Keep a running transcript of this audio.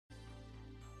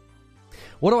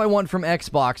What do I want from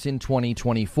Xbox in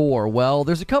 2024? Well,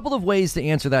 there's a couple of ways to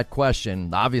answer that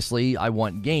question. Obviously, I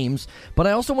want games, but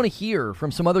I also want to hear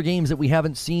from some other games that we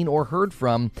haven't seen or heard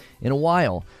from in a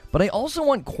while. But I also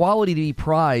want quality to be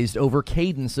prized over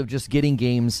cadence of just getting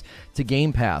games to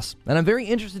Game Pass. And I'm very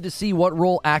interested to see what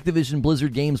role Activision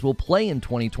Blizzard games will play in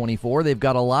 2024. They've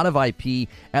got a lot of IP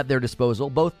at their disposal,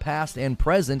 both past and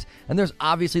present, and there's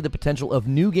obviously the potential of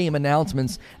new game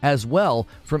announcements as well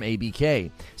from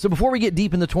ABK. So before we get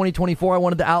deep into 2024, I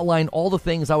wanted to outline all the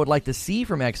things I would like to see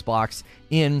from Xbox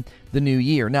in the new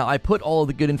year. Now, I put all of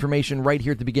the good information right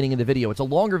here at the beginning of the video. It's a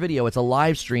longer video. It's a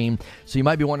live stream, so you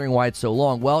might be wondering why it's so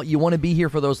long. Well, you want to be here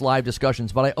for those live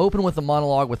discussions, but I open with a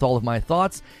monologue with all of my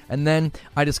thoughts, and then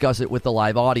I discuss it with the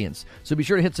live audience. So be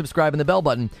sure to hit subscribe and the bell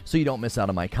button so you don't miss out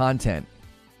on my content.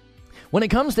 When it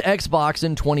comes to Xbox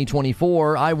in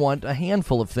 2024, I want a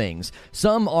handful of things.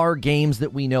 Some are games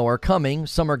that we know are coming,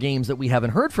 some are games that we haven't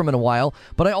heard from in a while,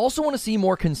 but I also want to see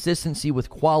more consistency with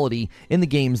quality in the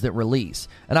games that release.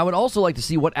 And I would also like to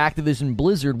see what Activision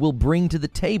Blizzard will bring to the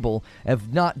table, if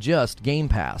not just Game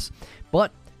Pass.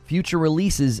 But future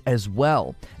releases as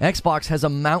well. Xbox has a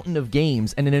mountain of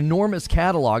games and an enormous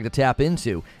catalog to tap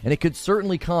into, and it could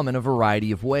certainly come in a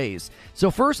variety of ways. So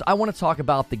first, I want to talk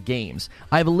about the games.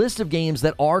 I have a list of games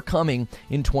that are coming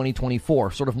in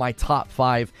 2024, sort of my top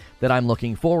 5 that I'm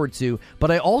looking forward to,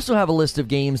 but I also have a list of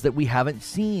games that we haven't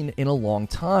seen in a long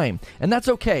time, and that's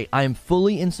okay. I am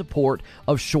fully in support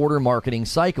of shorter marketing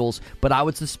cycles, but I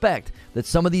would suspect that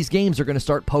some of these games are going to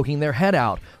start poking their head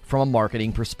out from a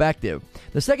marketing perspective.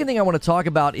 The second thing I want to talk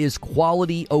about is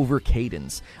quality over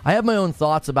cadence. I have my own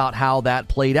thoughts about how that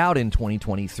played out in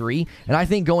 2023, and I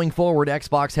think going forward,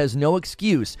 Xbox has no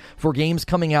excuse for games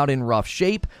coming out in rough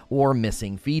shape or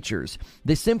missing features.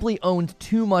 They simply owned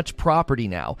too much property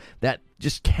now. That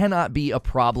just cannot be a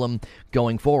problem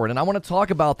going forward. And I want to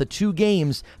talk about the 2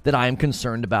 games that I am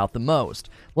concerned about the most.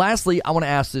 Lastly, I want to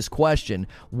ask this question.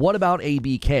 What about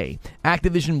ABK?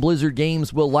 Activision Blizzard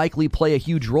games will likely play a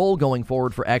huge role going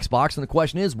forward for Xbox, and the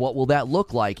question is, what will that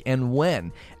look like and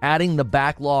when? Adding the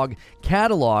backlog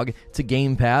catalog to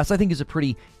Game Pass, I think, is a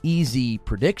pretty easy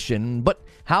prediction, but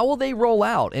how will they roll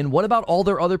out? And what about all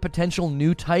their other potential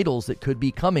new titles that could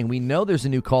be coming? We know there's a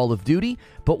new Call of Duty,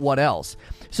 but what else?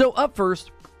 So up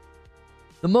first,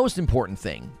 the most important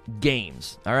thing,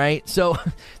 games, all right? So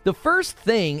the first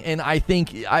thing, and I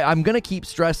think I'm going to keep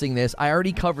stressing this, I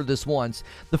already covered this once,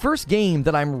 the first game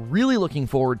that I'm really looking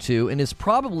forward to, and is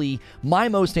probably my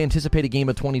most anticipated game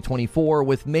of 2024,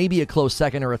 with maybe a close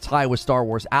second or a tie with Star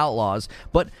Wars Outlaws,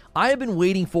 but I have been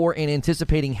waiting for and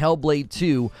anticipating Hellblade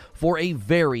 2 for a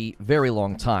very, very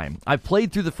long time. I've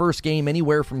played through the first game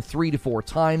anywhere from 3 to 4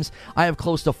 times. I have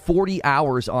close to 40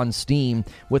 hours on Steam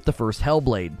with the first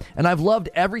Hellblade, and I've loved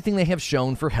everything they have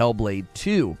shown for Hellblade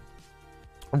 2.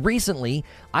 Recently,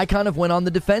 I kind of went on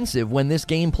the defensive when this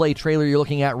gameplay trailer you're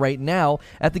looking at right now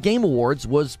at the Game Awards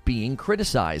was being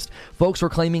criticized. Folks were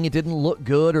claiming it didn't look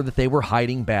good or that they were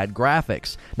hiding bad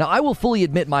graphics. Now, I will fully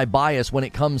admit my bias when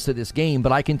it comes to this game,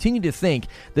 but I continue to think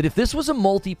that if this was a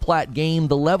multi-plat game,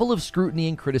 the level of scrutiny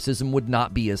and criticism would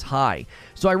not be as high.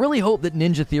 So I really hope that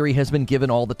Ninja Theory has been given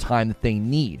all the time that they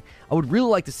need. I would really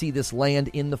like to see this land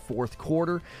in the 4th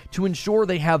quarter to ensure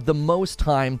they have the most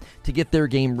time to get their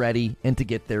game ready and to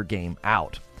get their game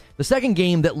out. The second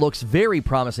game that looks very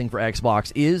promising for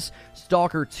Xbox is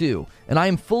Stalker 2, and I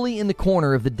am fully in the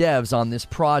corner of the devs on this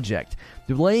project.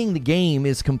 Delaying the game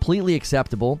is completely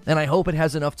acceptable, and I hope it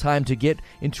has enough time to get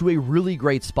into a really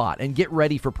great spot and get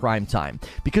ready for prime time,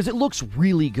 because it looks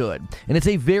really good, and it's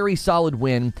a very solid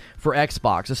win for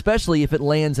Xbox, especially if it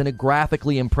lands in a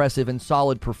graphically impressive and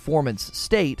solid performance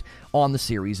state on the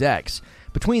Series X.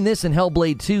 Between this and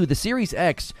Hellblade 2, the Series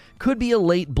X could be a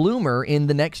late bloomer in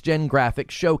the next-gen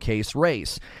graphics showcase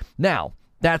race. Now,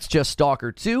 that's just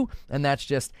Stalker 2, and that's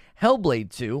just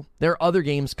Hellblade 2. There are other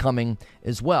games coming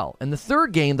as well. And the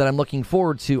third game that I'm looking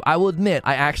forward to, I will admit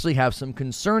I actually have some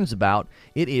concerns about.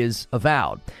 It is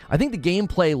Avowed. I think the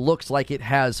gameplay looks like it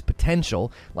has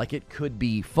potential, like it could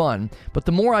be fun, but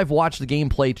the more I've watched the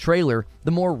gameplay trailer,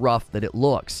 the more rough that it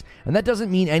looks. And that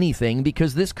doesn't mean anything,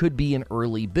 because this could be an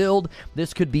early build,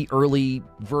 this could be early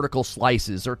vertical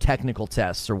slices or technical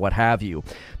tests or what have you.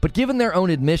 But given their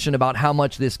own admission about how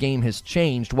much this game has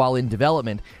changed while in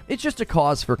development, it's just a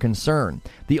cause for concern.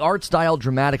 The art style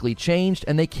dramatically changed,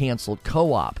 and they canceled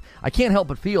co-op. I can't help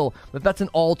but feel that that's an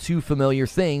all too familiar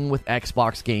thing with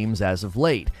Xbox games as of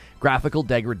late. Graphical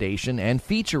degradation and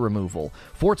feature removal,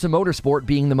 Forza Motorsport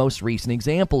being the most recent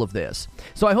example of this.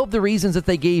 So I hope the reasons that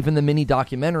they gave in the mini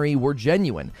documentary were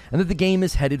genuine, and that the game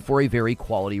is headed for a very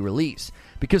quality release.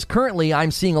 Because currently I'm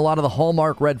seeing a lot of the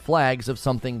hallmark red flags of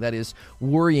something that is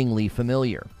worryingly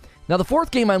familiar. Now, the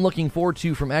fourth game I'm looking forward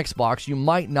to from Xbox, you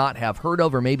might not have heard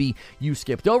of, or maybe you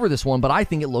skipped over this one, but I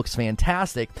think it looks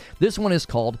fantastic. This one is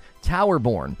called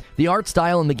Towerborn. The art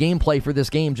style and the gameplay for this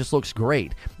game just looks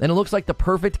great, and it looks like the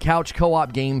perfect couch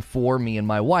co-op game for me and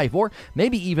my wife, or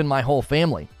maybe even my whole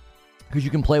family, because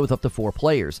you can play with up to 4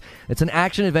 players. It's an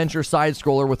action-adventure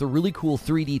side-scroller with a really cool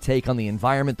 3D take on the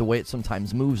environment, the way it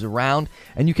sometimes moves around,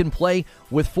 and you can play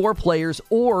with 4 players,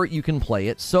 or you can play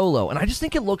it solo, and I just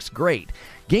think it looks great.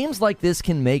 Games like this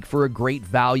can make for a great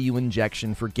value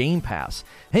injection for Game Pass.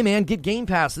 Hey man, get Game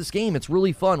Pass, this game, it's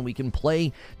really fun, we can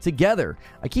play together.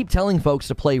 I keep telling folks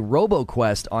to play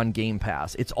RoboQuest on Game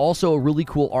Pass. It's also a really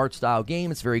cool art style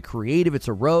game, it's very creative, it's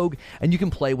a rogue, and you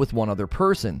can play with one other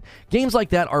person. Games like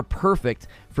that are perfect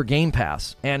for Game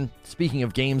Pass. And speaking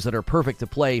of games that are perfect to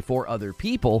play for other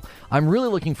people, I'm really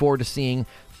looking forward to seeing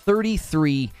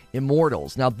 33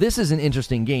 Immortals. Now, this is an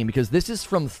interesting game because this is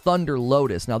from Thunder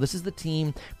Lotus. Now, this is the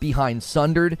team behind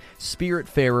Sundered,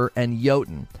 Spiritfarer, and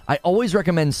Jotun. I always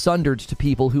recommend Sundered to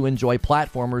people who enjoy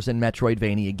platformers and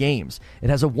Metroidvania games. It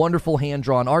has a wonderful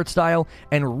hand-drawn art style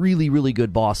and really, really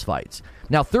good boss fights.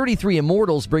 Now, 33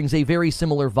 Immortals brings a very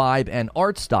similar vibe and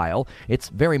art style. It's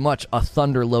very much a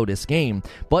Thunder Lotus game,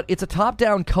 but it's a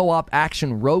top-down co-op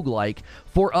action roguelike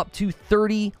for up to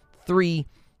 33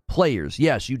 players.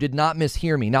 Yes, you did not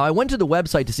mishear me. Now, I went to the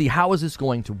website to see how is this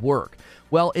going to work.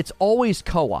 Well, it's always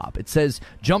co-op. It says,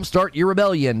 jumpstart your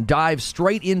rebellion, dive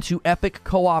straight into epic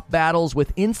co-op battles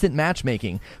with instant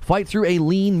matchmaking, fight through a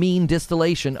lean, mean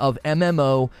distillation of the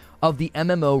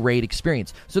MMO raid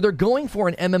experience. So they're going for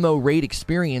an MMO raid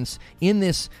experience in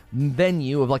this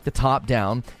venue of like the top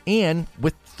down and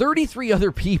with 33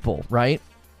 other people, right?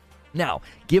 Now,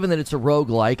 given that it's a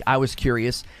roguelike, I was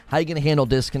curious, how are you going to handle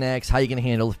disconnects? How are you going to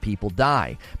handle if people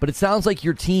die? But it sounds like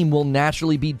your team will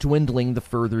naturally be dwindling the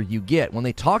further you get. When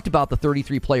they talked about the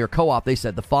 33-player co-op, they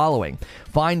said the following: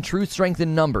 find true strength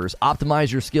in numbers,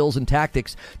 optimize your skills and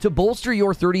tactics to bolster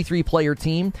your 33-player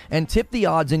team, and tip the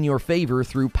odds in your favor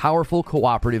through powerful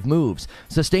cooperative moves.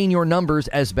 Sustain your numbers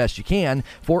as best you can,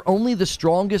 for only the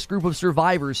strongest group of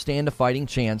survivors stand a fighting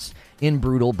chance in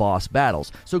brutal boss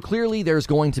battles. So clearly there's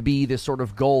going to be this sort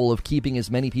of goal of keeping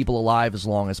as many people alive as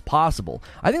long as possible.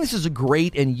 I think this is a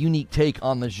great and unique take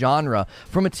on the genre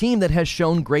from a team that has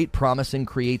shown great promise and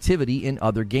creativity in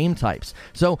other game types.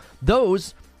 So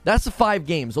that's the 5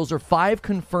 games. Those are 5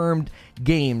 confirmed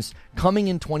games coming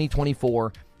in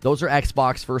 2024. Those are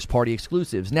Xbox first-party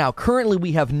exclusives. Now, currently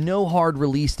we have no hard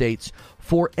release dates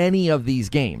for any of these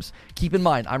games. Keep in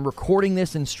mind, I'm recording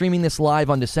this and streaming this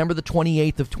live on December the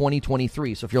 28th of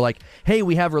 2023. So if you're like, hey,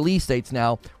 we have release dates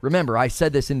now, remember, I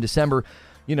said this in December,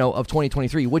 of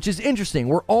 2023, which is interesting.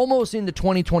 We're almost into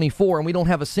 2024, and we don't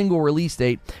have a single release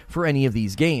date for any of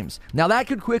these games. Now, that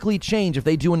could quickly change if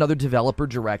they do another developer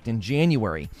direct in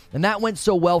January. And that went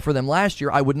so well for them last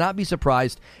year, I would not be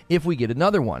surprised if we get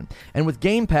another one. And with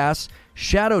Game Pass,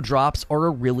 shadow drops are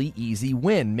a really easy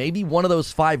win. Maybe one of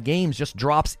those 5 games just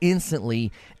drops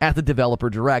instantly at the developer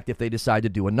direct if they decide to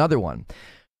do another one.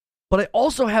 But I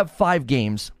also have 5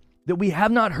 games that we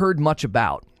have not heard much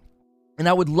about, and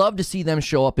I would love to see them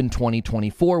show up in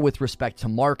 2024 with respect to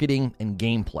marketing and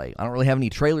gameplay. I don't really have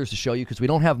any trailers to show you because we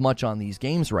don't have much on these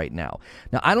games right now.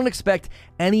 Now, I don't expect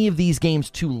any of these games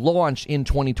to launch in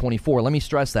 2024. Let me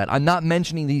stress that. I'm not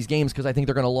mentioning these games because I think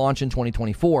they're going to launch in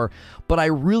 2024, but I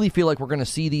really feel like we're going to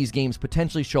see these games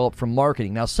potentially show up from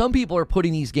marketing. Now, some people are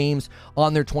putting these games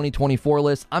on their 2024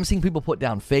 list. I'm seeing people put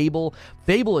down Fable.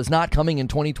 Fable is not coming in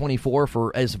 2024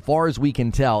 for as far as we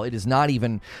can tell. It is not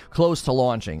even close to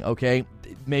launching, okay?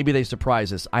 Maybe they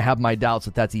surprise us. I have my doubts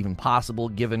that that's even possible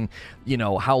given,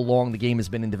 how long the game has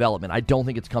been in development. I don't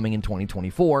think it's coming in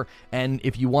 2024, and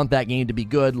if you want that game to be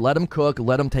good, let them cook,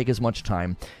 let them take as much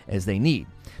time as they need.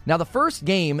 Now, the first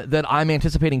game that I'm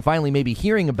anticipating finally maybe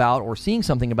hearing about or seeing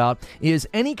something about is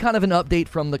any kind of an update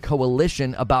from the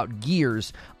Coalition about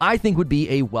Gears. I think would be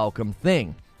a welcome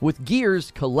thing. With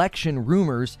Gears collection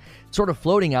rumors sort of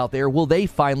floating out there, will they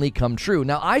finally come true?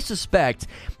 Now, I suspect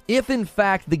if in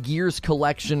fact the Gears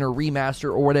collection or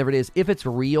remaster or whatever it is, if it's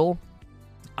real,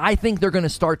 I think they're going to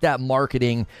start that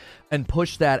marketing and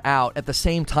push that out at the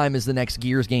same time as the next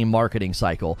Gears game marketing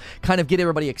cycle. Kind of get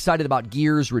everybody excited about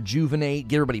Gears, rejuvenate,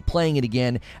 get everybody playing it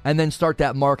again, and then start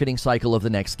that marketing cycle of the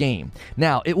next game.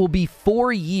 Now, it will be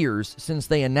 4 years since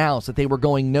they announced that they were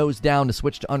going nose down to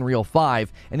switch to Unreal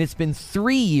 5, and it's been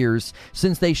 3 years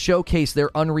since they showcased their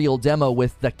Unreal demo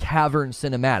with the Cavern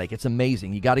cinematic. It's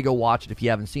amazing. You got to go watch it if you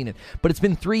haven't seen it. But it's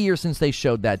been 3 years since they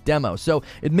showed that demo. So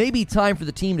it may be time for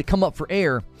the team to come up for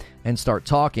air and start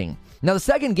talking. Now, the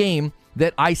second game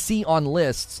that I see on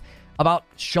lists about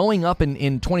showing up in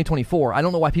 2024, I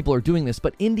don't know why people are doing this,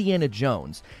 but Indiana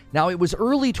Jones. Now, it was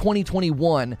early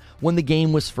 2021 when the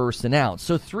game was first announced,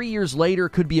 so 3 years later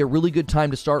could be a really good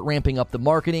time to start ramping up the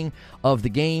marketing of the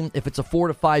game. If it's a 4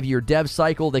 to 5 year dev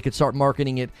cycle, they could start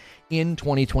marketing it in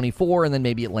 2024, and then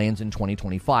maybe it lands in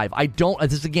 2025.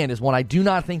 This again is one I do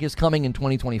not think is coming in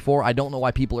 2024. I don't know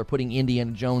why people are putting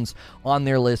Indiana Jones on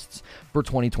their lists for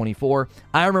 2024.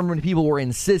 I remember when people were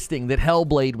insisting that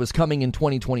Hellblade was coming in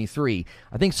 2023.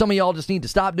 I think some of y'all just need to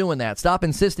stop doing that. Stop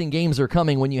insisting games are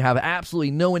coming when you have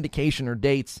absolutely no indication or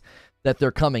dates that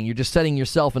they're coming. You're just setting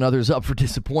yourself and others up for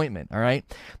disappointment, all right?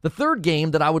 The third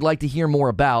game that I would like to hear more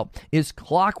about is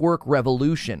Clockwork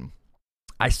Revolution.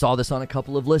 I saw this on a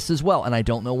couple of lists as well, and I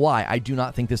don't know why. I do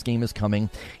not think this game is coming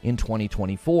in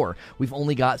 2024. We've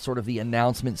only got sort of the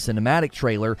announcement cinematic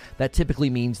trailer. That typically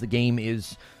means the game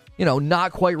is,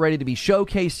 not quite ready to be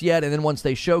showcased yet, and then once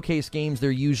they showcase games,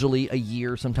 they're usually a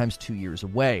year, sometimes 2 years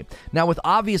away. Now, with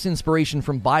obvious inspiration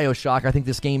from BioShock, I think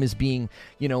this game is being,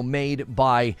 made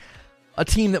by a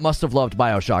team that must have loved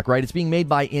BioShock, right? It's being made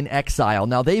by In Exile.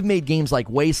 Now, they've made games like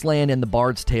Wasteland and the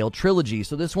Bard's Tale trilogy,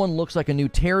 so this one looks like a new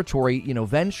territory,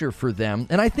 venture for them,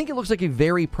 and I think it looks like a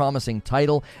very promising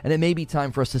title, and it may be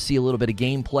time for us to see a little bit of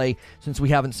gameplay since we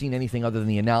haven't seen anything other than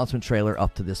the announcement trailer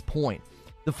up to this point.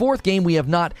 The fourth game we have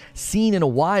not seen in a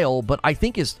while, but I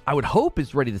would hope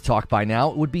is ready to talk by now,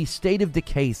 would be State of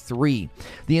Decay 3.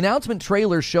 The announcement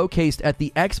trailer showcased at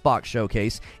the Xbox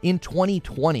Showcase in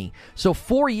 2020. So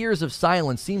 4 years of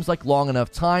silence seems like long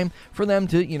enough time for them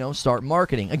to, start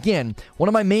marketing. Again, one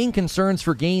of my main concerns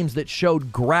for games that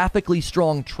showed graphically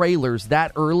strong trailers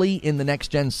that early in the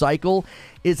next-gen cycle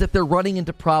is that they're running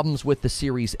into problems with the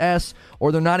Series S,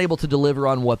 or they're not able to deliver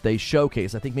on what they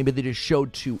showcase. I think maybe they just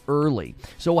showed too early.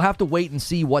 So we'll have to wait and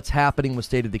see what's happening with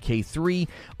State of Decay 3,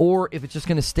 or if it's just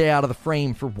going to stay out of the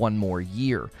frame for one more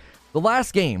year. The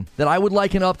last game that I would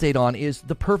like an update on is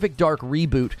the Perfect Dark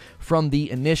reboot from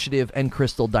the Initiative and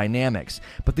Crystal Dynamics.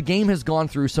 But the game has gone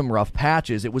through some rough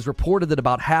patches. It was reported that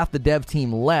about half the dev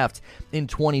team left in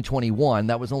 2021.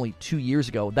 That was only 2 years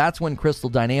ago. That's when Crystal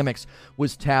Dynamics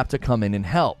was tapped to come in and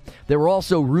help. There were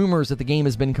also rumors that the game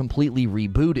has been completely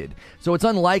rebooted. So it's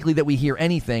unlikely that we hear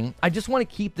anything. I just want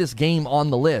to keep this game on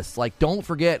the list. Don't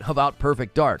forget about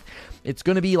Perfect Dark. It's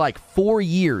going to be 4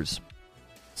 years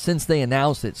since they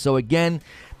announced it. So again,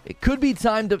 it could be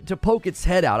time to poke its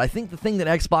head out. I think the thing that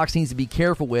Xbox needs to be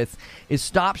careful with is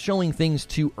stop showing things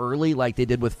too early like they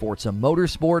did with Forza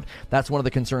Motorsport. That's one of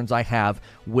the concerns I have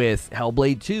with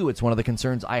Hellblade 2. It's one of the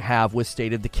concerns I have with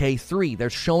State of Decay 3. They're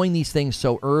showing these things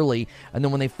so early, and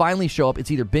then when they finally show up,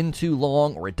 it's either been too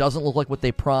long or it doesn't look like what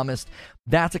they promised.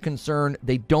 That's a concern.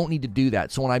 They don't need to do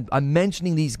that. So when I'm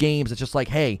mentioning these games, it's just like,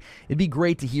 hey, it'd be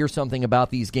great to hear something about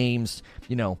these games,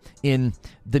 in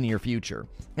the near future.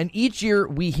 And each year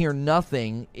we hear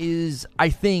nothing is, I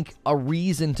think, a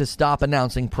reason to stop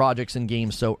announcing projects and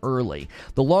games so early.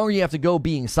 The longer you have to go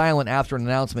being silent after an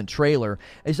announcement trailer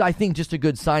is, I think, just a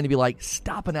good sign to be like,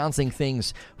 stop announcing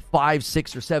things 5,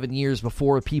 6, or 7 years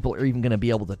before people are even going to be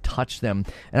able to touch them.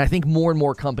 And I think more and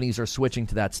more companies are switching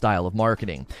to that style of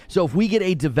marketing. So if we get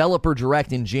a developer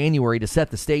direct in January to set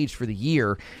the stage for the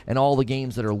year and all the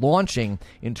games that are launching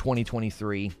in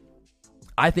 2023,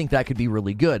 I think that could be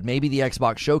really good. Maybe the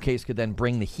Xbox Showcase could then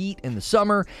bring the heat in the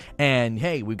summer, and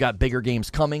hey, we've got bigger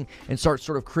games coming, and start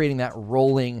sort of creating that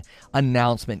rolling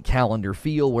announcement calendar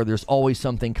feel where there's always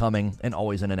something coming and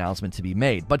always an announcement to be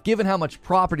made. But given how much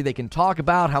property they can talk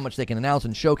about, how much they can announce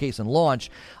and showcase and launch,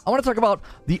 I want to talk about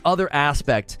the other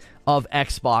aspect of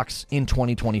Xbox in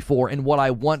 2024 and what I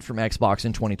want from Xbox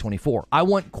in 2024. I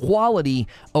want quality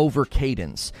over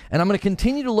cadence. And I'm going to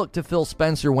continue to look to Phil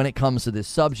Spencer when it comes to this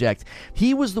subject.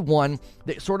 He was the one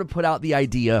that sort of put out the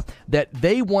idea that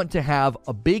they want to have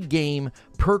a big game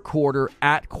per quarter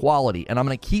at quality. And I'm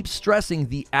going to keep stressing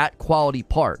the at quality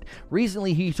part.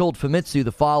 Recently, he told Famitsu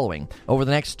the following: over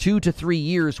the next 2 to 3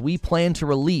 years, we plan to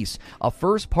release a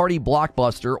first-party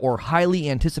blockbuster or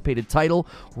highly anticipated title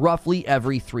roughly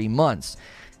every 3 months.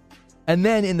 And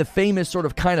then in the famous sort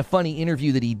of kind of funny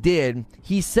interview that he did,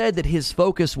 he said that his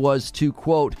focus was to,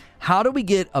 quote, how do we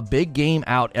get a big game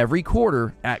out every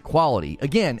quarter at quality?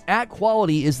 Again, at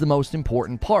quality is the most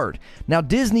important part. Now,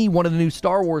 Disney wanted a new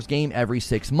Star Wars game every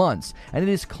 6 months, and it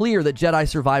is clear that Jedi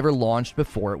Survivor launched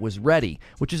before it was ready,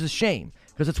 which is a shame,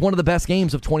 because it's one of the best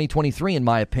games of 2023 in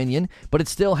my opinion, but it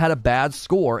still had a bad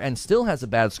score and still has a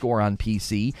bad score on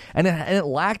PC, and it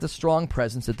lacked a strong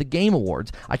presence at the Game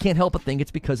Awards. I can't help but think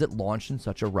it's because it launched in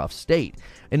such a rough state.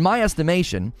 In my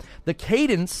estimation, the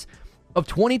cadence of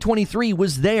 2023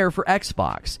 was there for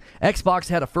Xbox. Xbox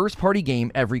had a first-party game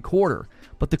every quarter,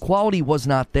 but the quality was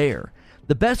not there.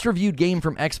 The best reviewed game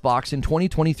from Xbox in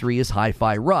 2023 is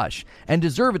Hi-Fi Rush, and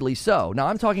deservedly so. Now,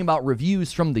 I'm talking about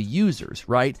reviews from the users,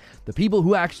 right? The people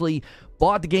who actually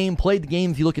bought the game, played the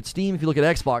game. If you look at Steam, if you look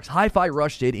at Xbox, Hi-Fi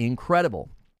Rush did incredible.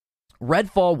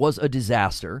 Redfall was a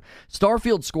disaster.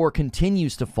 Starfield's score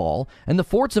continues to fall, and the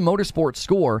Forza Motorsport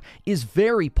score is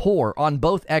very poor on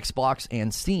both Xbox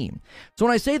and Steam. So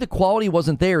when I say the quality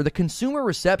wasn't there, the consumer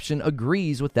reception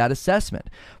agrees with that assessment.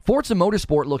 Forza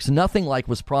Motorsport looks nothing like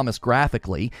was promised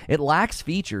graphically, it lacks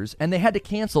features, and they had to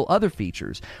cancel other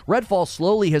features. Redfall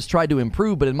slowly has tried to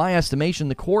improve, but in my estimation,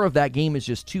 the core of that game is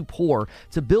just too poor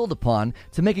to build upon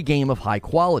to make a game of high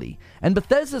quality. And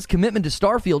Bethesda's commitment to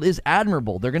Starfield is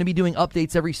admirable. They're going to be doing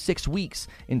updates every 6 weeks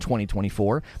in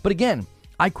 2024. But again,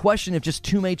 I question if just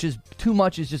too much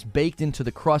is just baked into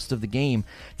the crust of the game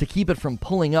to keep it from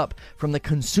pulling up from the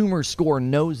consumer score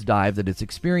nosedive that it's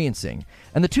experiencing.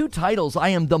 And the two titles I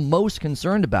am the most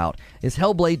concerned about is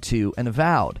Hellblade 2 and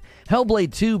Avowed.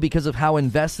 Hellblade 2 because of how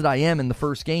invested I am in the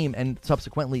first game and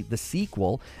subsequently the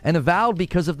sequel, and Avowed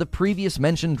because of the previous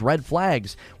mentioned red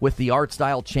flags with the art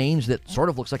style change that sort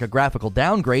of looks like a graphical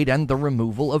downgrade and the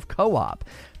removal of co-op.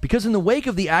 Because in the wake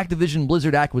of the Activision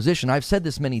Blizzard acquisition, I've said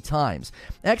this many times,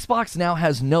 Xbox now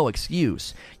has no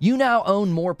excuse. You now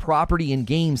own more property in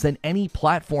games than any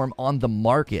platform on the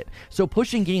market. So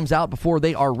pushing games out before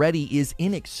they are ready is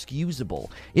inexcusable.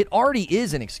 It already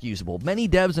is inexcusable. Many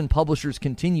devs and publishers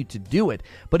continue to do it,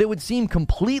 but it would seem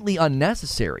completely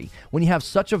unnecessary when you have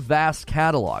such a vast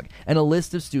catalog and a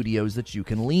list of studios that you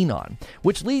can lean on.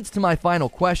 Which leads to my final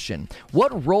question.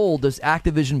 What role does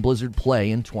Activision Blizzard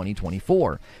play in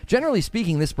 2024? Generally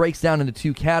speaking, this breaks down into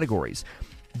two categories: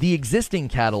 the existing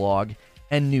catalog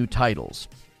and new titles.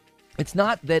 It's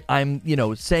not that I'm,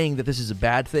 saying that this is a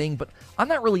bad thing, but I'm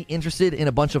not really interested in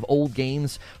a bunch of old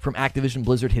games from Activision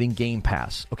Blizzard hitting Game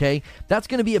Pass, okay? That's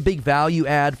going to be a big value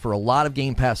add for a lot of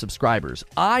Game Pass subscribers.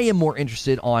 I am more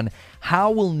interested on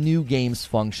how will new games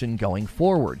function going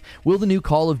forward. Will the new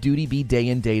Call of Duty be day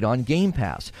and date on Game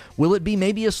Pass? Will it be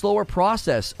maybe a slower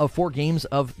process for games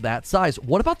of that size?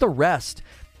 What about the rest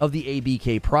of the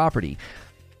ABK property?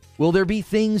 Will there be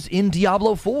things in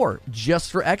Diablo 4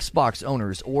 just for Xbox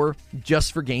owners or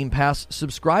just for Game Pass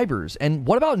subscribers? And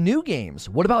what about new games?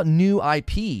 What about new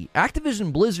IP?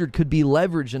 Activision Blizzard could be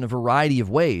leveraged in a variety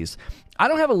of ways. I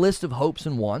don't have a list of hopes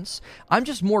and wants. I'm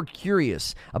just more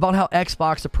curious about how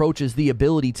Xbox approaches the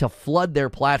ability to flood their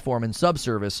platform and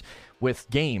subservice with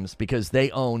games, because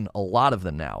they own a lot of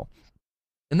them now.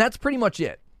 And that's pretty much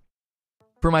it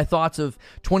for my thoughts of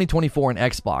 2024 and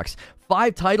Xbox.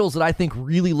 5 titles that I think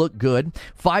really look good.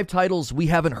 5 titles we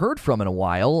haven't heard from in a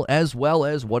while, as well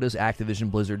as what does Activision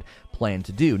Blizzard plan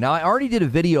to do. Now, I already did a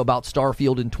video about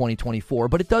Starfield in 2024,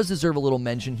 but it does deserve a little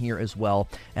mention here as well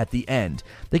at the end.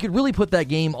 They could really put that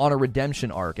game on a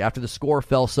redemption arc after the score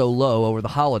fell so low over the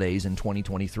holidays in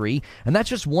 2023, and that's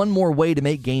just one more way to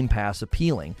make Game Pass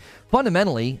appealing.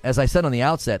 Fundamentally, as I said on the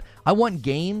outset, I want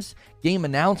games, game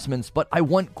announcements, but I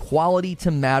want quality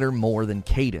to matter more than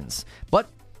cadence. But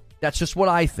that's just what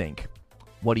I think.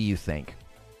 What do you think?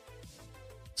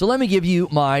 So let me give you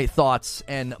my thoughts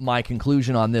and my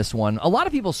conclusion on this one. A lot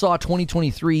of people saw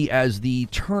 2023 as the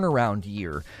turnaround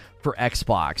year for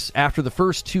Xbox. After the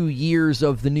first 2 years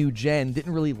of the new gen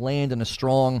didn't really land in a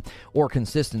strong or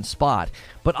consistent spot.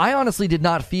 But I honestly did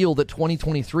not feel that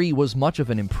 2023 was much of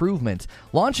an improvement.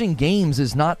 Launching games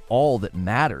is not all that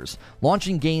matters.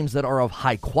 Launching games that are of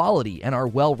high quality and are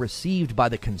well received by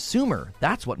the consumer,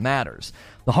 that's what matters.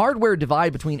 The hardware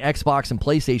divide between Xbox and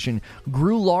PlayStation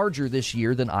grew larger this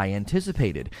year than I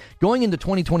anticipated. Going into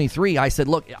 2023, I said,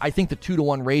 look, I think the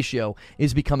 2-to-1 ratio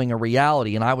is becoming a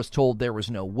reality, and I was told there was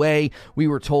no way. We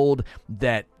were told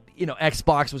that,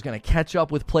 Xbox was going to catch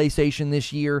up with PlayStation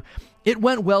this year. It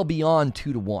went well beyond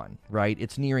 2-to-1, right?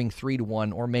 It's nearing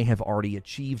 3-to-1, or may have already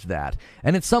achieved that.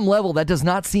 And at some level, that does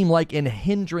not seem like a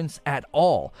hindrance at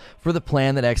all for the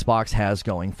plan that Xbox has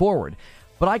going forward.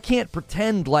 But I can't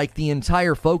pretend like the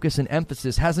entire focus and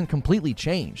emphasis hasn't completely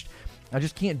changed. I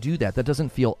just can't do that. That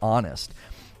doesn't feel honest.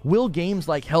 Will games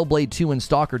like Hellblade 2 and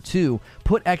Stalker 2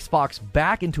 put Xbox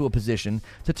back into a position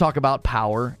to talk about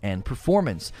power and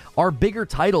performance? Are bigger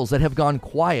titles that have gone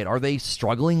quiet, are they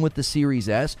struggling with the Series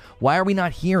S? Why are we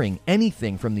not hearing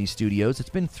anything from these studios? It's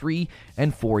been 3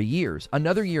 and 4 years.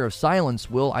 Another year of silence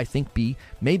will, I think, be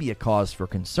maybe a cause for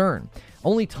concern.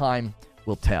 Only time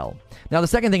will tell. Now, the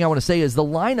second thing I want to say is the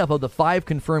lineup of the 5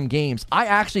 confirmed games, I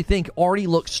actually think already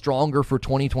looks stronger for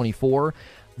 2024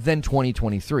 than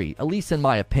 2023, at least in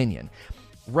my opinion.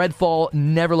 Redfall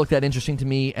never looked that interesting to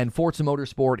me, and Forza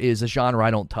Motorsport is a genre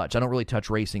I don't touch. I don't really touch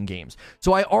racing games.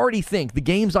 So I already think the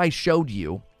games I showed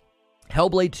you,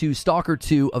 Hellblade 2, Stalker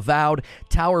 2, Avowed,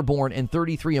 Towerborn, and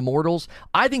 33 Immortals,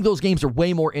 I think those games are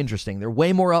way more interesting. They're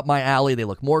way more up my alley. They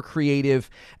look more creative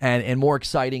and more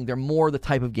exciting. They're more the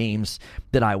type of games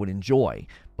that I would enjoy.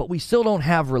 But we still don't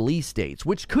have release dates,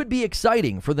 which could be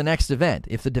exciting for the next event.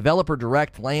 If the Developer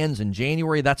Direct lands in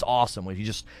January, that's awesome. If you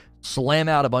just slam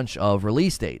out a bunch of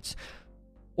release dates.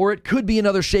 Or it could be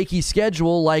another shaky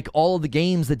schedule like all of the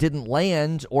games that didn't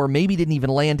land or maybe didn't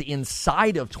even land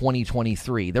inside of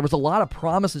 2023. There was a lot of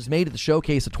promises made at the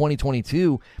showcase of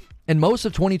 2022, and most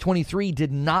of 2023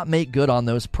 did not make good on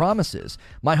those promises.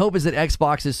 My hope is that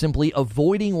Xbox is simply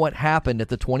avoiding what happened at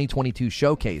the 2022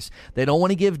 showcase. They don't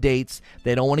want to give dates.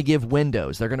 They don't want to give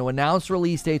windows. They're going to announce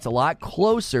release dates a lot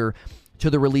closer to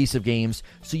the release of games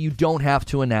so you don't have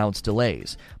to announce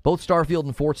delays. Both Starfield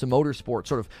and Forza Motorsport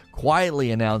sort of quietly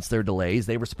announced their delays.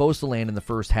 They were supposed to land in the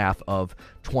first half of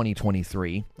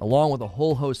 2023, along with a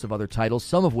whole host of other titles,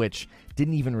 some of which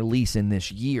didn't even release in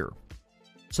this year.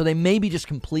 So they may be just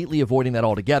completely avoiding that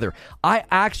altogether. I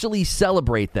actually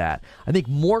celebrate that. I think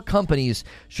more companies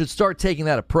should start taking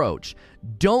that approach.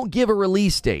 Don't give a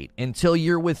release date until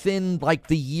you're within like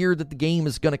the year that the game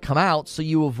is going to come out so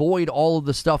you avoid all of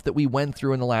the stuff that we went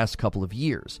through in the last couple of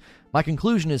years. My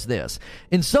conclusion is this.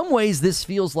 In some ways, this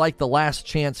feels like the last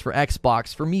chance for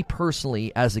Xbox for me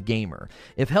personally as a gamer.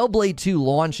 If Hellblade 2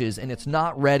 launches and it's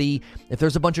not ready, if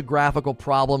there's a bunch of graphical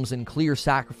problems and clear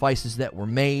sacrifices that were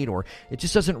made, or it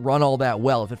just doesn't run all that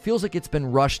well, if it feels like it's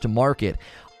been rushed to market,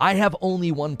 I have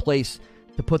only one place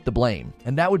to put the blame,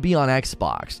 and that would be on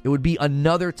Xbox. It would be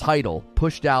another title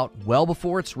pushed out well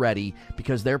before it's ready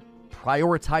because they're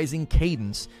prioritizing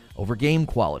cadence over game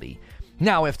quality.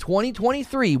 Now, if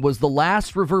 2023 was the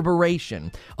last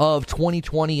reverberation of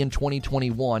 2020 and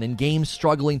 2021 and games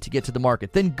struggling to get to the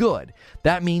market, then good.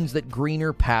 That means that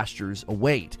greener pastures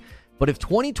await. But if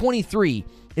 2023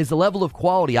 is the level of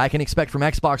quality I can expect from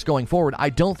Xbox going forward, I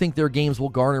don't think their games will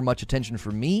garner much attention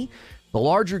from me, the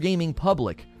larger gaming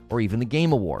public, or even the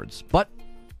Game Awards. But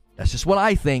that's just what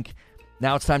I think.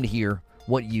 Now it's time to hear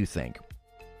what you think.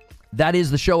 That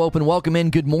is the show open. Welcome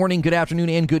in. Good morning, good afternoon,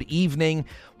 and good evening.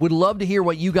 Would love to hear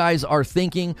what you guys are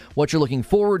thinking, what you're looking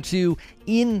forward to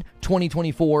in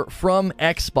 2024 from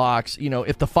Xbox. You know,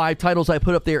 if the 5 titles I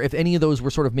put up there, if any of those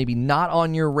were sort of maybe not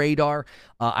on your radar,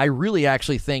 I really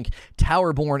actually think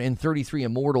Towerborn and 33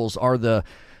 Immortals are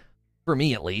for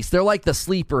me at least, they're like the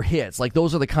sleeper hits. Like,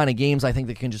 those are the kind of games I think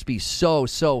that can just be so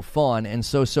fun and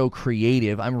so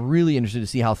creative. I'm really interested to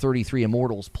see how 33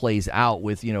 Immortals plays out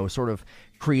with, you know, sort of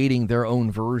creating their own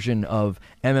version of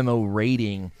MMO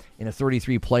raiding in a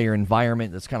 33-player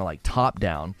environment that's kind of like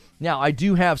top-down. Now, I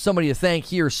do have somebody to thank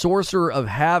here, Sorcerer of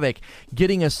Havoc,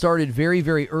 getting us started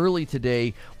very early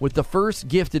today with the first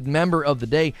gifted member of the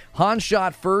day. Hans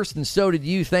shot first, and so did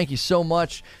you. Thank you so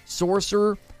much,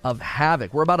 Sorcerer of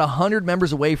Havoc. We're about 100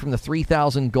 members away from the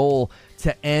 3,000 goal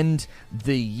to end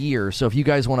the year. So if you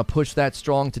guys want to push that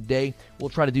strong today, we'll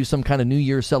try to do some kind of New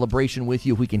Year's celebration with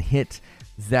you if we can hit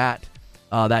that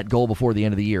goal before the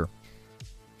end of the year.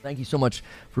 Thank you so much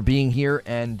for being here.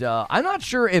 And I'm not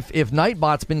sure if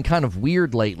Nightbot's been kind of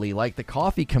weird lately. Like the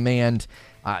coffee command,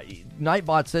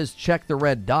 Nightbot says check the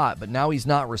red dot, but now he's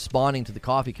not responding to the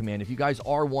coffee command. If you guys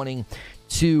are wanting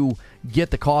to get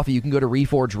the coffee, you can go to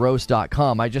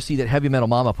reforgeroast.com. I just see that Heavy Metal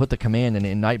Mama put the command in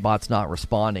and Nightbot's not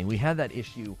responding. We had that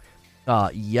issue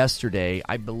yesterday.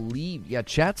 I believe,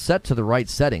 chat's set to the right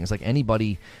settings. Like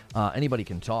anybody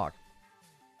can talk.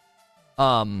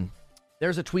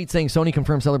 There's a tweet saying Sony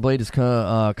confirms Stellar Blade is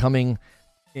coming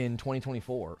in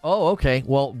 2024. Oh, okay.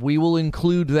 Well, we will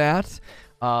include that.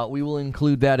 We will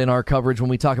include that in our coverage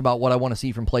when we talk about what I want to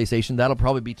see from PlayStation. That'll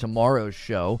probably be tomorrow's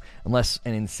show, unless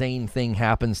an insane thing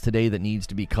happens today that needs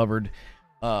to be covered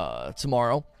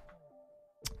tomorrow.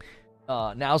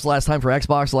 Now's the last time for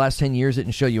Xbox. The last 10 years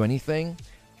didn't show you anything.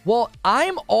 Well,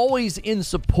 I'm always in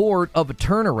support of a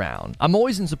turnaround.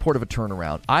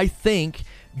 I think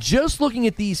just looking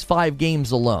at these 5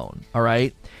 games alone, all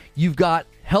right, you've got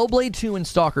Hellblade 2 and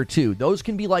Stalker 2, those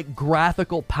can be like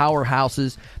graphical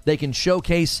powerhouses. They can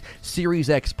showcase Series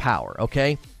X power,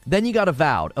 okay? Then you got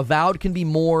Avowed. Avowed can be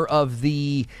more of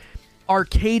the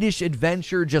arcade-ish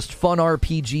adventure, just fun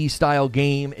RPG style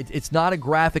game. It's not a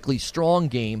graphically strong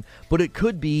game, but it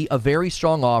could be a very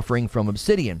strong offering from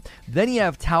Obsidian. Then you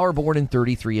have Towerborn and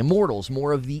 33 Immortals,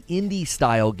 more of the indie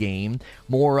style game,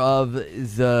 more of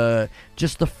the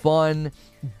fun,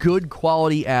 good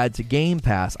quality add to Game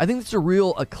Pass. I think it's a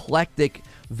real eclectic,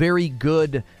 very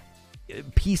good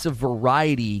piece of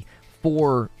variety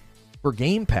for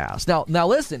Game Pass. Now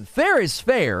listen, fair is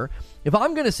fair. If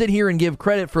I'm going to sit here and give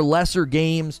credit for lesser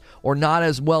games or not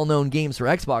as well-known games for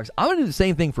Xbox, I'm going to do the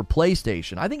same thing for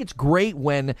PlayStation. I think it's great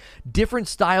when different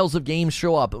styles of games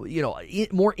show up,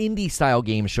 more indie-style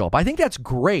games show up. I think that's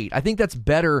great. I think that's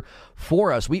better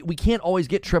for us. We can't always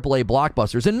get AAA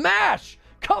blockbusters. And MASH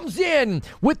comes in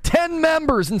with 10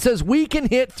 members and says we can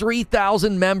hit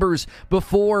 3,000 members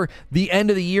before the end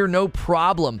of the year, no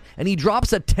problem. And he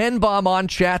drops a 10 bomb on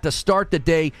chat to start the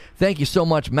day. Thank you so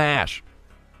much, MASH.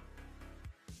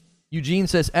 Eugene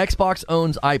says, Xbox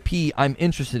owns IP I'm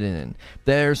interested in.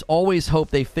 There's always hope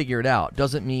they figure it out.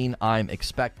 Doesn't mean I'm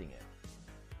expecting it.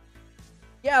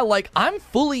 Yeah, I'm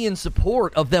fully in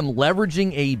support of them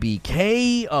leveraging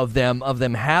ABK, of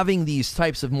them having these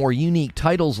types of more unique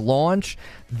titles launch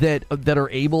that are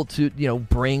able to,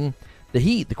 bring the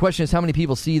heat. The question is how many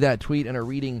people see that tweet and are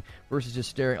reading versus just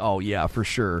staring. Oh, yeah, for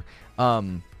sure.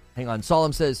 Hang on.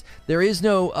 Solemn says, there is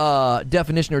no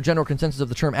definition or general consensus of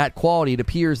the term at quality. It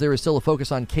appears there is still a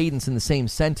focus on cadence in the same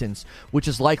sentence, which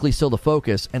is likely still the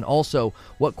focus. And also,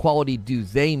 what quality do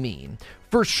they mean?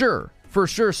 For sure,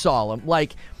 Solemn.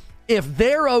 If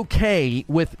they're okay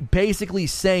with basically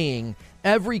saying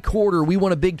every quarter we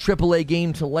want a big AAA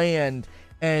game to land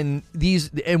and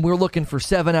we're looking for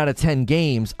 7 out of 10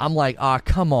 games, I'm like,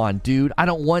 come on, dude. I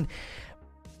don't want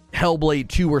Hellblade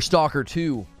 2 or Stalker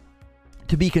 2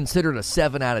 to be considered a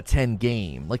 7 out of 10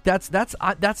 game. That's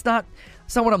not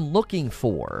what I'm looking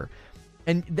for.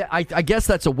 And I guess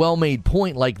that's a well-made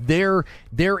point. Their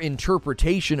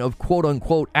interpretation of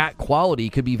quote-unquote at quality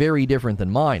could be very different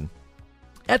than mine.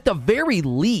 At the very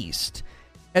least,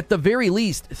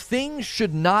 things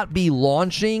should not be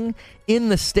launching in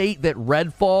the state that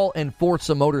Redfall and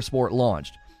Forza Motorsport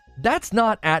launched. That's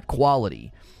not at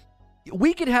quality.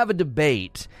 We could have a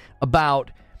debate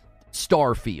about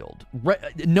Starfield.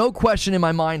 No question in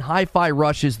my mind, Hi-Fi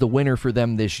Rush is the winner for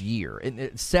them this year.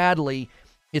 And sadly,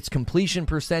 its completion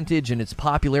percentage and its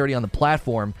popularity on the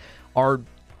platform are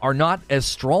not as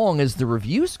strong as the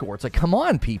review score. It's come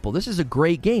on, people. This is a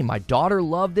great game. My daughter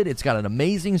loved it. It's got an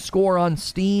amazing score on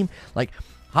Steam.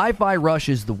 Hi-Fi Rush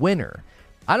is the winner.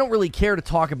 I don't really care to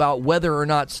talk about whether or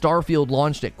not Starfield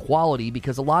launched at quality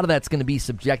because a lot of that's going to be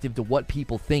subjective to what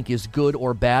people think is good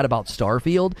or bad about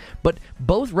Starfield. But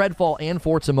both Redfall and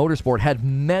Forza Motorsport had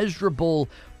measurable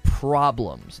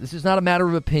problems. This is not a matter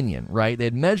of opinion, right? They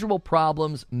had measurable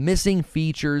problems, missing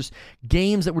features,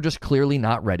 games that were just clearly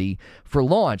not ready for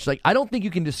launch. I don't think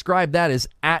you can describe that as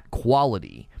at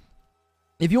quality.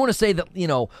 If you want to say that,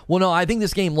 well, no, I think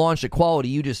this game launched at quality,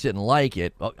 you just didn't like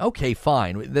it. Okay,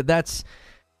 fine.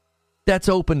 That's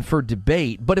open for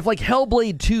debate. But if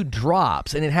Hellblade 2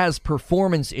 drops and it has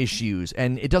performance issues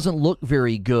and it doesn't look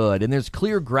very good and there's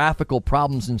clear graphical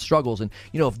problems and struggles, and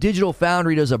if Digital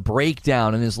Foundry does a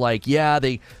breakdown and is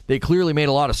they clearly made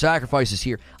a lot of sacrifices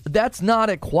here, that's not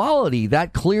at quality.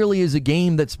 That clearly is a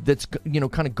game that's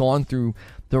kind of gone through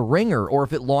the ringer. Or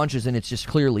if it launches and it's just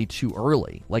clearly too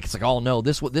early, oh no,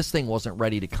 this thing wasn't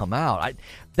ready to come out.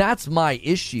 That's my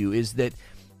issue, is that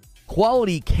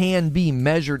quality can be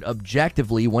measured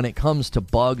objectively when it comes to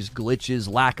bugs,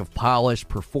 glitches, lack of polish,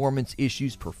 performance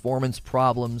issues, performance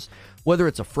problems, whether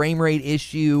it's a frame rate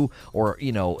issue or,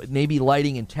 maybe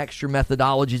lighting and texture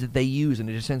methodologies that they use and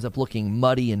it just ends up looking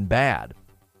muddy and bad.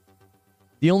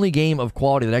 The only game of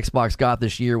quality that Xbox got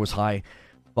this year was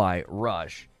Hi-Fi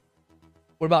Rush.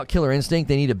 What about Killer Instinct?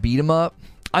 They need to beat 'em up.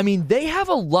 I mean, they have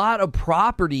a lot of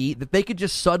property that they could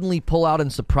just suddenly pull out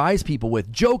and surprise people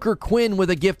with. Joker Quinn with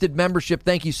a gifted membership.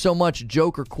 Thank you so much,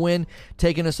 Joker Quinn,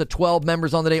 taking us to 12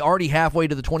 members on the day, already halfway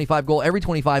to the 25 goal. Every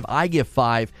 25, I give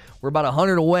 5. We're about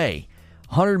 100 away.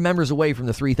 100 members away from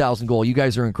the 3,000 goal. You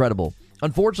guys are incredible.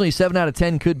 Unfortunately, 7 out of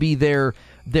 10 could be their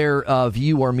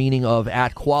view or meaning of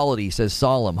at quality, says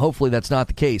Solemn. Hopefully that's not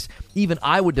the case. Even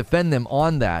I would defend them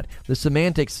on that. The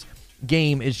semantics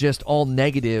game is just all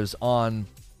negatives on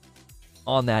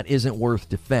that isn't worth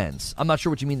defense. I'm not sure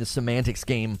what you mean the semantics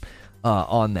game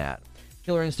on that.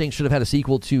 Killer Instinct should have had a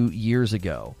sequel 2 years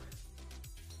ago.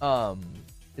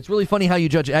 It's really funny how you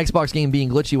judge Xbox game being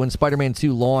glitchy when Spider-Man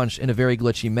 2 launched in a very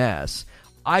glitchy mess.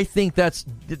 I think that's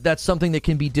something that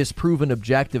can be disproven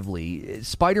objectively.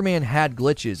 Spider-Man had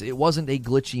glitches. It wasn't a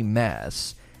glitchy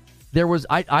mess.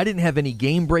 I didn't have any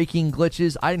game-breaking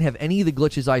glitches. I didn't have any of the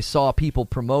glitches I saw people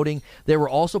promoting. There were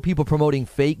also people promoting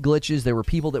fake glitches. There were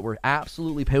people that were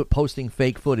absolutely posting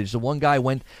fake footage. The one guy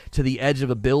went to the edge of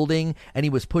a building, and he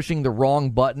was pushing the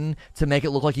wrong button to make it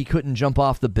look like he couldn't jump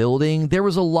off the building. There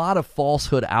was a lot of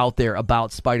falsehood out there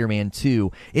about Spider-Man 2.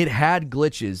 It had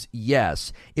glitches,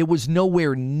 yes. It was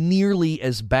nowhere nearly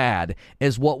as bad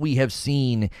as what we have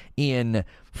seen in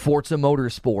Forza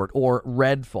Motorsport or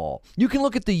Redfall. You can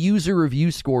look at the user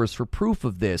review scores for proof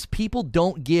of this. People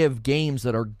don't give games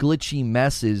that are glitchy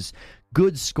messes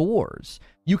good scores.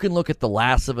 You can look at the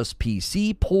Last of Us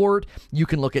PC port. You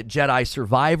can look at Jedi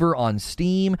Survivor on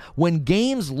Steam. When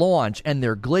games launch and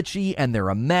they're glitchy and they're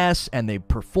a mess and they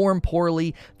perform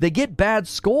poorly, they get bad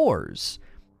scores.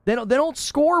 They don't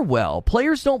score well.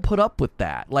 Players don't put up with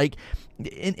that. Like,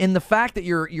 in the fact that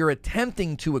you're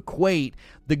attempting to equate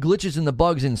the glitches and the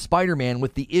bugs in Spider-Man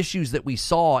with the issues that we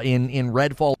saw in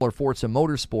Redfall or Forza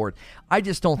Motorsport, I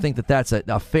just don't think that that's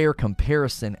a fair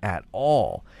comparison at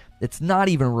all. It's not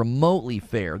even remotely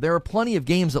fair. There are plenty of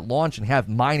games that launch and have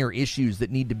minor issues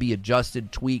that need to be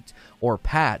adjusted, tweaked, or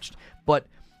patched, but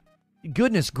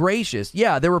goodness gracious,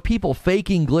 yeah, there were people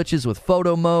faking glitches with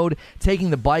photo mode,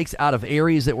 taking the bikes out of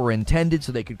areas that were intended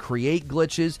so they could create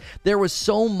glitches. There was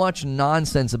so much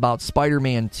nonsense about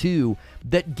Spider-Man 2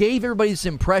 that gave everybody this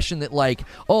impression that, like,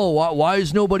 oh, why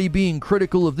is nobody being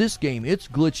critical of this game? It's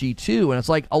glitchy too. And it's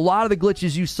like, a lot of the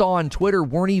glitches you saw on Twitter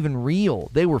weren't even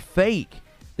real. They were fake.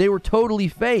 They were totally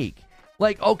fake.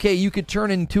 Like, okay, you could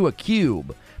turn into a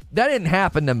cube. That didn't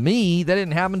happen to me. That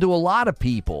didn't happen to a lot of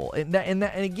people. And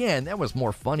again, that was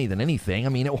more funny than anything. I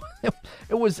mean,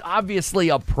 it was obviously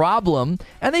a problem,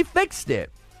 and they fixed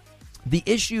it. The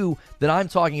issue that I'm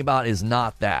talking about is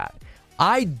not that.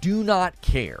 I do not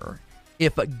care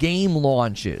if a game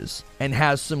launches and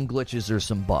has some glitches or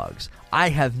some bugs. I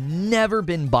have never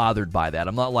been bothered by that.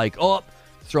 I'm not like, oh,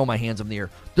 throw my hands up in the air.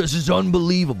 This is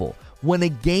unbelievable. When a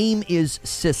game is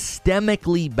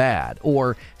systemically bad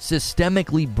or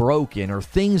systemically broken or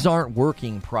things aren't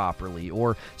working properly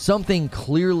or something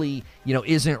clearly,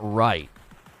 isn't right,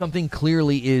 something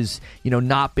clearly is,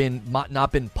 not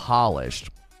been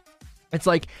polished. It's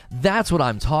like, that's what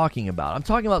I'm talking about. I'm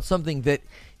talking about something that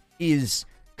is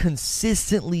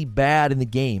consistently bad in the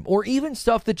game, or even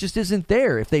stuff that just isn't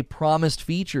there if they promised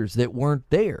features that weren't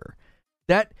there.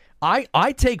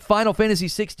 I take Final Fantasy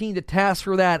 16 to task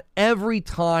for that every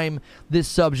time this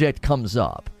subject comes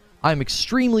up. I'm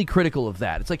extremely critical of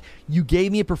that. It's like, you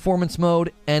gave me a performance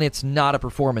mode, and it's not a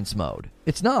performance mode.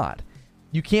 It's not.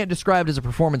 You can't describe it as a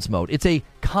performance mode. It's a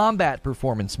combat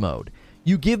performance mode.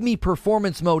 You give me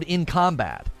performance mode in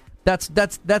combat. That's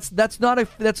not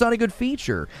a good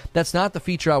feature. That's not the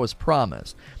feature I was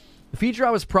promised. The feature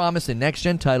I was promised in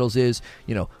next-gen titles is,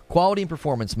 quality and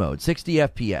performance mode, 60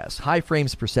 FPS, high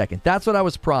frames per second. That's what I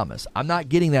was promised. I'm not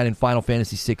getting that in Final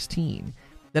Fantasy 16.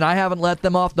 And I haven't let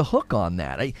them off the hook on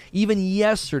that. Even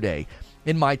yesterday,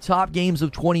 in my top games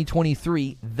of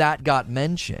 2023, that got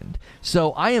mentioned.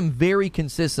 So I am very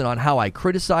consistent on how I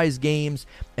criticize games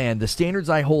and the standards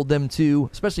I hold them to,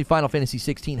 especially Final Fantasy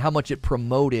 16, how much it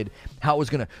promoted, how it was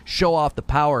going to show off the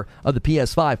power of the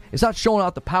PS5. It's not showing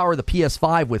off the power of the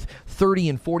PS5 with 30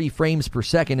 and 40 frames per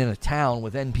second in a town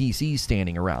with NPCs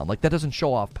standing around. Like, that doesn't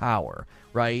show off power,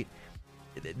 right?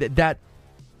 That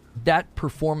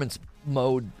performance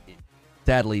mode,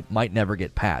 sadly, might never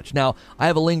get patched. Now, I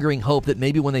have a lingering hope that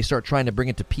maybe when they start trying to bring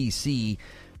it to PC,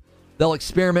 they'll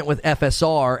experiment with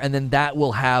FSR, and then that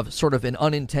will have sort of an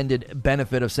unintended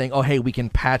benefit of saying, oh, hey, we can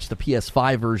patch the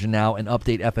PS5 version now and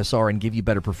update FSR and give you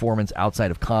better performance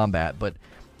outside of combat. But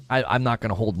I'm not going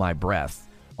to hold my breath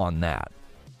on that.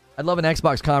 I'd love an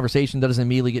Xbox conversation that doesn't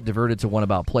immediately get diverted to one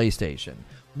about PlayStation.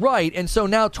 Right, and so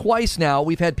twice now,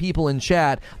 we've had people in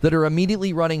chat that are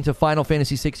immediately running to Final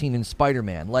Fantasy 16 and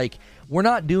Spider-Man. Like, we're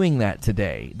not doing that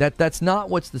today. That's not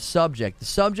what's the subject. The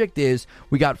subject is,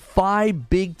 we got 5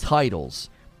 big titles.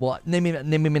 Well, they may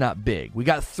not big. We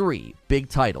got 3 big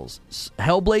titles.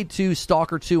 Hellblade 2,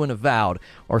 Stalker 2, and Avowed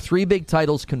are 3 big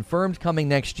titles confirmed coming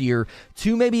next year.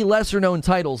 2 maybe lesser-known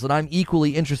titles that I'm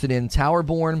equally interested in,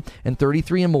 Towerborn and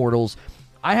 33 Immortals,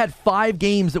 I had 5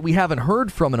 games that we haven't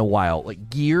heard from in a while, like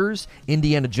Gears,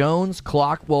 Indiana Jones,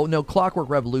 Clockwork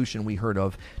Revolution we heard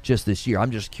of just this year.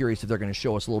 I'm just curious if they're going to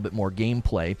show us a little bit more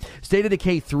gameplay. State of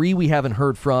Decay 3 we haven't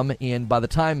heard from, and by the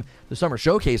time the Summer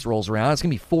Showcase rolls around, it's going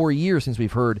to be 4 years since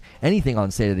we've heard anything on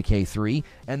State of Decay 3,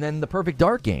 and then the Perfect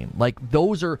Dark game. Like,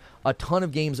 those are a ton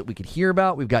of games that we could hear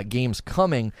about. We've got games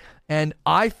coming, and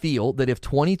I feel that if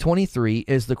 2023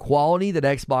 is the quality that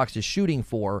Xbox is shooting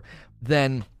for,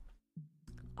 then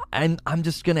I'm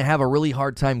just going to have a really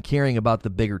hard time caring about the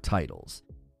bigger titles.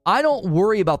 I don't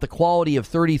worry about the quality of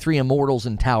 33 Immortals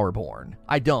and Towerborn.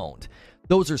 I don't.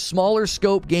 Those are smaller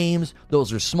scope games.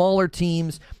 Those are smaller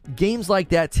teams. Games like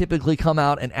that typically come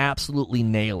out and absolutely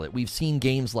nail it. We've seen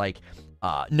games like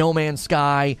No Man's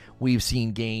Sky. We've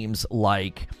seen games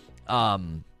like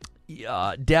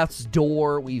Death's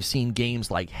Door. We've seen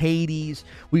games like Hades.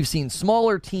 We've seen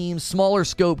smaller teams, smaller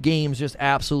scope games just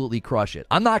absolutely crush it.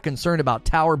 I'm not concerned about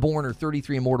Towerborn or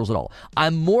 33 Immortals at all.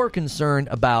 I'm more concerned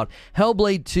about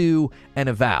Hellblade 2 and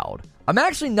Avowed. I'm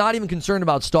actually not even concerned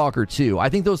about Stalker 2. I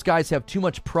think those guys have too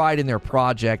much pride in their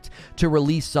project to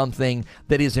release something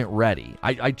that isn't ready.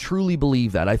 I truly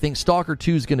believe that. I think Stalker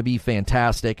 2 is going to be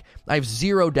fantastic. I have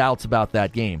zero doubts about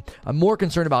that game. I'm more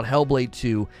concerned about Hellblade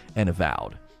 2 and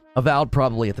Avowed. Avowed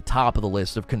probably at the top of the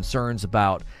list of concerns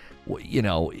about,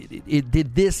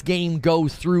 did this game go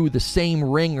through the same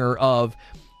ringer of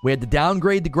we had to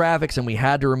downgrade the graphics and we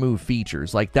had to remove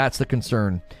features? Like, that's the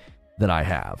concern that I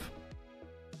have.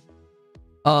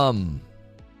 Hang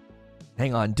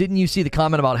on. Didn't you see the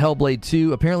comment about Hellblade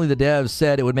 2? Apparently the devs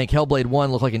said it would make Hellblade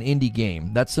 1 look like an indie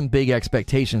game. That's some big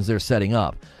expectations they're setting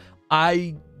up.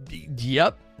 I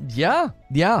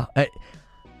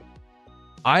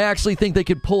actually think they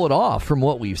could pull it off from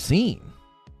what we've seen.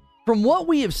 From what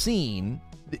we have seen,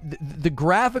 the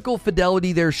graphical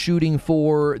fidelity they're shooting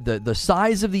for, the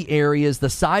size of the areas,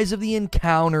 the size of the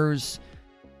encounters,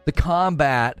 the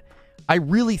combat, I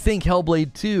really think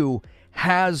Hellblade 2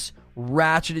 has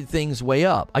ratcheted things way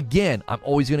up. Again, I'm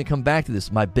always going to come back to this.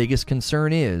 My biggest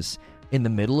concern is, in the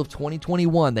middle of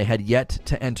 2021, they had yet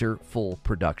to enter full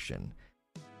production.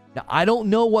 Now, I don't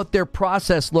know what their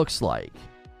process looks like.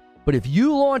 But if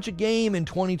you launch a game in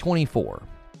 2024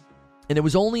 and it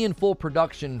was only in full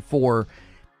production for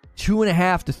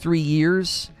 2.5 to 3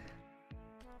 years,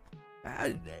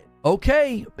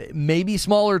 okay, maybe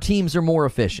smaller teams are more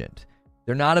efficient.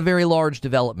 They're not a very large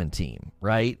development team,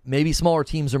 right? Maybe smaller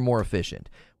teams are more efficient.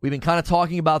 We've been kind of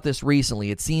talking about this recently.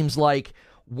 It seems like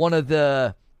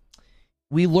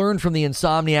we learned from the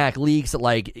Insomniac leaks that,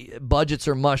 like, budgets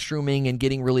are mushrooming and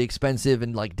getting really expensive,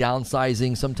 and, like,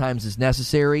 downsizing sometimes is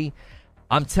necessary.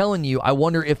 I'm telling you, I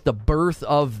wonder if the birth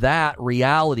of that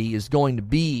reality is going to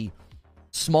be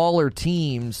smaller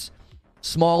teams,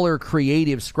 smaller,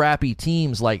 creative, scrappy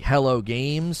teams like Hello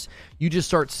Games. You just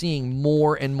start seeing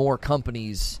more and more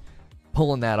companies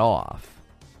pulling that off.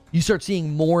 You start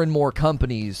seeing more and more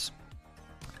companies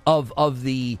of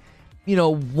the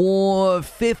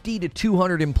 50 to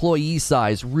 200 employee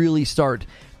size really start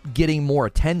getting more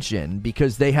attention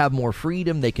because they have more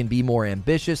freedom. They can be more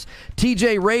ambitious.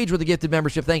 TJ Rage with a gifted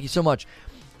membership. Thank you so much.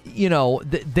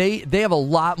 They have a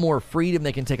lot more freedom.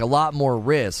 They can take a lot more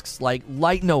risks. Like,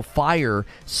 Light No Fire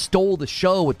stole the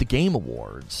show at the Game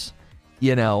Awards.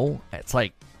 It's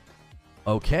like,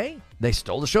 okay, they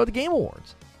stole the show at the Game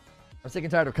Awards. I'm sick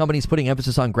and tired of companies putting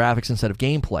emphasis on graphics instead of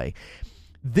gameplay.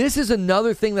 This is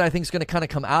another thing that I think is going to kind of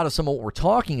come out of some of what we're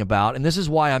talking about, and this is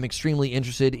why I'm extremely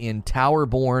interested in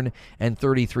Towerborn and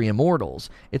 33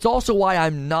 Immortals. It's also why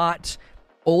I'm not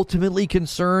ultimately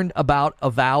concerned about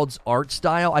Avowed's art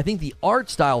style. I think the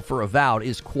art style for Avowed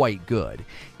is quite good.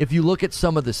 If you look at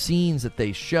some of the scenes that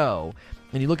they show,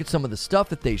 and you look at some of the stuff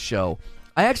that they show,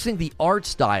 I actually think the art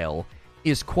style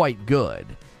is quite good.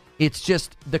 It's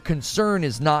just the concern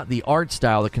is not the art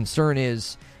style. The concern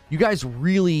is you guys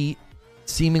really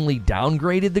seemingly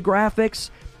downgraded the graphics.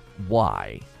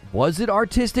 Why? Was it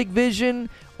artistic vision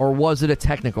or was it a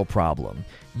technical problem?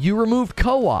 You removed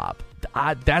co-op.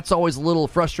 That's always a little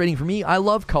frustrating for me. I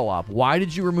love co-op. Why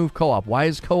did you remove co-op? Why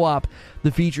is co-op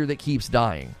the feature that keeps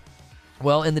dying?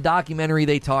 Well, in the documentary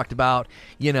they talked about,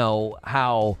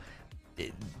 how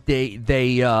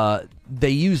they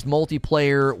used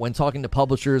multiplayer when talking to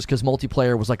publishers because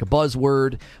multiplayer was like a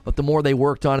buzzword, but the more they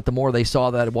worked on it, the more they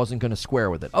saw that it wasn't going to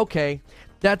square with it. Okay,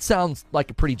 that sounds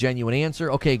like a pretty genuine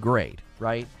answer. Okay, great,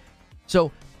 right?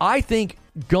 So I think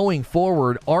going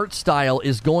forward, art style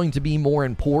is going to be more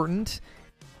important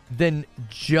than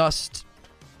just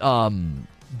setting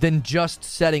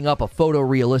up a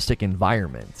photorealistic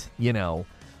environment,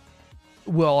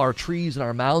 Well, our trees and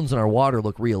our mountains and our water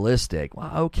look realistic.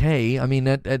 Well, okay. I mean,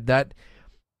 that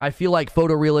I feel like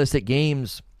photorealistic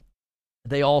games,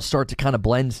 they all start to kind of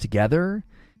blend together.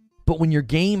 But when your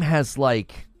game has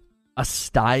like a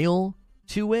style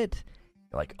to it,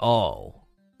 you're like, oh,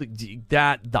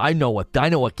 that I know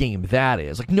what game that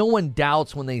is. Like, no one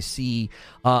doubts when they see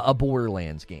a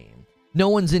Borderlands game. No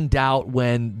one's in doubt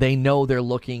when they know they're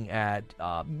looking at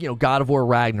God of War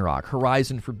Ragnarok,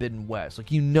 Horizon Forbidden West.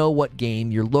 Like, you know what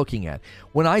game you're looking at.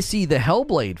 When I see the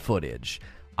Hellblade footage,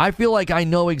 I feel like I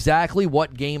know exactly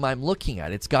what game I'm looking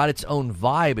at. It's got its own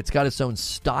vibe, it's got its own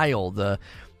style, the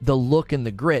look and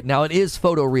the grit. Now, it is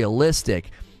photorealistic,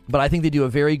 but I think they do a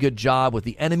very good job with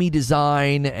the enemy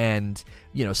design and,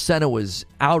 Senua's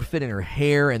outfit and her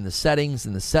hair and the settings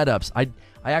and the setups. I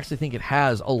actually think it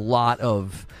has a lot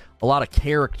of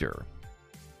character.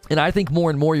 And I think more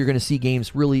and more you're going to see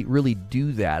games really, really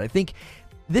do that. I think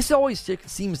this always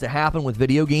seems to happen with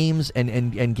video games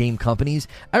and game companies.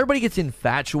 Everybody gets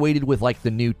infatuated with like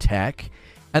the new tech.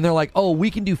 And they're like, oh,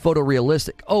 we can do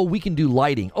photorealistic. Oh, we can do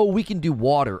lighting. Oh, we can do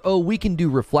water. Oh, we can do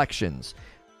reflections.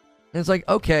 And it's like,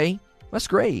 okay, that's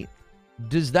great.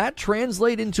 Does that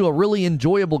translate into a really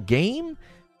enjoyable game?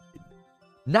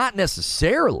 Not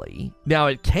necessarily. Now,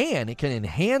 it can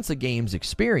enhance a game's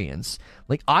experience.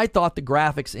 Like, I thought the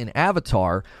graphics in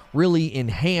Avatar really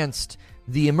enhanced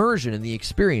the immersion and the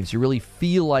experience. You really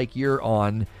feel like you're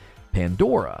on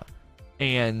Pandora.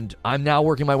 And I'm now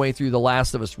working my way through the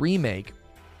Last of Us remake.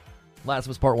 Last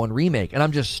of Us Part 1 remake, and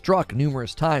I'm just struck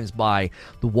numerous times by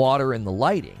the water and the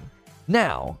lighting.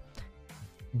 Now,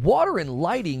 water and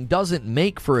lighting doesn't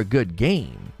make for a good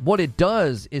game. What it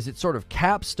does is it sort of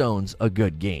capstones a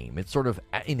good game. It sort of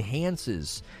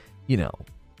enhances,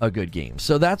 a good game.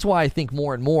 So that's why I think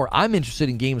more and more I'm interested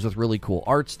in games with really cool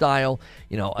art style,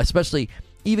 especially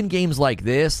even games like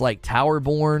this, like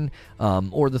Towerborn,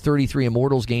 or the 33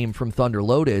 Immortals game from Thunder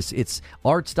Lotus. Its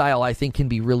art style, I think, can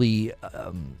be really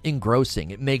engrossing.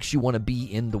 It makes you want to be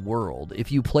in the world.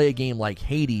 If you play a game like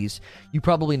Hades, you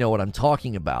probably know what I'm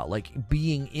talking about. Like,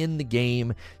 being in the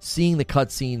game, seeing the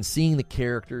cutscenes, seeing the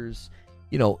characters,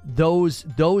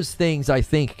 those things I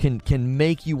think can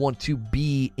make you want to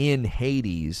be in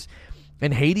Hades.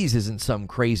 And Hades isn't some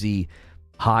crazy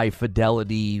high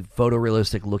fidelity,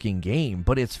 photorealistic looking game,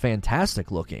 but it's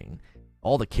fantastic looking.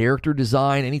 All the character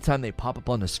design, anytime they pop up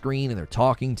on the screen and they're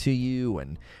talking to you,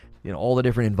 and all the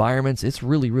different environments, it's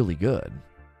really, really good.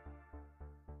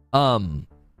 Why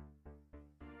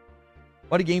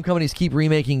do game companies keep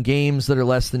remaking games that are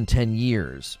less than 10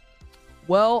 years?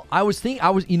 Well,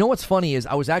 what's funny is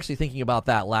I was actually thinking about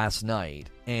that last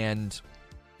night, and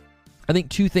I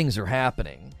think two things are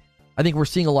happening. I think we're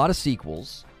seeing a lot of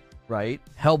sequels. Right?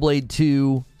 Hellblade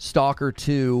 2, Stalker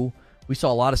 2. We saw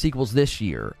a lot of sequels this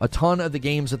year. A ton of the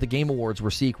games at the Game Awards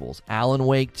were sequels. Alan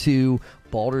Wake 2,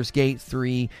 Baldur's Gate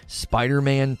 3,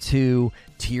 Spider-Man 2,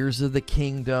 Tears of the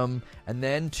Kingdom, and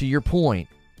then, to your point,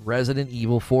 Resident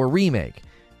Evil 4 Remake.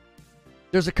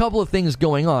 There's a couple of things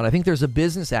going on. I think there's a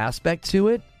business aspect to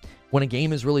it. When a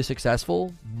game is really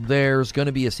successful, there's going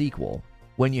to be a sequel.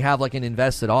 When you have like an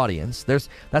invested audience,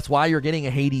 that's why you're getting a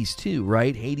Hades 2,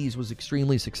 right? Hades was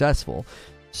extremely successful,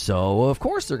 so of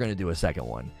course they're going to do a second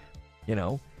one.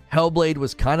 Hellblade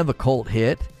was kind of a cult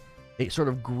hit. It sort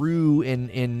of grew in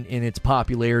its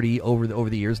popularity over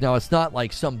the years. Now, it's not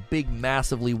like some big,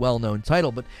 massively well-known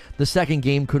title, but the second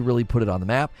game could really put it on the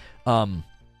map. And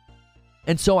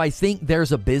so I think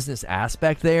there's a business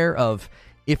aspect there of,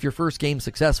 if your first game's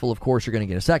successful, of course you're going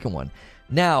to get a second one.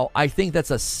 Now, I think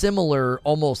that's a similar,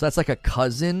 that's like a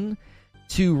cousin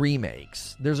to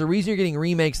remakes. There's a reason you're getting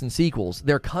remakes and sequels.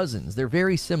 They're cousins. They're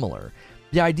very similar.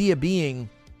 The idea being,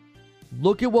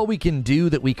 look at what we can do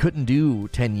that we couldn't do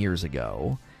 10 years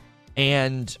ago.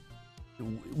 And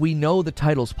we know the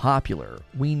title's popular.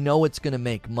 We know it's going to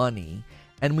make money.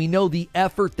 And we know the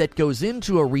effort that goes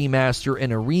into a remaster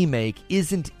and a remake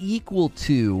isn't equal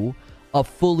to a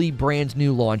fully brand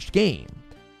new launched game.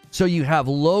 So you have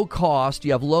low cost,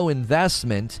 you have low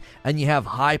investment, and you have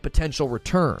high potential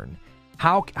return.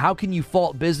 How can you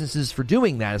fault businesses for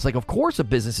doing that? It's like, of course a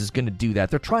business is going to do that.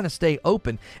 They're trying to stay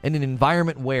open in an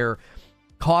environment where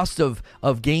costs of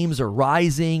games are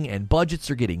rising and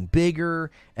budgets are getting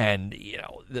bigger, and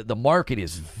the market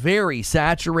is very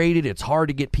saturated. It's hard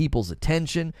to get people's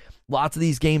attention. Lots of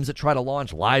these games that try to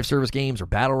launch live service games or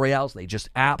battle royales, they just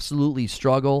absolutely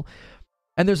struggle.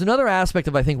 And there's another aspect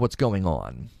of, I think, what's going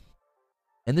on.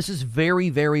 And this is very,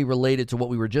 very related to what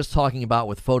we were just talking about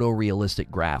with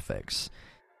photorealistic graphics.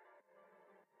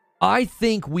 I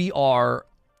think we're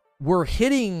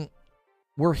hitting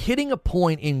a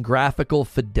point in graphical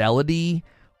fidelity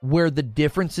where the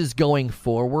differences going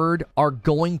forward are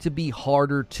going to be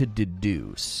harder to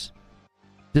deduce.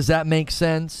 Does that make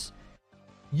sense?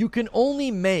 You can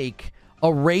only make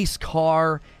a race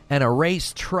car and a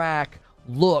race track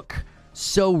look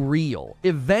so real.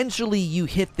 Eventually you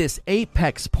hit this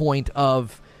apex point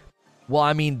of, well,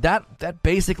 I mean, that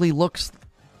basically looks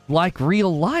like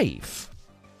real life.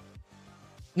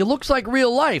 It looks like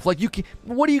real life. Like,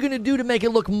 what are you going to do to make it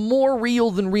look more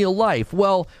real than real life?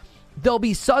 Well, there'll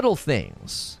be subtle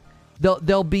things.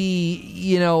 There'll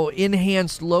be,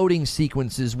 enhanced loading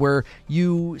sequences where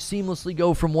you seamlessly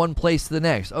go from one place to the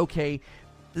next. Okay,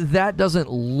 that doesn't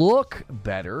look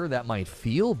better. That might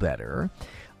feel better.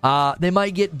 They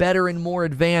might get better and more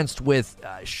advanced with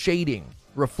shading,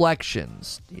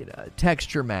 reflections,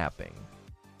 texture mapping.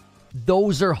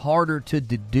 Those are harder to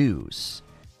deduce.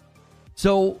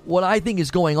 So what I think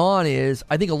is going on is,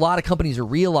 I think a lot of companies are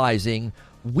realizing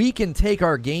we can take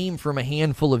our game from a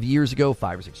handful of years ago,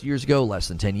 5 or 6 years ago, less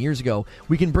than 10 years ago.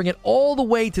 We can bring it all the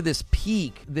way to this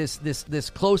peak, this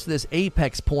close to this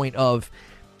apex point of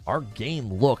our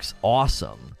game looks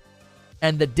awesome.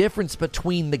 And the difference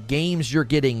between the games you're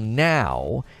getting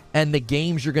now and the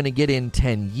games you're going to get in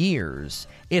 10 years,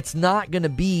 it's not going to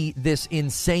be this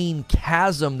insane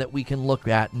chasm that we can look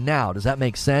at now. Does that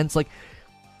make sense? Like,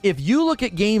 if you look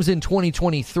at games in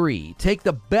 2023, take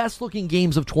the best looking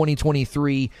games of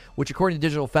 2023, which according to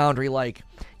Digital Foundry, like,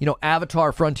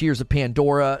 Avatar Frontiers of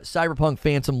Pandora, Cyberpunk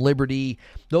Phantom Liberty,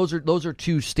 those are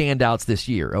two standouts this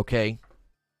year, okay?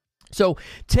 So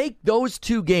take those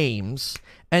two games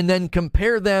and then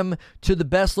compare them to the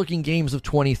best looking games of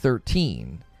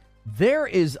 2013. There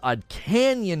is a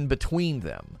canyon between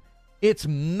them. It's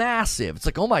massive. It's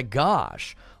like, oh my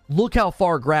gosh, look how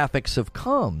far graphics have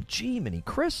come. Gee, mini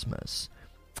Christmas.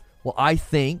 Well, I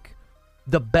think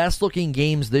the best looking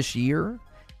games this year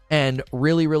and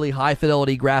really, really high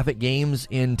fidelity graphic games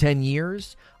in 10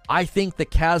 years, I think the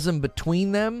chasm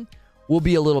between them will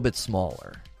be a little bit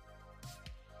smaller.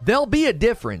 There'll be a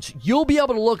difference. You'll be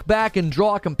able to look back and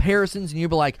draw comparisons, and you'll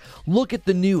be like, look at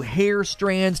the new hair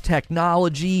strands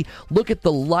technology, look at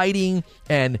the lighting,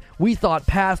 and we thought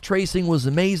path tracing was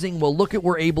amazing. Well, look at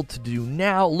what we're able to do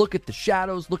now. Look at the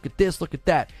shadows, look at this, look at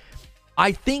that.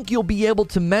 I think you'll be able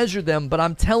to measure them, but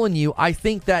I'm telling you, I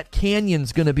think that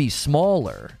canyon's going to be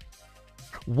smaller.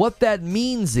 What that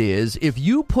means is, if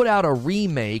you put out a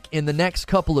remake in the next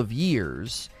couple of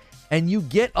years and you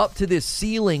get up to this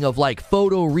ceiling of like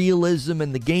photorealism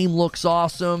and the game looks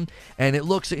awesome and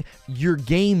your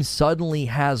game suddenly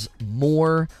has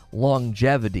more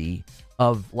longevity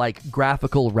of like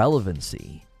graphical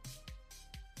relevancy.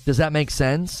 Does that make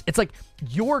sense? It's like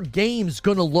your game's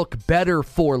going to look better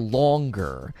for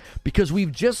longer because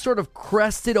we've just sort of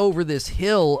crested over this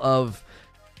hill of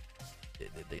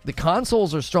the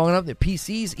consoles are strong enough. The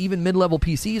PCs, even mid-level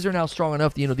PCs, are now strong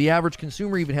enough. The average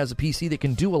consumer even has a PC that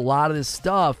can do a lot of this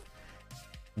stuff.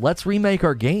 Let's remake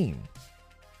our game.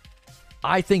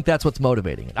 I think that's what's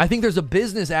motivating it. I think there's a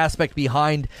business aspect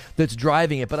behind that's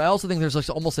driving it, but I also think there's like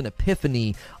almost an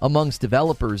epiphany amongst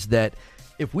developers that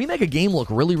if we make a game look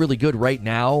really, really good right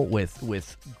now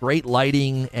with great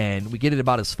lighting and we get it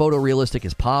about as photorealistic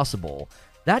as possible,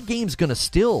 that game's going to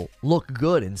still look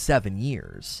good in 7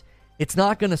 years. It's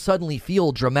not going to suddenly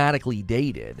feel dramatically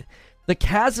dated. The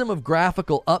chasm of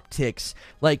graphical upticks,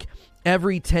 like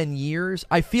every 10 years,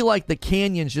 I feel like the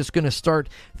canyon's just going to start.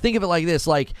 Think of it like this,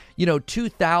 like,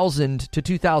 2000 to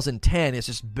 2010 is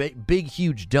just big,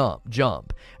 huge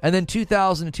jump. And then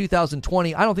 2000 to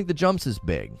 2020, I don't think the jump's as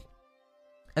big.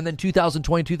 And then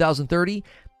 2020, 2030,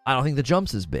 I don't think the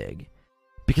jump's as big.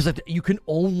 Because you can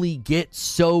only get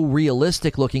so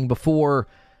realistic looking before.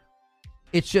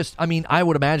 It's just, I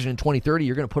would imagine in 2030,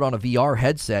 you're going to put on a VR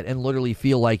headset and literally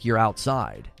feel like you're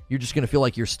outside. You're just going to feel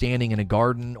like you're standing in a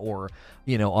garden or,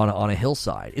 on a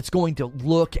hillside. It's going to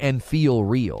look and feel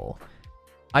real.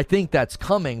 I think that's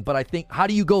coming, but I think, how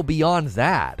do you go beyond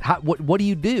that? What do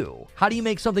you do? How do you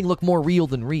make something look more real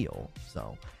than real?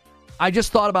 So, I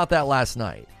just thought about that last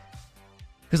night.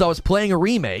 Because I was playing a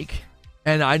remake,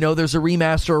 and I know there's a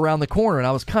remaster around the corner, and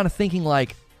I was kind of thinking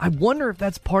like, I wonder if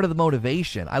that's part of the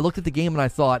motivation. I looked at the game and I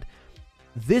thought,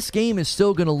 this game is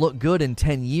still going to look good in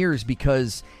 10 years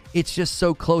because it's just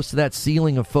so close to that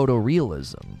ceiling of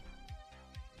photorealism.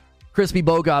 Crispy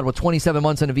Bogod with 27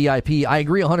 months in a VIP. I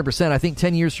agree 100%. I think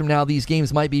 10 years from now, these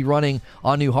games might be running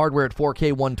on new hardware at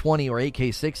 4K 120 or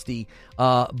 8K 60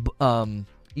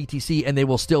 ETC, and they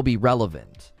will still be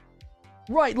relevant.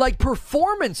 Right, like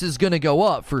performance is going to go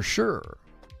up for sure.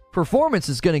 Performance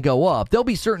is going to go up. There'll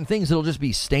be certain things that'll just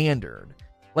be standard.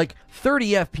 Like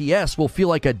 30 FPS will feel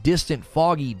like a distant,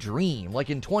 foggy dream. Like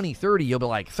in 2030, you'll be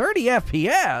like, 30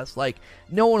 FPS? Like,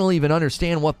 no one will even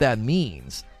understand what that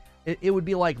means. It would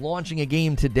be like launching a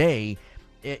game today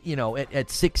at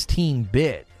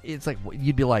 16-bit. It's like,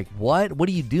 you'd be like, what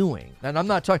are you doing? And I'm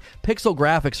not talking, pixel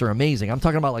graphics are amazing. I'm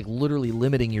talking about like literally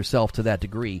limiting yourself to that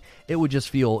degree. It would just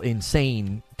feel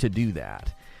insane to do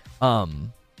that.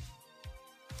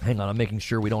 Hang on, I'm making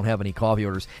sure we don't have any coffee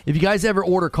orders. If you guys ever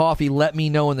order coffee, let me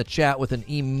know in the chat with an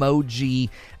emoji,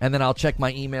 and then I'll check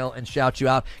my email and shout you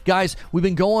out. Guys, we've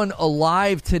been going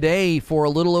live today for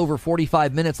a little over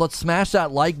 45 minutes. Let's smash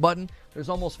that like button. There's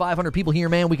almost 500 people here,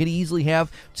 man. We could easily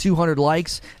have 200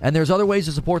 likes. And there's other ways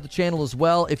to support the channel as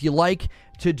well. If you like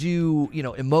to do,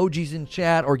 emojis in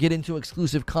chat or get into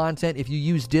exclusive content, if you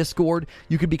use Discord,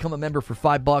 you can become a member for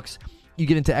 $5. You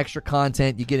get into extra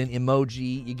content. You get an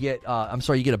emoji. You get,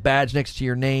 you get a badge next to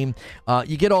your name.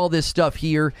 You get all this stuff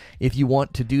here if you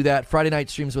want to do that. Friday night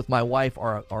streams with my wife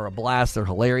are a blast. They're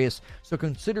hilarious. So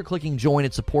consider clicking join.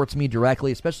 It supports me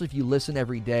directly, especially if you listen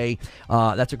every day.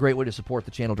 That's a great way to support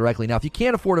the channel directly. Now, if you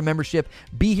can't afford a membership,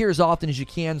 be here as often as you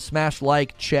can. Smash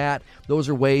like, chat. Those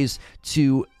are ways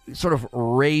to sort of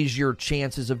raise your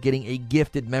chances of getting a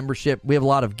gifted membership. We have a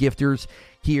lot of gifters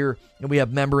here, and we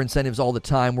have member incentives all the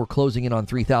time. We're closing in on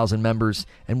 3,000 members,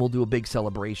 and we'll do a big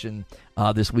celebration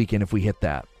this weekend if we hit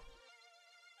that.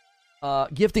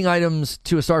 Gifting items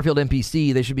to a Starfield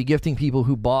NPC, they should be gifting people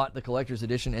who bought the collector's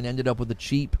edition and ended up with a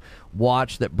cheap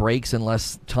watch that breaks in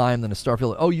less time than a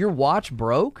Starfield. Oh, your watch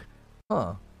broke?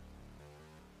 Huh.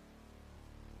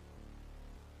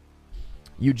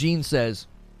 Eugene says,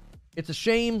 it's a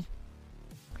shame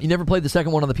you never played the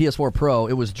second one on the PS4 Pro.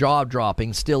 It was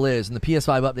jaw-dropping, still is, and the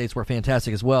PS5 updates were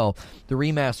fantastic as well. The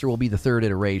remaster will be the third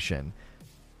iteration.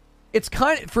 It's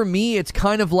for me, it's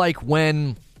kind of like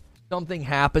when something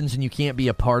happens and you can't be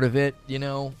a part of it,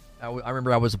 I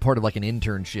remember I was a part of like an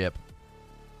internship,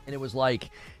 and it was like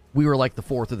we were like the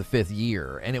fourth or the fifth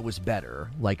year, and it was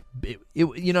better. Like,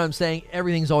 you know what I'm saying?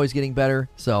 Everything's always getting better,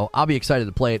 so I'll be excited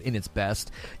to play it in its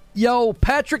best. Yo,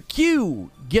 Patrick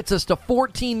Q gets us to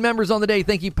 14 members on the day.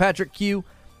 Thank you, Patrick Q.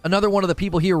 Another one of the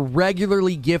people here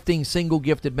regularly gifting single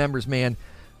gifted members, man.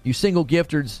 You single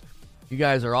gifters, you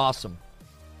guys are awesome.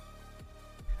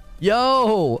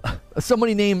 Yo,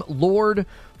 somebody named Lord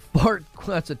Fart.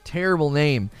 That's a terrible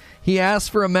name. He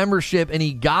asked for a membership and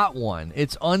he got one.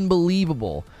 It's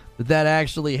unbelievable that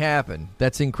actually happened.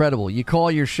 That's incredible. You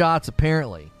call your shots,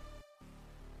 apparently.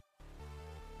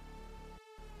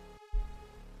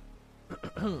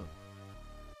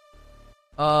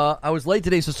 I was late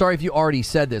today, so sorry if you already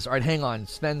said this. All right, hang on.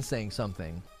 Sven's saying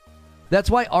something. That's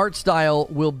why art style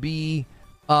will be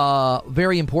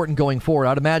very important going forward.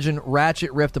 I'd imagine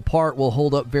Ratchet Rift Apart will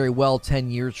hold up very well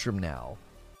 10 years from now.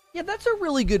 Yeah, that's a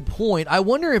really good point. I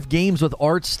wonder if games with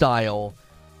art style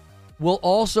will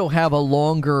also have a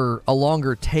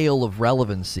longer tail of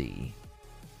relevancy.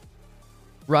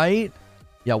 Right?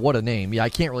 Yeah, what a name. Yeah, I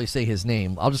can't really say his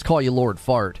name. I'll just call you Lord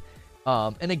Fart.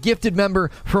 And a gifted member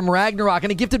from Ragnarok,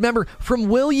 and a gifted member from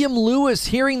William Lewis,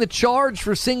 hearing the charge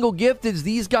for single gifteds.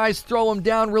 These guys throw them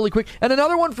down really quick. And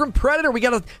another one from Predator. We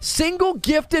got a single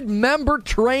gifted member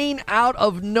train out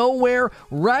of nowhere.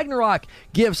 Ragnarok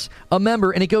gifts a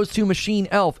member, and it goes to Machine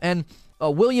Elf. And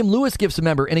William Lewis gifts a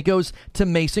member, and it goes to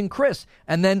Mason Chris.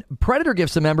 And then Predator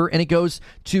gifts a member, and it goes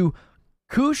to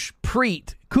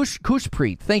Kushpreet.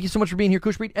 Kushpreet. Thank you so much for being here,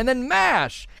 Kushpreet. And then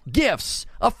MASH gifts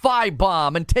a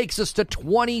 5-bomb and takes us to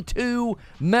 22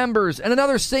 members. And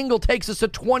another single takes us to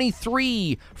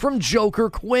 23 from Joker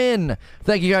Quinn.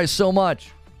 Thank you guys so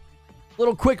much.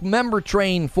 Little quick member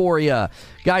train for you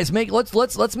guys.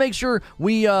 Let's make sure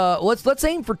we let's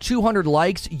aim for 200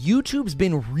 likes. YouTube's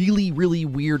been really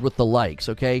weird with the likes.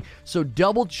 Okay, so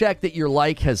double check that your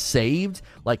like has saved.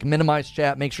 Like, minimize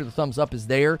chat, make sure the thumbs up is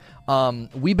there.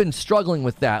 We've been struggling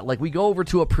with that. Like, we go over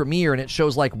to a premiere and it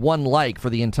shows like 1 like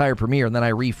for the entire premiere, and then I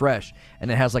refresh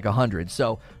and it has like 100.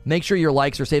 So make sure your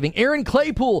likes are saving. Aaron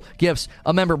Claypool gifts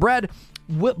a member. Brett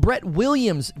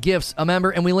Williams gifts a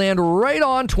member, and we land right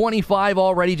on 25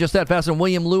 already, just that fast. And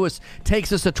William Lewis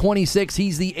takes us to 26.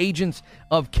 He's the agent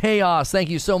of chaos. Thank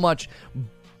you so much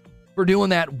for doing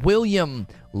that, William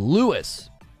Lewis.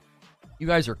 You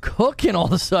guys are cooking all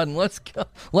of a sudden. Let's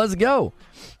go.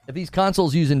 If these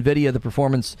consoles use NVIDIA, the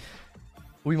performance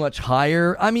will be much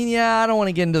higher. I mean, yeah, I don't want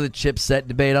to get into the chipset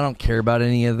debate. I don't care about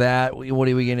any of that. What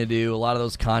are we going to do? A lot of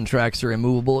those contracts are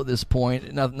immovable at this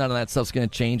point. None of that stuff's going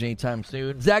to change anytime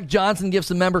soon. Zach Johnson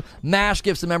gifts a member. MASH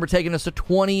gifts a member, taking us to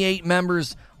 28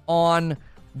 members on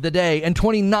the day. And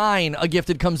 29, a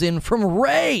gifted comes in from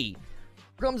Ray.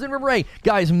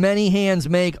 Guys, many hands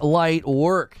make light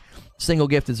work. Single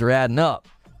gifteds are adding up.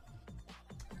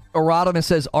 Erotimus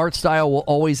says art style will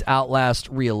always outlast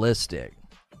realistic.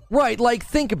 Right, like,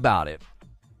 think about it.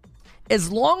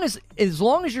 as long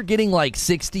as you're getting like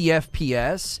 60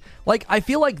 FPS, like I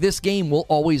feel like this game will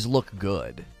always look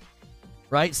good.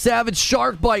 Right? Savage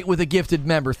Shark Bite with a gifted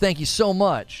member. Thank you so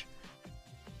much.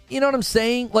 You know what I'm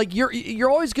saying? Like you're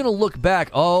always going to look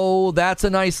back. Oh, that's a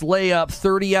nice layup.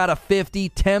 30 out of 50,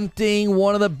 tempting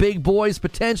one of the big boys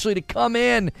potentially to come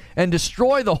in and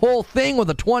destroy the whole thing with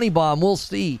a 20 bomb. We'll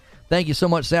see. Thank you so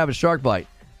much, Savage Shark Bite.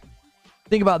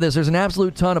 Think about this. There's an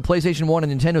absolute ton of PlayStation 1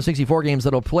 and Nintendo 64 games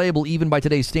that are playable even by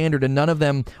today's standard, and none of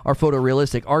them are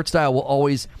photorealistic. Art style will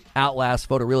always outlast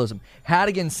photorealism.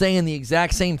 Hadigan saying the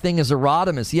exact same thing as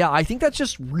Erodimus. Yeah, I think that's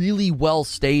just really well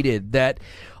stated, that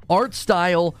art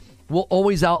style will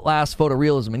always outlast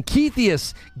photorealism. And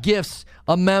Keithius gifts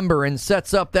a member and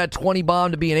sets up that 20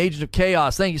 bomb to be an agent of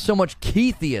chaos. Thank you so much,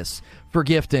 Keithius, for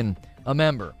gifting a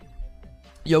member.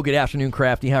 Yo, good afternoon,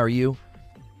 Crafty. How are you?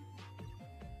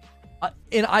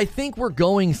 And I think we're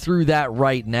going through that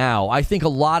right now. I think a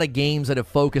lot of games that have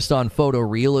focused on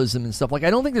photorealism and stuff, like,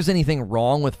 I don't think there's anything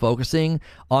wrong with focusing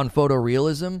on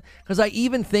photorealism, because I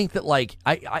even think that, like,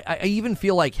 I even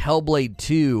feel like Hellblade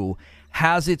 2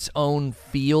 has its own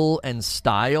feel and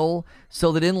style,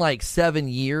 so that in, like, 7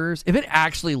 years, if it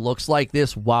actually looks like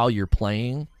this while you're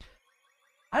playing,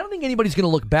 I don't think anybody's going to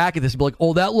look back at this and be like,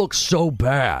 oh, that looks so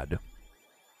bad.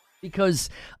 Because,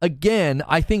 again,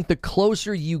 I think the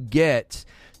closer you get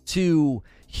to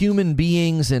human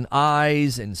beings and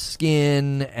eyes and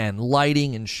skin and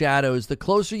lighting and shadows, the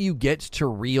closer you get to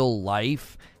real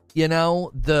life, you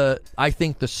know, I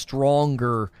think the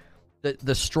stronger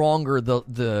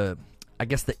the I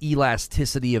guess the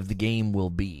elasticity of the game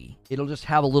will be. It'll just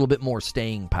have a little bit more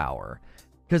staying power.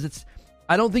 Because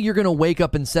I don't think you're going to wake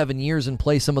up in 7 years and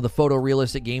play some of the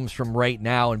photorealistic games from right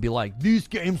now and be like, these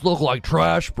games look like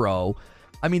trash, bro.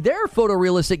 I mean, there are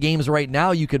photorealistic games right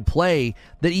now you could play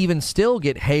that even still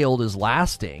get hailed as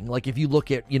lasting. Like if you look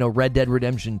at, you know, Red Dead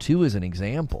Redemption 2 as an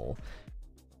example.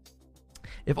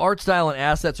 If art style and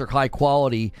assets are high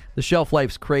quality, the shelf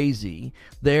life's crazy.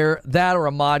 That or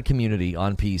a mod community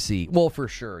on PC. Well, for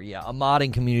sure, yeah. A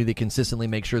modding community that consistently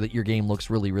makes sure that your game looks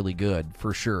really, really good,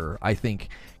 for sure, I think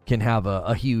can have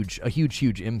a huge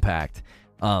impact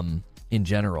in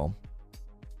general.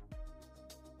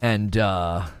 And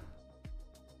I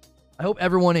hope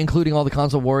everyone, including all the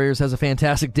console warriors, has a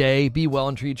fantastic day. Be well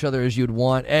and treat each other as you'd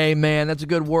want. Hey, man, that's a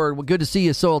good word. Well, good to see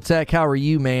you, Soil Tech. How are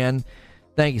you, man?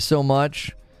 Thank you so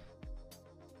much.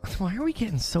 Why are we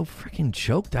getting so freaking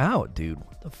choked out, dude?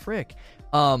 What the frick?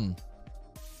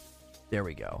 There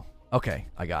we go. Okay,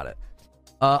 I got it.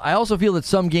 I also feel that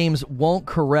some games won't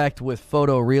correct with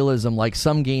photorealism, like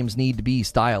some games need to be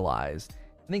stylized.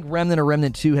 I think Remnant or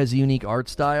Remnant 2 has a unique art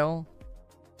style.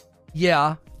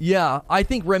 Yeah. I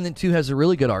think Remnant 2 has a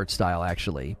really good art style,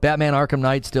 actually. Batman Arkham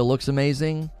Knight still looks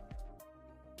amazing.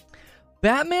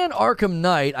 Batman Arkham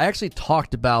Knight, I actually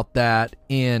talked about that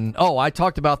in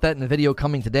the video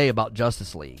coming today about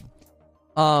Justice League.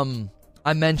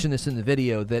 I mentioned this in the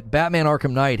video, that Batman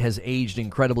Arkham Knight has aged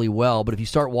incredibly well, but if you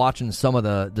start watching some of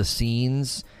the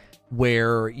scenes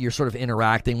where you're sort of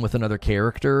interacting with another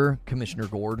character, Commissioner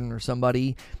Gordon or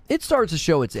somebody, it starts to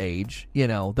show its age. You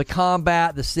know, the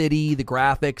combat, the city, the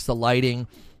graphics, the lighting,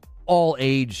 all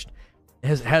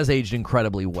has aged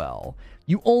incredibly well.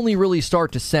 You only really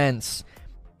start to sense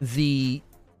the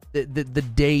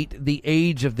date, the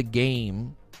age of the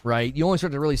game, right? You only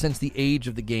start to really sense the age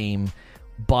of the game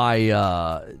by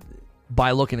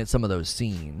looking at some of those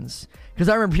scenes. Because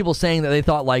I remember people saying that they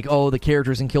thought, like, oh, the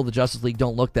characters in Kill the Justice League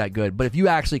don't look that good. But if you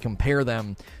actually compare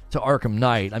them to Arkham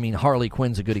Knight, I mean, Harley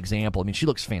Quinn's a good example. I mean, she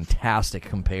looks fantastic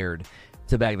compared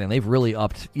to back then. They've really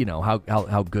upped, you know,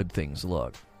 how good things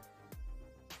look.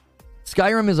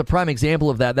 Skyrim is a prime example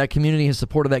of that. That community has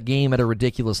supported that game at a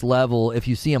ridiculous level. If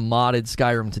you see a modded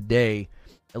Skyrim today,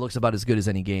 it looks about as good as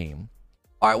any game.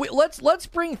 All right, let's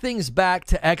bring things back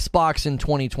to Xbox in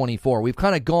 2024. We've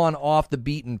kind of gone off the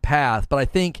beaten path, but I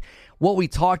think what we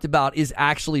talked about is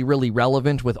actually really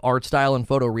relevant with art style and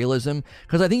photorealism,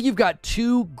 because I think you've got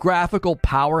two graphical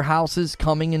powerhouses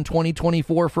coming in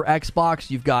 2024 for Xbox.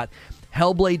 You've got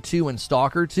Hellblade 2 and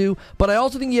Stalker 2, but I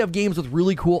also think you have games with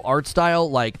really cool art style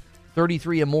like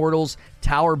 33 Immortals,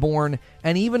 Towerborn,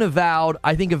 and even Avowed.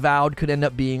 I think Avowed could end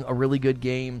up being a really good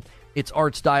game. Its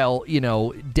art style, you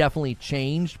know, definitely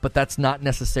changed, but that's not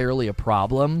necessarily a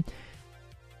problem.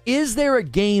 Is there a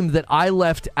game that I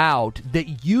left out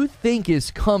that you think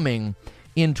is coming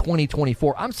in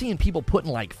 2024? I'm seeing people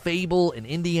putting like Fable and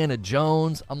Indiana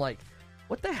Jones. I'm like,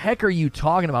 what the heck are you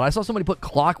talking about? I saw somebody put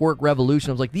Clockwork Revolution.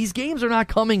 I was like, these games are not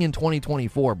coming in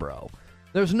 2024, bro.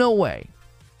 There's no way.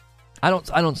 I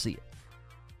don't see it.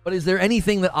 But is there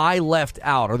anything that I left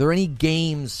out? Are there any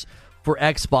games for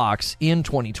Xbox in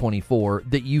 2024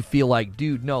 that you feel like,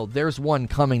 dude, no, there's one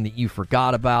coming that you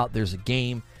forgot about. There's a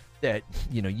game that,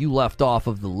 you left off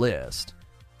of the list.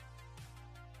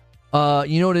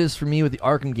 You know what it is for me with the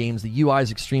Arkham games? The UI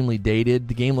is extremely dated.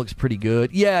 The game looks pretty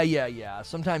good. Yeah.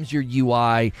 Sometimes your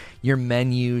UI, your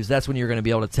menus, that's when you're going to be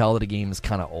able to tell that a game is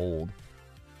kind of old.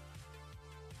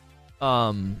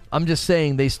 I'm just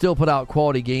saying they still put out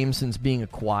quality games since being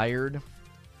acquired.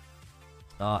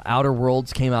 Outer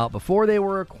Worlds came out before they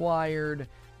were acquired.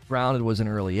 Grounded was in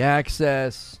early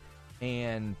access.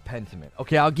 And Pentiment.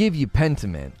 Okay, I'll give you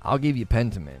Pentiment.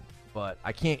 But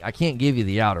I can't give you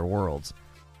the Outer Worlds.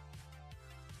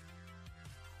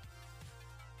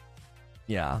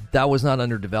 Yeah, that was not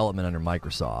under development under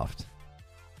Microsoft.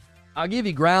 I'll give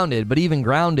you Grounded, but even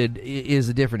Grounded is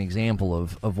a different example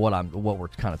of what we're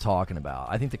kind of talking about.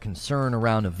 I think the concern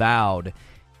around Avowed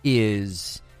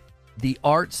is the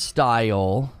art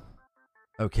style,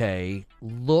 okay,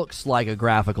 looks like a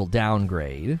graphical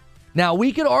downgrade. Now,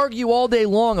 we could argue all day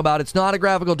long about it's not a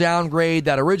graphical downgrade,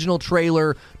 that original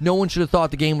trailer, no one should have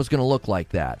thought the game was going to look like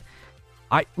that.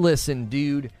 Listen,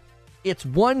 dude, it's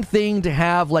one thing to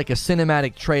have like a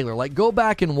cinematic trailer. Like, go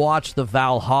back and watch the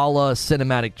Valhalla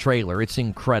cinematic trailer. It's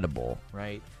incredible,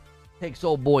 right? Takes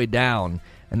old boy down,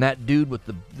 and that dude with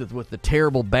the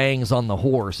terrible bangs on the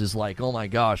horse is like, oh my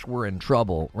gosh, we're in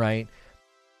trouble, right?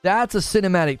 That's a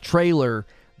cinematic trailer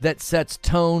that sets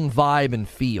tone, vibe, and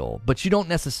feel. But you don't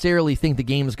necessarily think the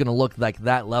game is going to look like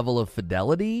that level of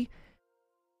fidelity.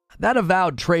 That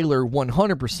Avowed trailer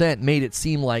 100% made it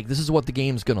seem like this is what the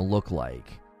game's going to look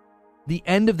like. The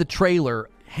end of the trailer,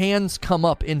 hands come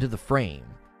up into the frame.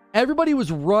 Everybody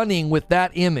was running with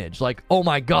that image, like, oh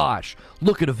my gosh,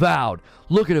 look at Avowed.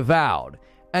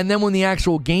 And then when the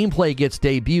actual gameplay gets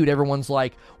debuted, everyone's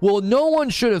like, well, no one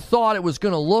should have thought it was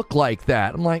going to look like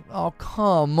that. I'm like, oh,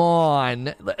 come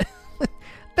on.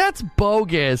 That's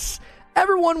bogus.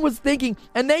 Everyone was thinking,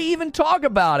 and they even talk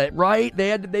about it, right?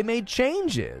 They made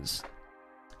changes.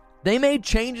 They made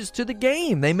changes to the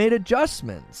game. They made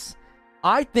adjustments.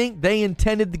 I think they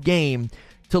intended the game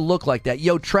to look like that.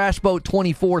 Yo,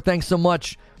 Trashboat24, thanks so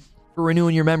much for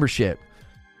renewing your membership.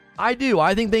 I do.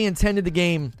 I think they intended the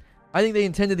game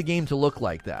to look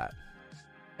like that.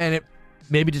 And it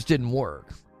maybe just didn't work.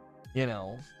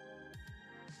 But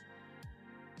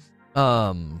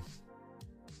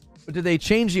did they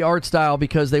change the art style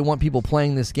because they want people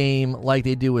playing this game like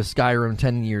they do with Skyrim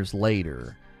 10 years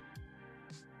later?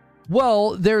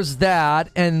 Well, there's that,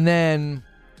 and then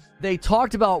they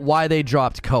talked about why they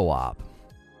dropped co-op.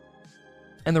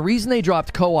 And the reason they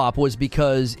dropped co-op was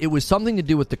because it was something to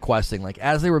do with the questing. Like,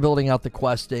 as they were building out the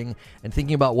questing and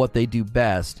thinking about what they do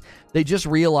best, they just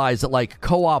realized that, like,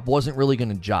 co-op wasn't really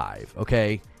going to jive,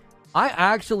 okay? I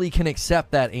actually can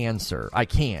accept that answer. I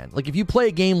can. Like, if you play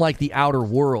a game like The Outer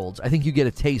Worlds, I think you get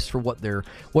a taste for what they're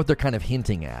kind of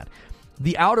hinting at.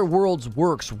 The Outer Worlds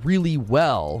works really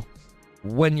well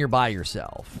when you're by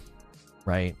yourself,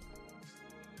 right?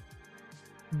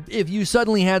 If you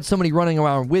suddenly had somebody running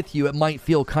around with you, it might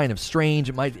feel kind of strange.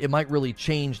 It might really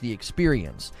change the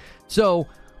experience. So,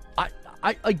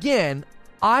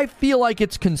 I feel like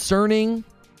it's concerning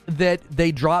that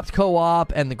they dropped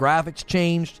co-op and the graphics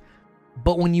changed.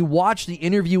 But when you watch the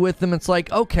interview with them, it's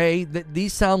like, okay,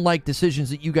 these sound like decisions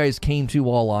that you guys came to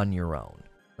all on your own,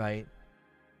 right?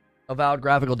 Avowed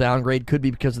graphical downgrade could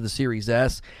be because of the Series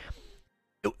S.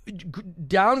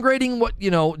 Downgrading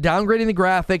the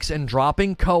graphics and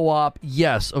dropping co-op,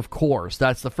 yes, of course.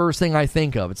 That's the first thing I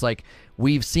think of. It's like,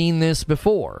 we've seen this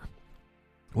before.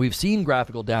 We've seen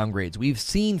graphical downgrades. We've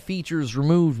seen features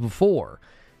removed before.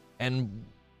 And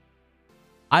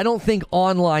I don't think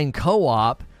online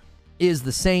co-op is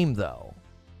the same, though.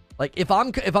 Like, if I'm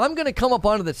going to come up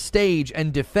onto the stage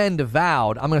and defend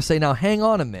Avowed, I'm going to say, now, hang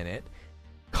on a minute.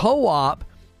 Co-op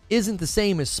isn't the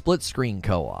same as split-screen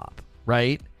co-op.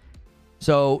 Right?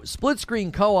 So,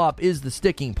 split-screen co-op is the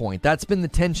sticking point. That's been the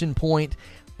tension point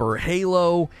for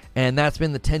Halo, and that's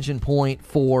been the tension point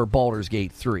for Baldur's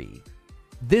Gate 3.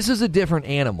 This is a different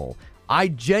animal. I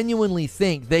genuinely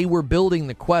think they were building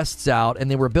the quests out, and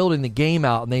they were building the game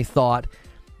out, and they thought,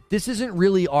 this is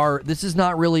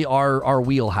not really our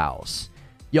wheelhouse.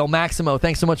 Yo, Maximo,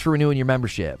 thanks so much for renewing your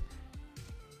membership.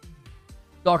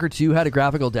 Stalker 2 had a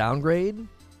graphical downgrade?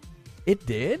 It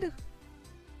did?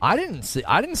 I didn't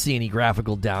see any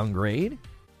graphical downgrade.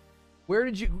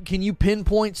 Can you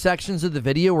pinpoint sections of the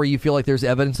video where you feel like there's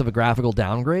evidence of a graphical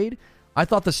downgrade? I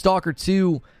thought the Stalker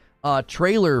 2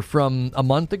 trailer from a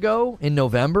month ago in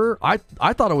November, I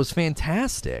thought it was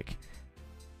fantastic.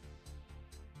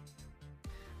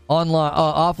 online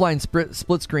offline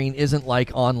split screen isn't like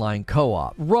online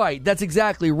co-op. Right, that's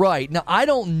exactly right. Now, I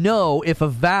don't know if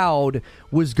Avowed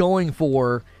was going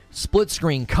for split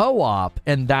screen co-op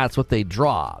and that's what they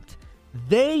dropped.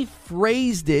 They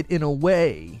phrased it in a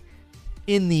way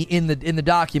in the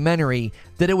documentary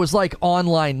that it was like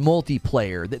online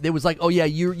multiplayer. That it was like, oh yeah,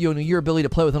 your ability to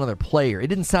play with another player. It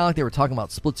didn't sound like they were talking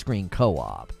about split screen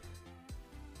co-op.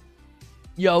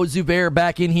 Yo, Zubair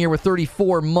back in here with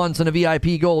 34 months on a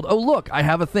VIP gold. Oh, look, I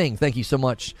have a thing. Thank you so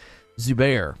much,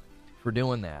 Zubair, for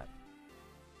doing that.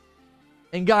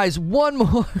 And guys, one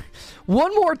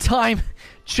more time,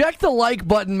 check the like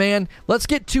button, man. Let's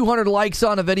get 200 likes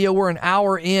on a video. We're an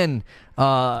hour in.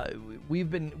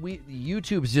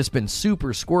 YouTube's just been super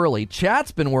squirrely.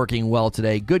 Chat's been working well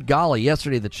today. Good golly,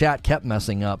 yesterday the chat kept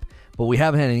messing up, but we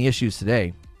haven't had any issues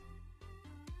today.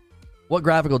 What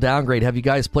graphical downgrade? Have you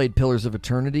guys played Pillars of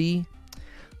Eternity?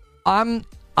 I'm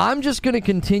just going to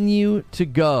continue to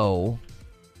go.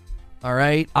 All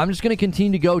right? I'm just going to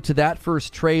continue to go to that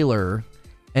first trailer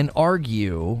and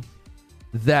argue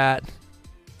that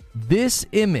this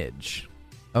image,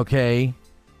 okay,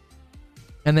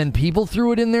 and then people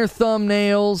threw it in their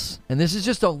thumbnails, and this is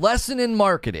just a lesson in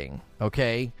marketing,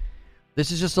 okay?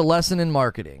 This is just a lesson in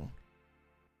marketing.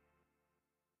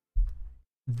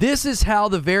 This is how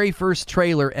the very first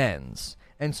trailer ends.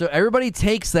 And so everybody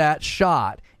takes that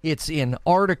shot. It's in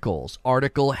articles,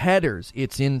 article headers.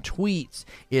 It's in tweets.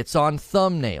 It's on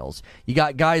thumbnails. You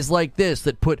got guys like this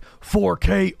that put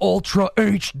 4K Ultra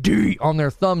HD on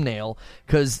their thumbnail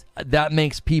because that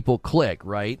makes people click,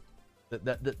 right?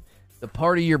 The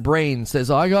part of your brain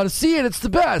says, oh, I got to see it. It's the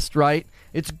best, right?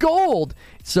 It's gold.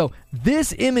 So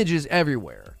this image is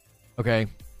everywhere, okay?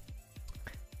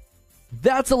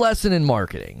 That's a lesson in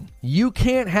marketing. You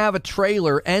can't have a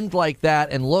trailer end like that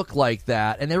and look like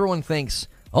that, and everyone thinks,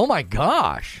 oh my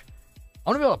gosh,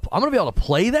 I'm gonna be able to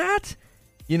play that?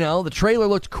 You know, the trailer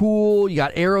looked cool, you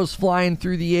got arrows flying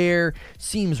through the air,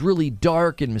 seems really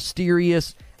dark and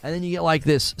mysterious, and then you get like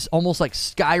this almost like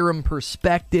Skyrim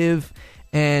perspective,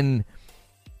 and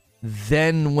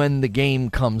then when the game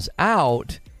comes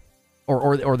out,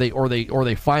 or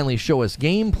they finally show us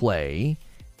gameplay,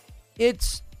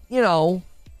 it's, you know,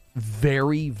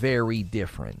 very, very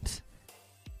different.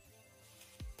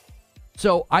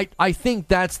 So I think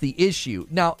that's the issue.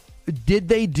 Now, did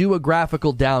they do a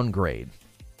graphical downgrade?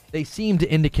 They seem to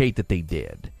indicate that they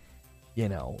did. You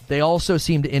know, they also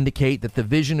seem to indicate that the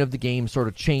vision of the game sort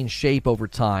of changed shape over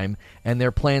time, and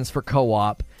their plans for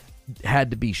co-op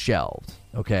had to be shelved.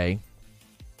 Okay.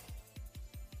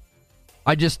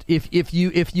 I just, if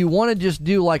you want to just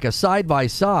do like a side by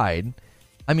side,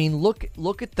 I mean, look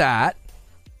at that.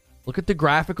 Look at the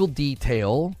graphical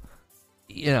detail,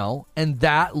 you know, and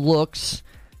that looks,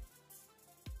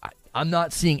 I'm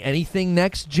not seeing anything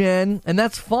next gen, and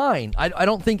that's fine. I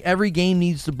don't think every game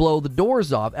needs to blow the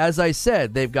doors off. As I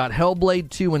said, they've got Hellblade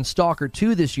 2 and Stalker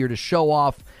 2 this year to show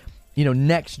off, you know,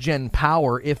 next gen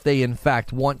power if they in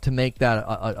fact want to make that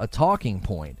a talking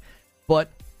point. But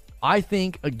I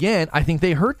think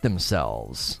they hurt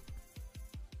themselves.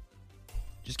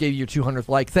 Just gave you your 200th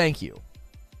like. Thank you.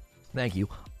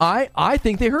 I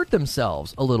think they hurt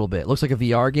themselves a little bit. Looks like a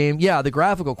VR game. Yeah, the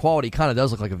graphical quality kind of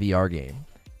does look like a VR game.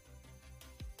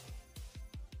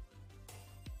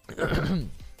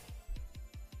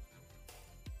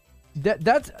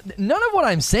 That's none of what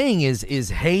I'm saying is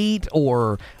hate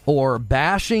or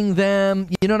bashing them.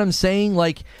 You know what I'm saying?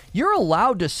 Like, you're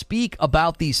allowed to speak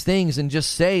about these things and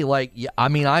just say, like, I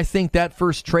mean, I think that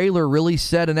first trailer really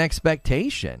set an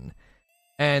expectation.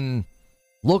 And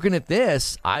looking at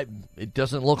this, it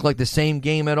doesn't look like the same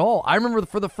game at all. I remember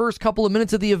for the first couple of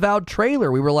minutes of the Avowed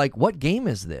trailer, we were like, what game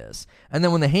is this? And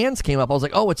then when the hands came up, I was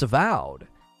like, oh, it's Avowed.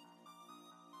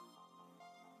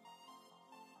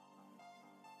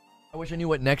 I wish I knew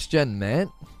what next gen meant.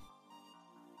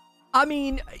 I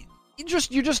mean,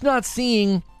 you're just not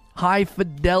seeing high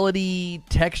fidelity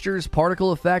textures,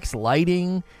 particle effects,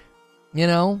 lighting. You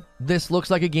know, this looks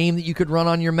like a game that you could run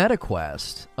on your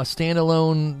MetaQuest, a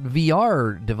standalone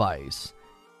VR device.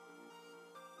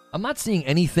 I'm not seeing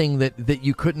anything that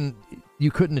you couldn't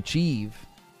achieve.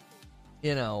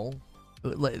 You know,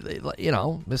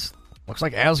 this looks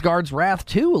like Asgard's Wrath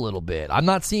 2 a little bit. I'm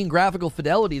not seeing graphical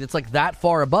fidelity that's like that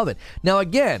far above it. Now,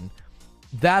 again,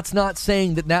 that's not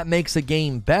saying that makes a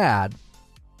game bad.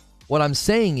 What I'm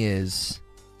saying is,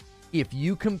 if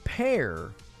you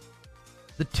compare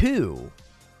the two,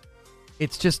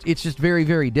 it's just very,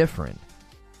 very different.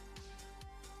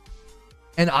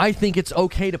 And I think it's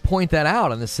okay to point that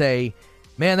out and to say,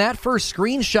 man, that first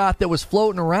screenshot that was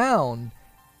floating around,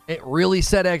 it really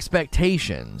set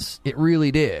expectations. It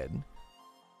really did.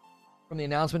 From the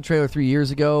announcement trailer 3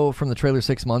 years ago, from the trailer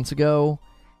 6 months ago.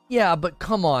 Yeah, but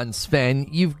come on, Sven.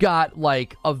 You've got,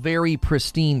 like, a very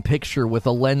pristine picture with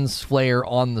a lens flare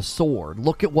on the sword.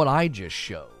 Look at what I just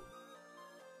showed.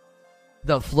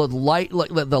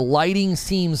 The lighting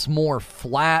seems more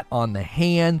flat on the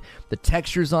hand. The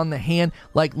textures on the hand.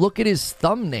 Like, look at his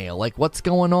thumbnail. Like, what's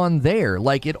going on there?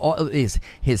 Like, it all is.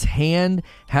 His hand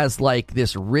has, like,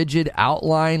 this rigid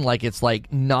outline. Like, it's,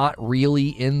 like, not really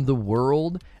in the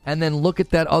world. And then look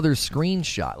at that other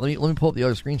screenshot. Let me pull up the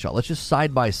other screenshot. Let's just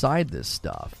side by side this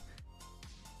stuff.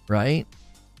 Right?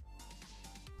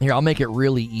 Here, I'll make it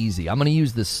really easy. I'm going to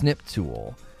use the snip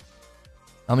tool.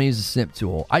 I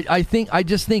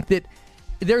just think that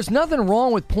there's nothing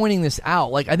wrong with pointing this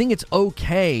out. Like, I think it's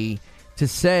okay to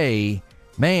say,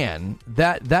 man,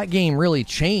 that game really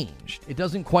changed. It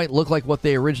doesn't quite look like what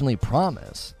they originally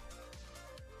promised.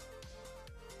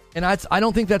 And I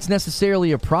don't think that's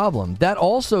necessarily a problem. That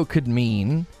also could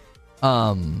mean,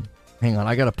 hang on,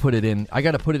 I gotta put it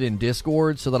in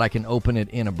Discord so that I can open it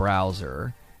in a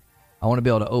browser. I want to be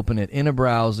able to open it in a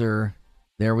browser.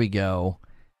 There we go.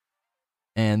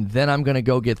 And then I'm going to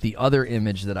go get the other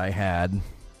image that I had.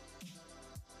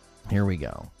 Here we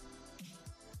go.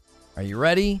 Are you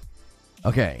ready?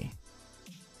 Okay.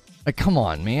 Like, come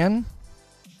on, man.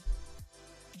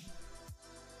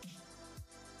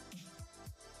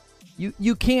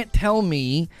 You can't tell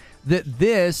me that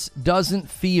this doesn't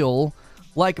feel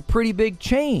like a pretty big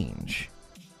change.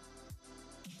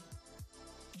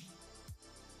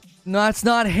 No, that's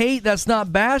not hate. That's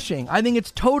not bashing. I think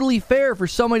it's totally fair for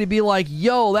somebody to be like,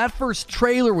 "Yo, that first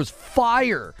trailer was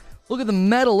fire. Look at the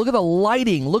metal. Look at the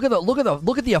lighting. Look at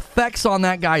the effects on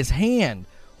that guy's hand.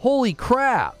 Holy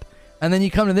crap!" And then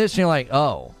you come to this and you're like,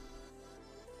 "Oh."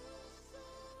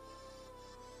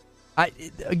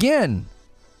 Again,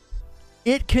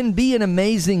 it can be an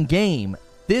amazing game.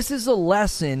 This is a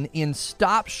lesson in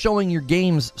stop showing your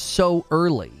games so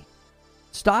early.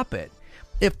 Stop it.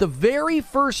 If the very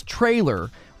first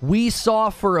trailer we saw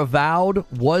for Avowed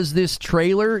was this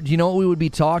trailer, do you know what we would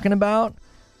be talking about?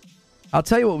 I'll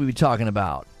tell you what we'd be talking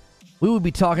about. We would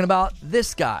be talking about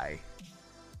this guy.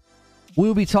 We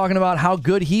would be talking about how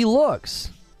good he looks.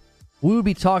 We would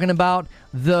be talking about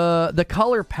the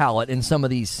color palette in some of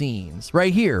these scenes.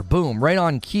 Right here. Boom. Right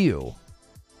on cue.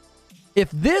 If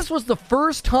this was the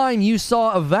first time you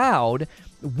saw Avowed,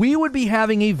 we would be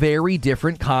having a very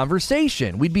different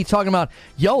conversation. We'd be talking about,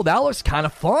 yo, that looks kind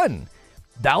of fun.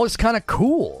 That looks kind of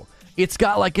cool. It's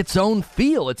got like its own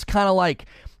feel. It's kind of like,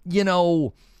 you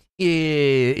know,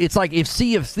 it's like if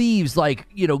Sea of Thieves, like,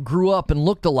 you know, grew up and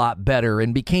looked a lot better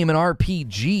and became an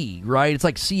RPG, right? It's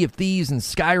like Sea of Thieves and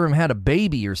Skyrim had a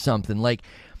baby or something. Like,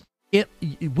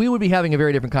 we would be having a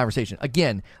very different conversation.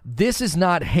 Again, this is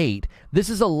not hate. This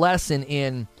is a lesson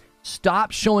in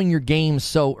stop showing your games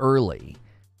so early.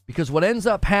 Because what ends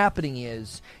up happening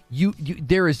is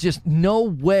there is just no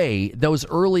way those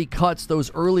early cuts,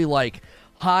 those early like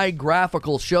high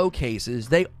graphical showcases,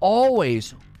 they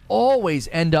always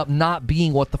end up not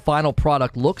being what the final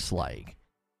product looks like.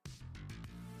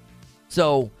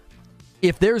 So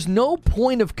if there's no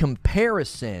point of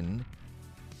comparison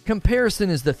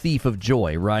is the thief of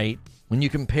joy, right? When you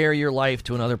compare your life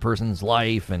to another person's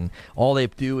life and all they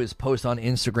do is post on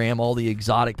Instagram all the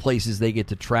exotic places they get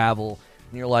to travel.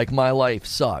 And you're like, my life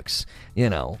sucks, you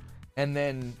know. And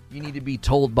then you need to be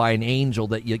told by an angel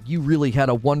that you really had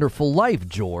a wonderful life,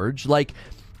 George. Like,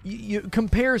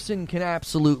 comparison can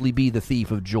absolutely be the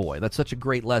thief of joy. That's such a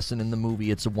great lesson in the movie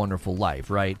It's a Wonderful Life,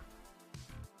 right?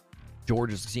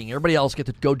 George is seeing everybody else get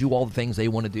to go do all the things they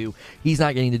want to do. He's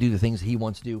not getting to do the things he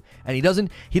wants to do. And he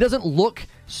doesn't look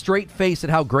straight-faced at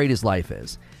how great his life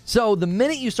is. So the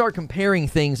minute you start comparing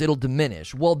things, it'll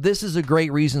diminish. Well, this is a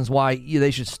great reasons why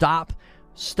they should stop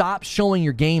showing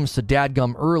your games to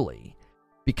dadgum early.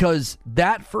 Because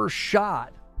that first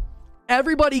shot,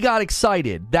 everybody got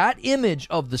excited. That image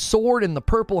of the sword and the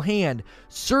purple hand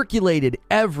circulated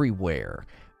everywhere.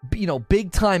 You know,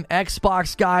 big time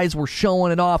Xbox guys were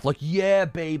showing it off like, yeah,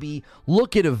 baby,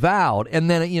 look at Avowed. And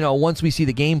then, you know, once we see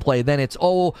the gameplay, then it's,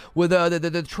 with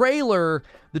the trailer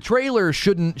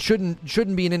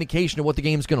shouldn't be an indication of what the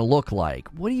game's going to look like.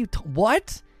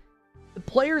 What? The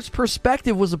player's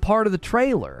perspective was a part of the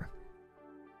trailer.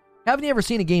 Haven't you ever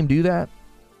seen a game do that?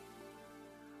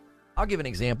 I'll give an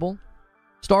example.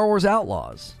 Star Wars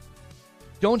Outlaws.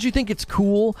 Don't you think it's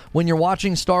cool when you're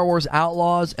watching Star Wars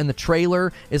Outlaws and the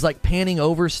trailer is like panning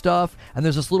over stuff and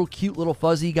there's this little cute little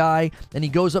fuzzy guy and he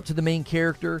goes up to the main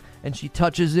character and she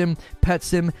touches him,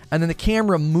 pets him, and then the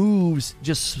camera moves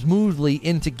just smoothly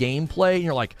into gameplay and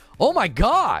you're like, oh my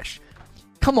gosh.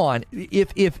 come on.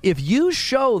 If you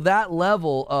show that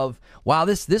level of, wow,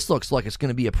 this looks like it's going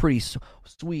to be a pretty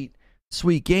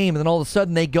sweet game, and then all of a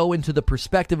sudden they go into the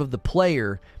perspective of the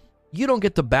player, you don't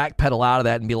get to backpedal out of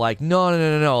that and be like,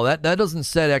 no, that doesn't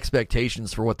set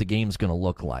expectations for what the game's going to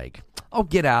look like. Oh,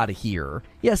 get out of here.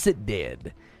 Yes, it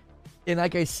did. And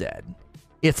like I said,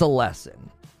 it's a lesson.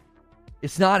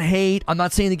 It's not hate. I'm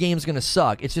not saying the game's going to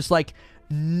suck. It's just like,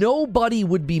 nobody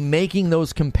would be making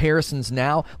those comparisons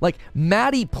now. Like,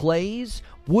 Maddie Plays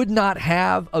would not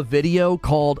have a video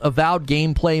called Avowed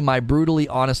Gameplay, My Brutally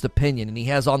Honest Opinion, and he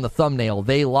has on the thumbnail,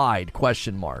 They Lied, ?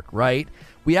 Right?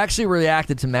 We actually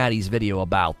reacted to Maddie's video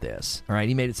about this. All right,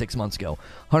 he made it 6 months ago.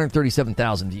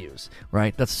 137,000 views.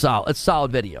 Right? That's solid. It's a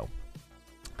solid video.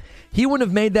 He wouldn't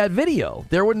have made that video.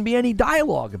 There wouldn't be any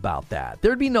dialogue about that.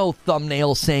 There'd be no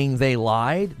thumbnail saying they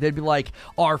lied. They'd be like,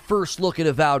 our first look at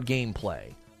Avowed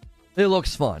Gameplay. It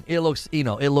looks fun. It looks, it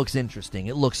looks interesting.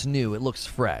 It looks new. It looks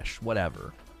fresh.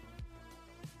 Whatever.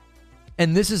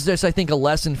 And this is just, I think, a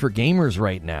lesson for gamers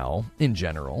right now, in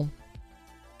general.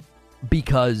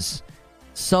 Because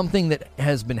something that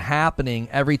has been happening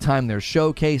every time there's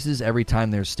showcases, every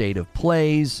time there's state of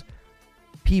plays,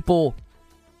 people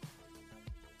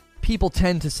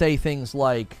tend to say things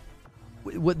like,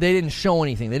 they didn't show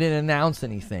anything, they didn't announce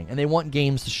anything, and they want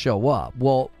games to show up.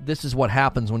 Well, this is what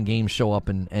happens when games show up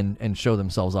and show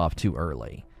themselves off too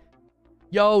early.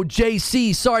 Yo,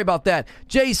 JC, sorry about that.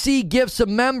 JC gifts a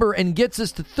member and gets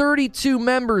us to 32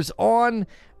 members on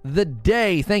the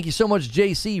day. Thank you so much,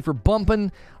 JC, for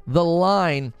bumping the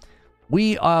line.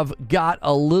 We have got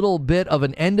a little bit of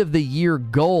an end-of-the-year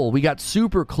goal. We got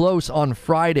super close on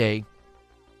Friday.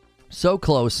 So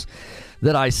close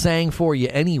that I sang for you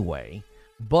anyway.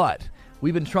 But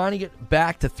we've been trying to get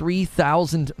back to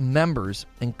 3,000 members,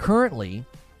 and currently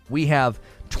we have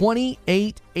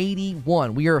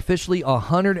 2881. We are officially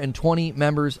 120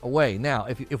 members away. Now,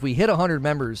 if we hit 100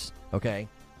 members, okay,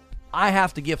 I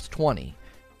have to gift 20.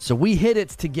 So we hit it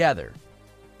together.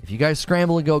 If you guys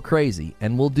scramble and go crazy,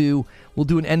 and we'll do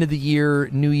an end of the year,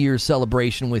 New Year's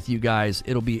celebration with you guys,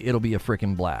 it'll be a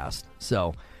freaking blast.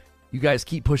 So you guys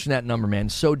keep pushing that number, man.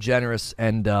 So generous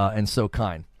and so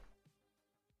kind.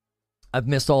 I've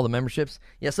missed all the memberships.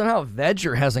 Yeah, somehow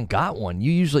Vedger hasn't got one.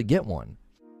 You usually get one.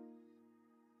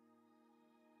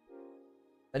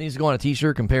 That needs to go on a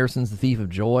t-shirt, Comparisons, the Thief of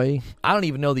Joy. I don't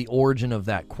even know the origin of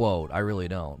that quote. I really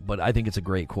don't. But I think it's a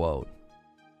great quote.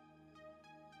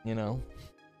 You know?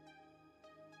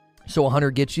 So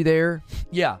 100 gets you there?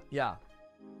 Yeah.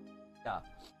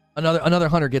 Another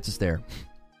 100 gets us there.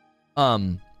 Let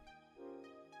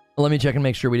me check and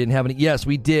make sure we didn't have any. Yes,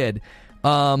 we did.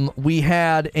 We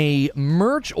had a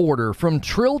merch order from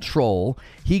Trill Troll.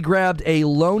 He grabbed a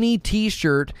Loney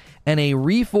t-shirt and a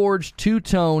Reforged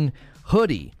two-tone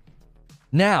hoodie.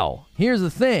 Now, here's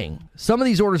the thing. Some of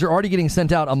these orders are already getting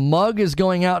sent out. A mug is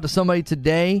going out to somebody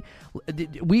today.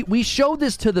 We showed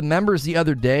this to the members the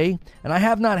other day, and I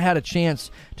have not had a chance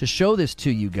to show this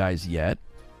to you guys yet.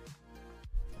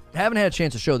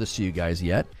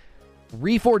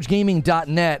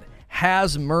 ReforgeGaming.net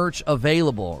has merch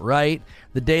available, right?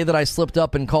 The day that I slipped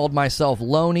up and called myself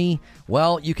Loney,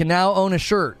 well, you can now own a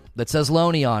shirt that says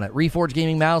Loney on it. Reforge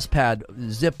Gaming mousepad,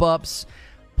 zip-ups,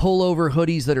 pullover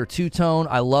hoodies that are two-tone.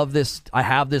 I love this. I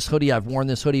have this hoodie. I've worn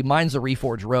this hoodie. Mine's a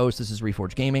Reforge Rose. This is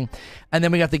Reforge Gaming. And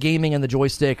then we got the gaming and the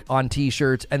joystick on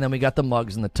t-shirts. And then we got the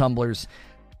mugs and the tumblers.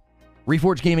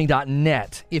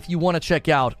 ReforgeGaming.net if you want to check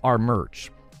out our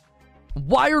merch.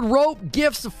 Wired Rope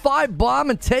gifts a 5-bomb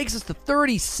and takes us to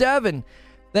 37.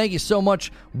 Thank you so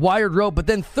much, Wired Rope. But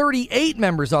then 38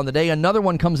 members on the day. Another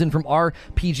one comes in from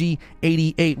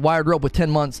RPG88. Wired Rope with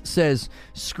 10 months says,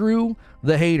 screw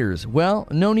the haters. Well,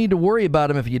 no need to worry about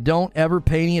them if you don't ever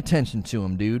pay any attention to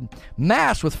them, dude.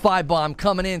 Mash with 5-bomb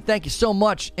coming in. Thank you so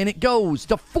much. And it goes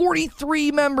to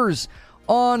 43 members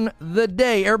on the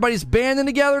day. Everybody's banding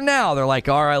together now. They're like,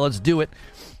 all right, let's do it.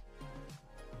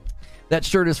 That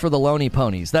shirt is for the Loney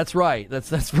Ponies. That's right.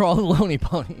 That's for all the Loney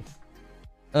Ponies.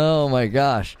 Oh, my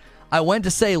gosh. I went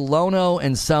to say Lono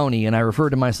and Sony, and I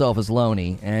referred to myself as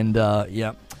Loney. And,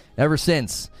 yeah, ever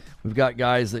since, we've got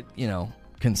guys that, you know,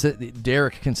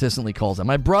 Derek consistently calls them.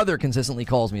 My brother consistently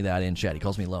calls me that in chat. He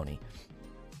calls me Loney.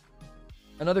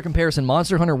 Another comparison,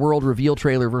 Monster Hunter World reveal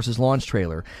trailer versus launch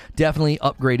trailer. Definitely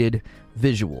upgraded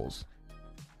visuals.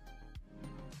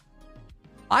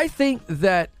 I think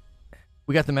that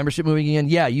we got the membership moving again.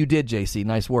 Yeah, you did, JC.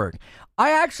 Nice work.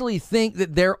 I actually think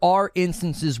that there are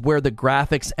instances where the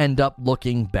graphics end up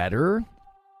looking better.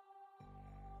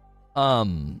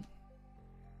 But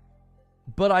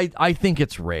I think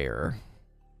it's rare.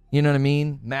 You know what I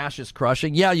mean? MASH is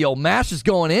crushing. Yeah, yo, MASH is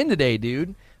going in today,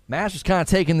 dude. Mash is kind of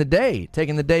taking the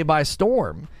day by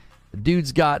storm. The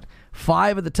dude's got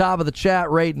 5 at the top of the chat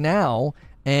right now,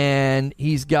 and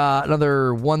he's got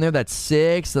another one there that's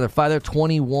 6, another 5 there,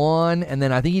 21, and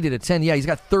then I think he did a 10. Yeah, he's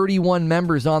got 31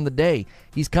 members on the day.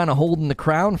 He's kind of holding the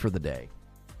crown for the day.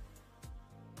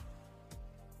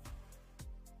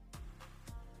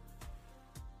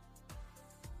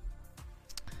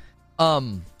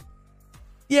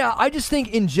 Yeah, I just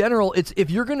think in general, it's if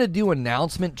you're going to do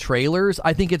announcement trailers,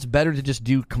 I think it's better to just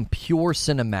do pure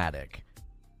cinematic,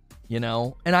 you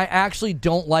know? And I actually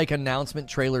don't like announcement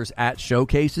trailers at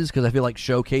showcases because I feel like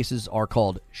showcases are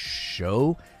called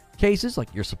showcases, like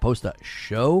you're supposed to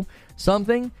show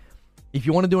something. If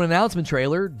you want to do an announcement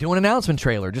trailer, do an announcement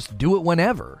trailer. Just do it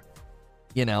whenever,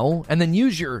 you know? And then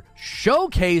use your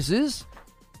showcases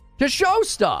to show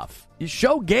stuff. You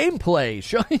show gameplay.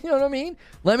 Show, you know what I mean?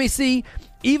 Let me see.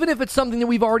 Even if it's something that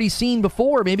we've already seen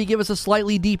before, maybe give us a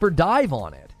slightly deeper dive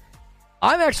on it.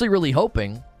 I'm actually really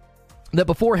hoping that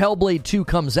before Hellblade 2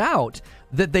 comes out,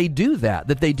 that they do that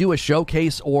they do a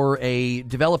showcase or a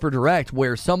developer direct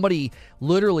where somebody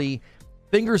literally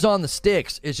fingers on the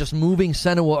sticks is just moving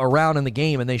Senua around in the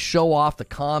game, and they show off the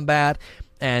combat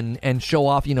and show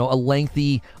off, you know, a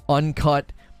lengthy,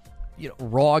 uncut, you know,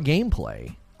 raw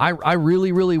gameplay. I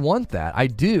really, really want that. I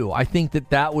do. I think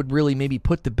that would really maybe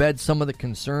put to bed some of the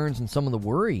concerns and some of the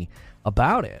worry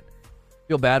about it.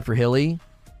 Feel bad for Hilly.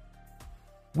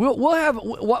 We'll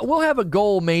have a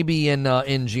goal maybe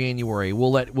in January.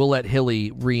 We'll let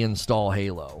Hilly reinstall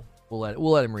Halo. We'll let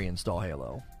him reinstall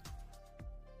Halo.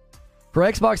 For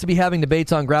Xbox to be having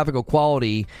debates on graphical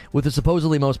quality with the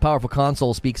supposedly most powerful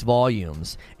console speaks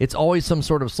volumes. It's always some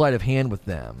sort of sleight of hand with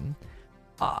them.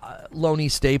 Loney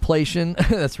Stayplation.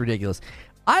 That's ridiculous.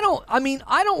 I don't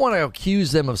want to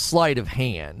accuse them of sleight of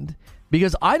hand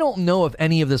because I don't know if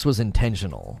any of this was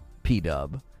intentional,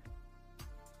 P-Dub.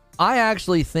 I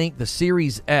actually think the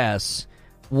Series S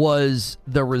was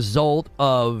the result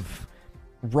of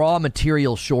raw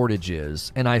material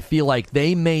shortages, and I feel like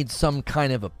they made some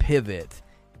kind of a pivot.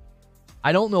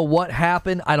 I don't know what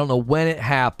happened. I don't know when it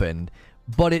happened,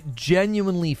 but it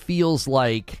genuinely feels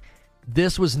like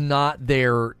this was not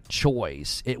their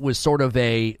choice. It was sort of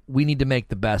we need to make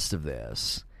the best of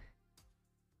this.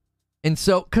 And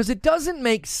so, because it doesn't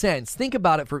make sense. Think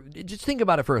about it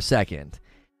for a second.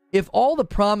 If all the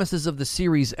promises of the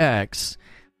Series X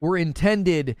were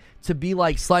intended to be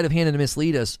like sleight of hand and to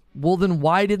mislead us, well, then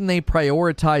why didn't they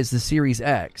prioritize the Series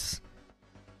X?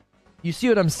 You see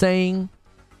what I'm saying?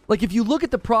 Like, if you look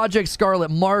at the Project Scarlet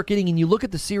marketing and you look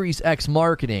at the Series X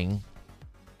marketing,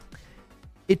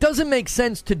 it doesn't make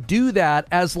sense to do that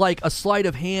as like a sleight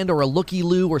of hand or a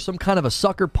looky-loo or some kind of a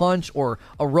sucker punch or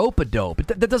a rope-a-dope.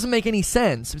 That doesn't make any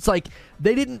sense. It's like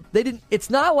they didn't, it's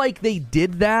not like they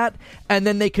did that and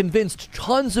then they convinced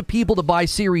tons of people to buy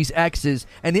Series X's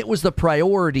and it was the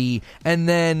priority and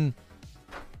then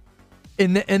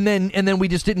we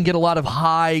just didn't get a lot of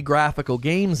high graphical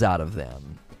games out of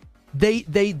them. They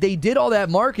did all that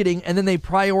marketing and then they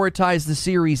prioritized the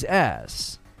Series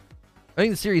S. I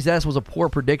think the Series S was a poor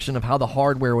prediction of how the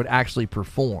hardware would actually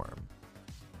perform.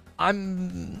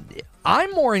 I'm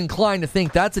more inclined to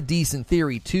think that's a decent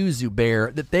theory too,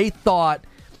 Zubair, that they thought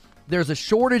there's a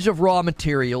shortage of raw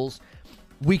materials.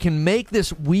 We can make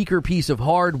this weaker piece of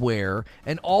hardware,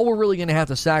 and all we're really going to have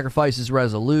to sacrifice is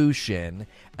resolution.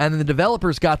 And then the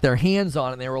developers got their hands on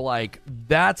it, and they were like,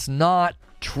 that's not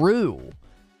true.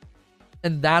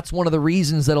 And that's one of the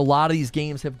reasons that a lot of these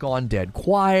games have gone dead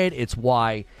quiet. It's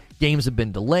why games have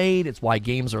been delayed. It's why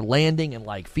games are landing and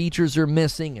like features are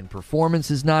missing and performance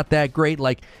is not that great.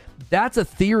 Like, that's a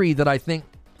theory that I think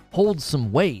holds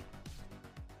some weight.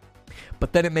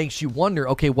 But then it makes you wonder,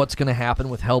 okay, what's going to happen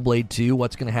with Hellblade 2?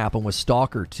 What's going to happen with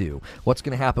Stalker 2? What's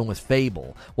going to happen with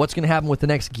Fable? What's going to happen with the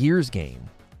next Gears game?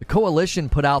 The Coalition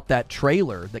put out that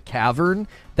trailer, the Cavern,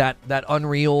 that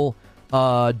Unreal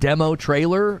demo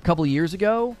trailer a couple of years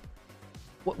ago.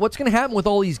 What's going to happen with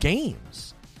all these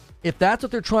games? If that's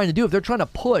what they're trying to do, if they're trying to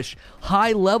push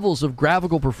high levels of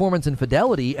graphical performance and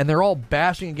fidelity, and they're all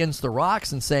bashing against the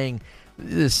rocks and saying,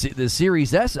 the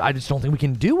Series S, I just don't think we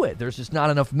can do it. There's just not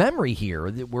enough memory here.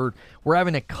 We're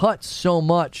having to cut so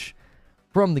much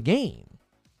from the game.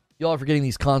 Y'all are forgetting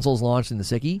these consoles launched in the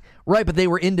Siki? Right, but they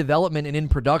were in development and in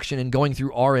production and going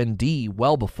through R&D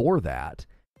well before that.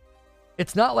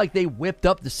 It's not like they whipped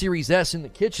up the Series S in the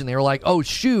kitchen. They were like, oh,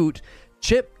 shoot,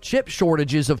 chip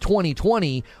shortages of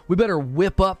 2020, we better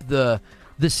whip up the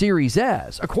Series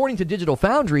S. According to Digital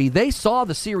Foundry, they saw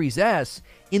the Series S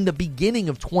in the beginning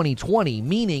of 2020,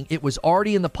 meaning it was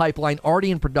already in the pipeline, already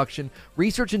in production.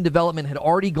 Research and development had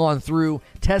already gone through,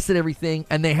 tested everything,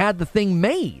 and they had the thing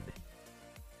made.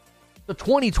 The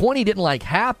 2020 didn't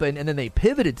happen and then they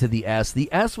pivoted to the S. The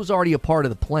S was already a part of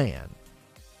the plan.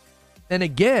 And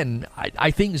again,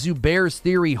 I think Zubair's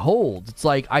theory holds. It's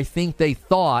I think they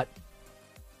thought,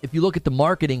 if you look at the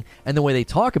marketing and the way they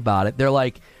talk about it, they're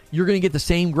you're going to get the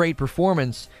same great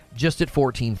performance just at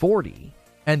 1440.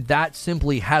 And that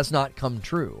simply has not come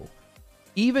true.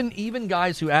 Even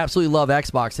guys who absolutely love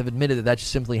Xbox have admitted that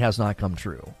just simply has not come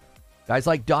true. Guys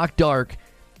like Doc Dark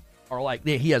are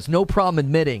he has no problem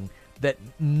admitting that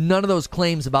none of those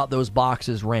claims about those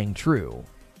boxes rang true.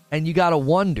 And you got to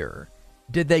wonder,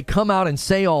 did they come out and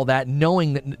say all that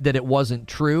knowing that it wasn't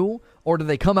true? Or did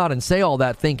they come out and say all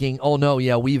that thinking, oh no,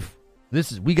 yeah, we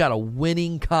got a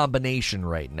winning combination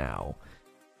right now?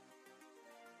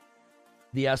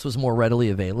 The S was more readily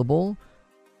available.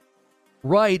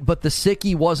 Right, but the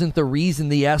Sickie wasn't the reason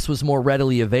the S was more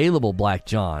readily available, Black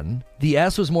John. The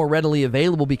S was more readily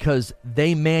available because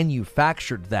they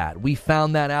manufactured that. We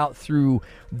found that out through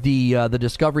the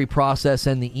discovery process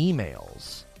and the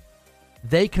emails.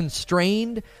 They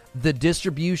constrained the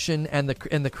distribution and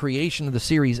the creation of the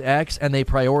Series X, and they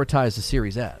prioritized the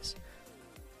Series S.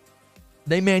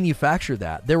 They manufactured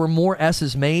that. There were more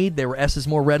S's made. There were S's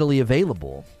more readily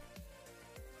available.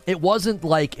 It wasn't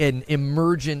an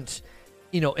emergence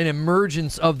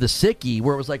of the Sickie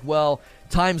where it was well,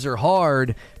 times are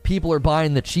hard, people are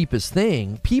buying the cheapest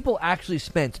thing. People actually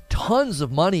spent tons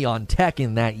of money on tech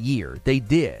in that year. They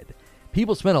did.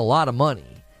 People spent a lot of money.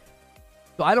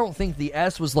 So I don't think the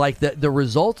S was the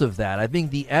result of that. I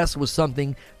think the S was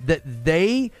something that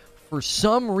they, for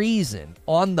some reason,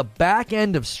 on the back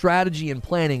end of strategy and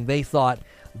planning, they thought,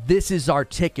 this is our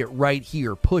ticket right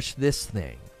here. Push this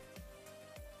thing.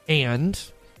 And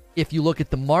if you look at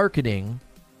the marketing,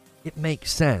 it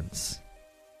makes sense.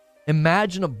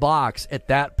 Imagine a box at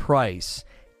that price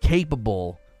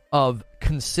capable of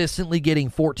consistently getting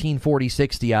 1440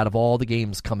 60 out of all the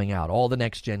games coming out, all the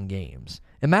next-gen games.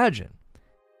 Imagine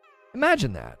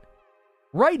that.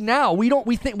 Right now, we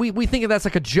think of that's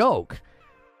a joke.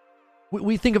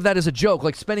 We think of that as a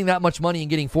joke, spending that much money and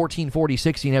getting 1440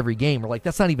 60 in every game. We're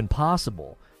that's not even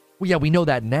possible. Well, yeah, we know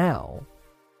that now.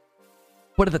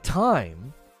 But at the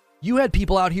time, you had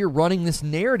people out here running this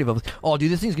narrative of, oh,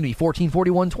 dude, this thing's going to be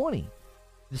 1440 120.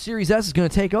 The Series S is going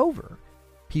to take over.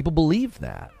 People believed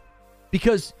that.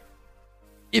 Because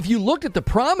if you looked at the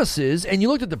promises and you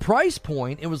looked at the price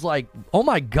point, it was oh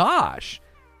my gosh,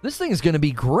 this thing is going to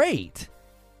be great.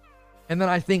 And then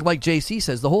I think, like JC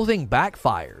says, the whole thing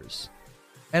backfires.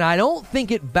 And I don't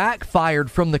think it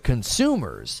backfired from the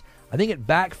consumers. I think it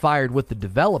backfired with the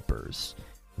developers.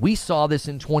 We saw this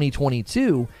in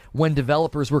 2022 when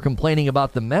developers were complaining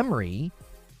about the memory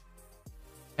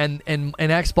and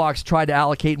Xbox tried to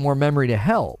allocate more memory to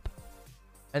help.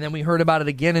 And then we heard about it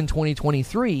again in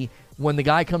 2023 when the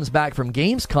guy comes back from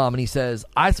Gamescom and he says,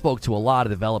 I spoke to a lot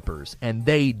of developers and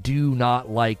they do not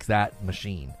like that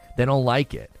machine. They don't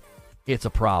like it. It's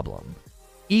a problem.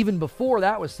 Even before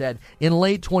that was said, in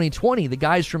late 2020, the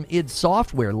guys from id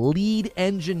Software, lead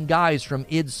engine guys from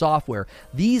id Software,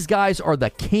 these guys are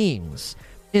the kings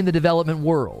in the development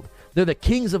world. They're the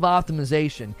kings of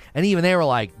optimization. And even they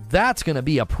were that's going to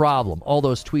be a problem. All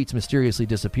those tweets mysteriously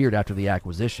disappeared after the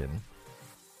acquisition.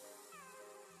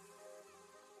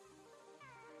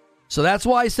 So that's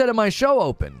why I said in my show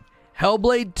open,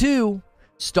 Hellblade 2,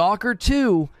 Stalker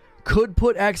 2 could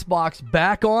put Xbox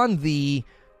back on the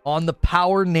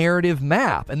power narrative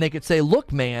map. And they could say,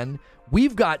 look, man,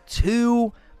 we've got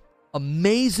two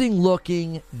amazing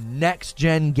looking next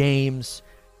gen games,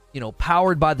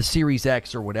 powered by the Series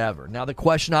X or whatever. Now, the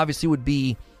question obviously would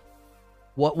be,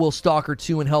 what will Stalker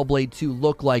 2 and Hellblade 2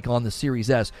 look like on the Series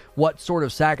S? What sort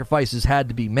of sacrifices had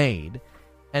to be made?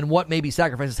 And what maybe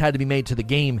sacrifices had to be made to the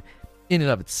game in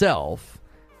and of itself?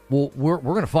 Well, we're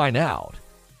going to find out.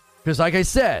 Because like I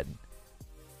said,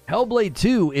 Hellblade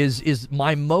 2 is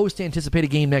my most anticipated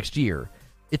game next year.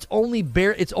 It's only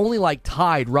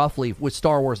tied roughly with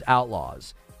Star Wars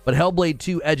Outlaws, but Hellblade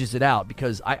 2 edges it out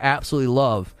because I absolutely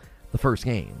love the first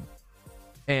game.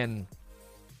 And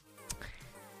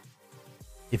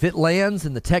if it lands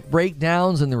and the tech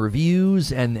breakdowns and the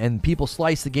reviews and people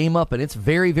slice the game up and it's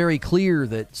very, very clear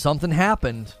that something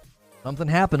happened on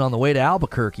the way to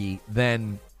Albuquerque,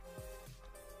 then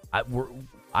I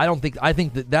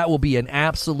think that will be an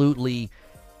absolutely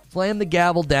slam the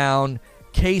gavel down,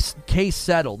 case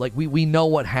settled. We know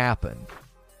what happened.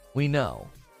 We know.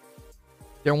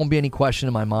 There won't be any question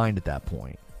in my mind at that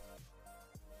point.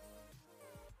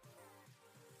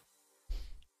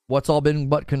 What's all been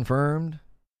but confirmed?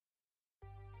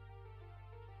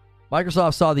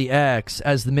 Microsoft saw the X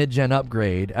as the mid-gen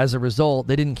upgrade. As a result,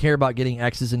 they didn't care about getting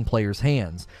X's in players'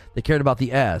 hands. They cared about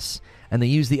the S, and they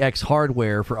used the X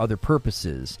hardware for other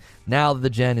purposes. Now that the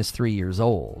gen is 3 years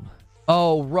old.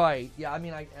 Oh, right. Yeah, I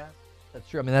mean, that's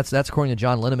true. I mean, that's according to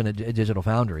John Linneman at Digital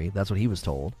Foundry. That's what he was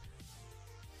told.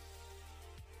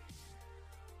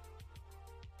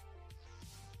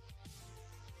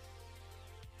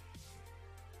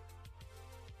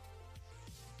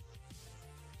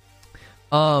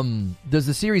 Does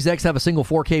the Series X have a single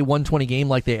 4K 120 game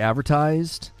like they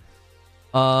advertised?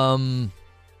 Forza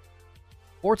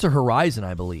Horizon,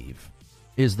 I believe,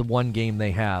 is the one game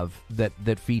they have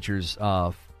that features.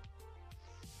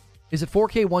 Is it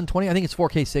 4K 120? I think it's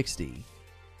 4K 60.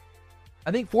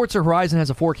 I think Forza Horizon has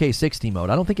a 4K 60 mode.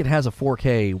 I don't think it has a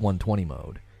 4K 120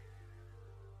 mode.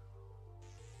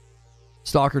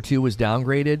 Stalker 2 was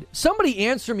downgraded. Somebody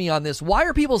answer me on this. Why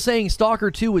are people saying Stalker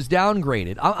 2 was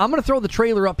downgraded? I'm going to throw the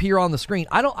trailer up here on the screen.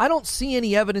 I don't see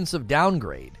any evidence of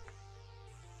downgrade.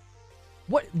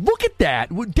 What? Look at that.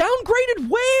 Downgraded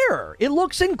where? It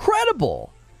looks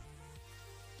incredible.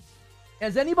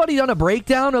 Has anybody done a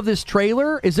breakdown of this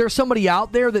trailer? Is there somebody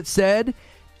out there that said,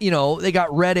 they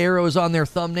got red arrows on their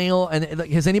thumbnail? And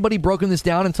has anybody broken this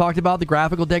down and talked about the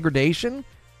graphical degradation?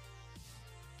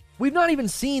 We've not even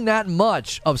seen that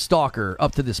much of Stalker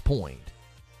up to this point.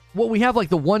 Well, we have like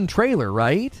the one trailer,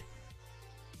 right?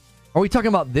 Are we talking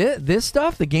about this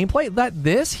stuff? The gameplay?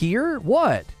 This here?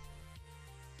 What?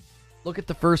 Look at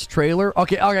the first trailer.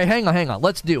 Okay, hang on.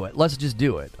 Let's do it. Let's just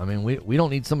do it. I mean, we don't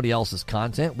need somebody else's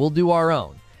content. We'll do our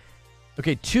own.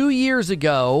 Okay, 2 years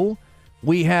ago,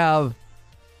 we have...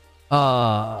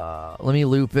 let me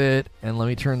loop it, and let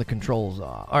me turn the controls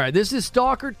off. All right, this is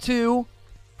Stalker 2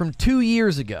 from 2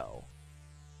 years ago.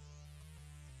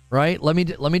 Right? Let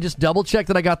me just double check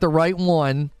that I got the right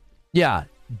one. Yeah,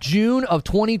 June of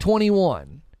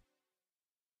 2021.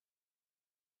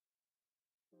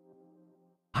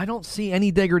 I don't see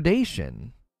any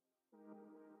degradation.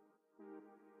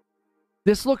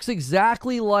 This looks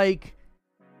exactly like...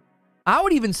 I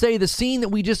would even say the scene that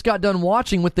we just got done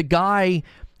watching with the guy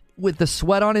with the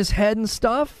sweat on his head and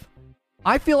stuff.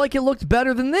 I feel like it looked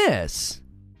better than this.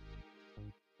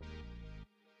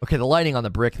 Okay, the lighting on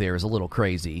the brick there is a little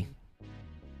crazy.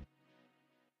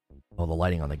 Oh, the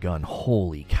lighting on the gun.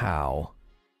 Holy cow.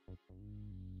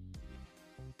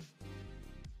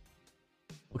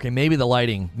 Okay, maybe the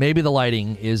lighting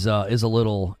is a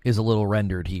little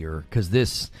rendered here, because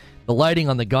the lighting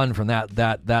on the gun from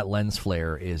that lens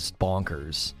flare is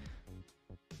bonkers.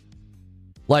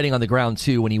 Lighting on the ground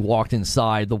too, when he walked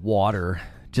inside the water,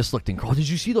 just looked incredible. Did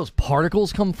you see those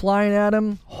particles come flying at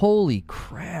him? Holy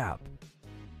crap.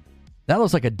 That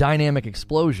looks like a dynamic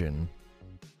explosion.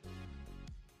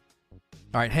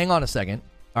 All right, hang on a second.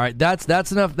 All right, that's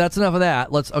enough. That's enough of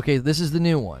that. Okay, this is the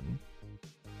new one.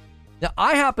 Now,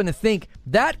 I happen to think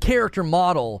that character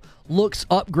model looks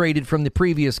upgraded from the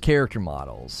previous character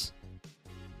models.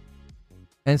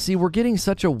 And see, we're getting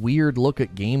such a weird look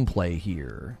at gameplay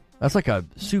here. That's like a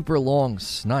super long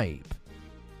snipe.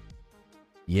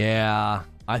 Yeah,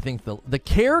 I think the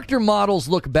character models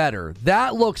look better.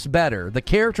 That looks better. The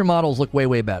character models look way,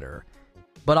 way better.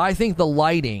 But I think the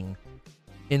lighting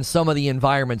in some of the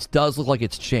environments does look like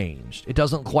it's changed. It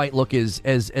doesn't quite look as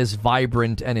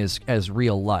vibrant and as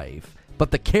real life.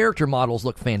 But the character models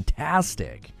look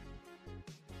fantastic.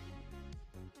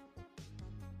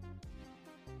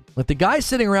 Like, the guys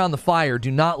sitting around the fire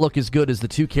do not look as good as the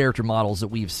two character models that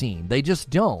we've seen. They just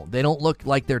don't. They don't look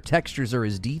like their textures are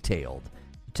as detailed.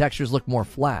 The textures look more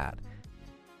flat.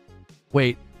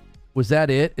 Wait, was that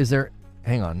it? Is there...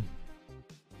 Hang on.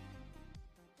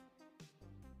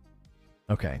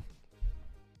 Okay.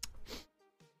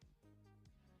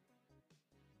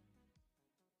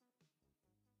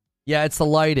 Yeah, it's the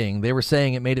lighting. They were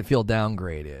saying it made it feel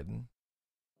downgraded.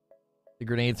 The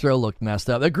grenade throw looked messed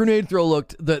up. The grenade throw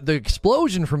looked... The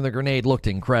explosion from the grenade looked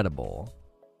incredible.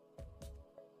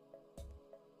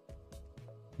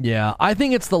 Yeah, I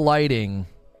think it's the lighting.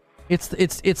 It's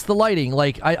the lighting.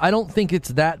 Like, I don't think it's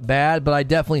that bad, but I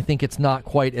definitely think it's not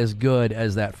quite as good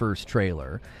as that first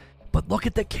trailer. But look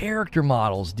at the character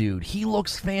models, dude. He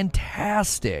looks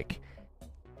fantastic.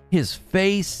 His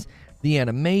face, the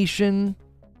animation,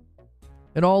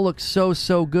 it all looks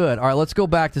so good. All right, let's go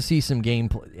back to see some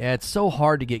gameplay. Yeah, it's so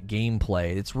hard to get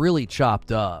gameplay. It's really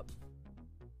chopped up.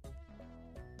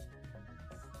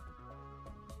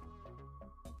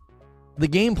 The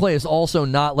gameplay is also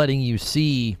not letting you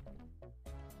see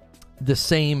the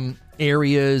same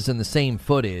areas and the same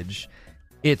footage.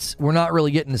 We're not really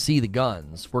getting to see the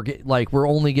guns. We're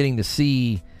only getting to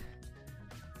see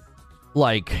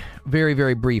like very,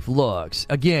 very brief looks.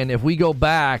 Again, if we go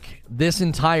back, this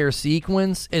entire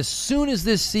sequence, as soon as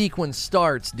this sequence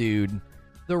starts, dude,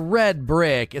 the red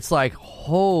brick, it's like,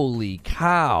 holy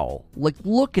cow. Like,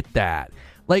 look at that.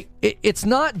 Like, it's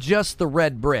not just the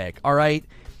red brick, all right?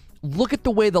 Look at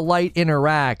the way the light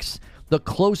interacts the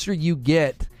closer you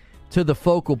get to the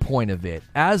focal point of it.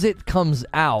 As it comes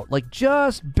out, like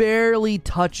just barely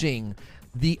touching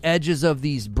the edges of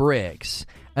these bricks,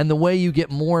 and the way you get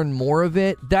more and more of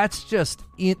it, that's just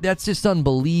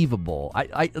unbelievable.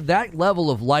 That level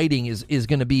of lighting is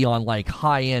going to be on like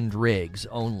high-end rigs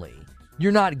only.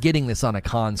 You're not getting this on a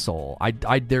console.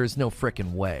 There's no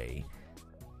frickin' way.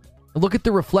 Look at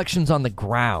the reflections on the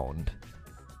ground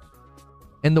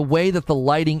and the way that the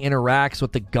lighting interacts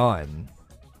with the gun.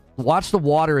 Watch the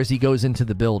water as he goes into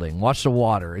the building. Watch the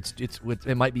water.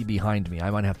 It might be behind me. I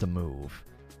might have to move.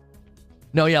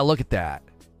 No, yeah, look at that.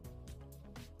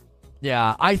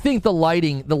 Yeah, I think the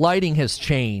lighting has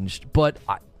changed, but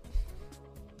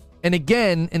and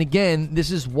again,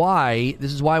 this is why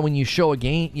when you show a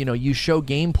game, you show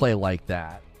gameplay like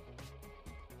that.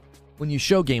 When you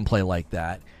show gameplay like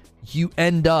that, you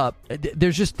end up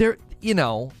there's just there,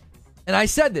 and I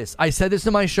said this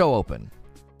in my show open.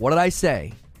 What did I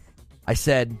say? I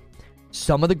said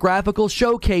some of the graphical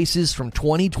showcases from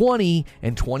 2020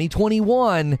 and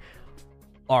 2021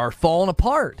 are falling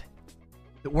apart.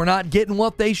 We're not getting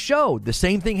what they showed. The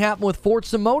same thing happened with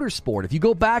Forza Motorsport. If you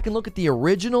go back and look at the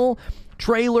original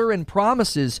trailer and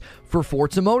promises for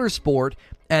Forza Motorsport,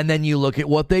 and then you look at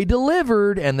what they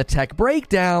delivered and the tech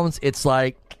breakdowns, it's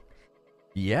like,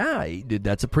 yeah,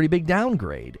 that's a pretty big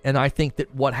downgrade. And I think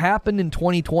that what happened in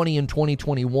 2020 and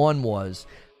 2021 was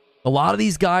a lot of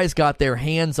these guys got their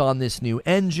hands on this new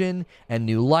engine and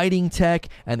new lighting tech,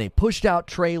 and they pushed out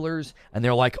trailers, and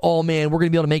they're like, oh man, we're going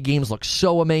to be able to make games look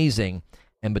so amazing.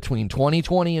 And between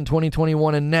 2020 and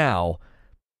 2021 and now,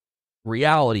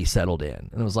 reality settled in.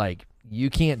 And it was like,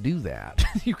 you can't do that.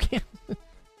 You can't.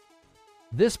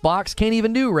 This box can't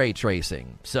even do ray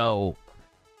tracing. So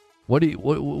what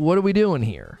are we doing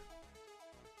here?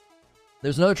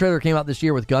 There's another trailer that came out this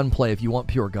year with gunplay if you want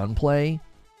pure gunplay.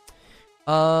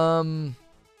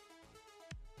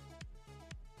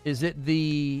 Is it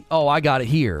the... Oh, I got it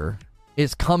here.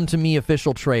 It's Come To Me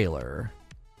official trailer.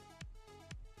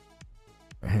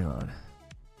 Hang on.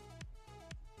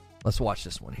 Let's watch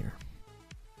this one here.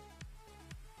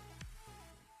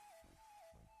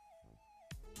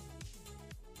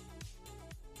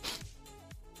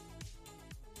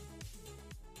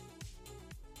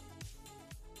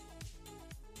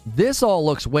 This all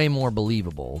looks way more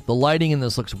believable. The lighting in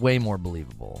this looks way more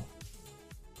believable.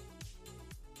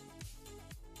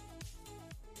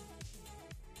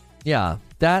 Yeah,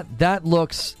 that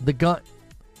looks... The gun...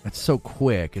 It's so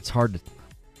quick. It's hard to...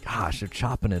 Gosh, they're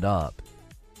chopping it up.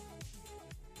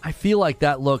 I feel like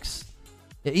that looks...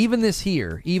 Even this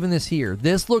here.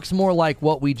 This looks more like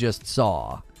what we just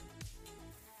saw.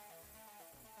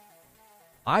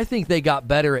 I think they got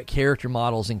better at character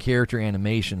models and character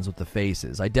animations with the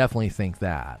faces. I definitely think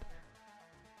that.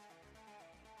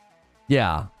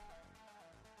 Yeah.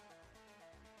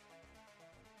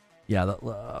 Yeah,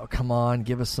 come on,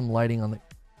 give us some lighting on the...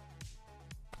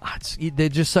 they're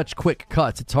just such quick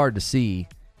cuts, it's hard to see.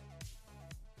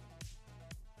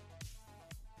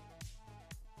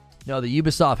 No, the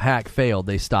Ubisoft hack failed.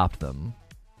 They stopped them.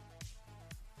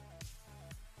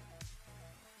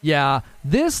 Yeah,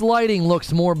 this lighting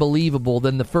looks more believable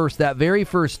than that very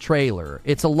first trailer.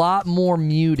 It's a lot more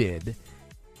muted.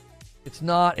 It's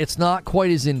not quite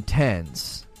as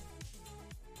intense.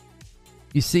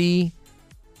 You see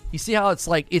how it's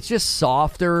like, it's just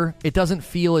softer. It doesn't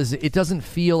feel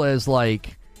as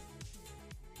like...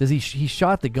 He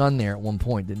shot the gun there at one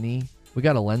point, didn't he? We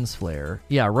got a lens flare.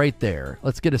 Yeah, right there.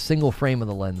 Let's get a single frame of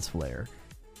the lens flare.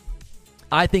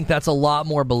 I think that's a lot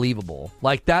more believable.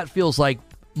 Like, that feels like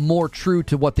more true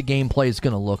to what the gameplay is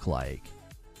going to look like.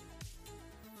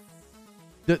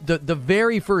 The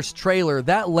very first trailer,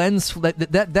 that lens,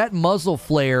 that muzzle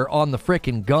flare on the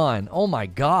frickin' gun, oh my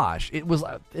gosh, it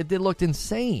looked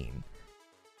insane.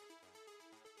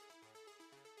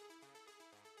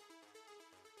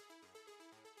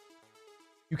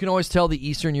 You can always tell the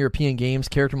Eastern European games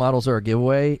character models are a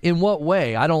giveaway. In what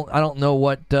way? I don't know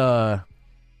what do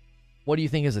you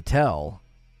think is a tell?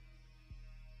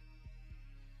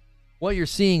 What you're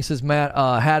seeing, says Matt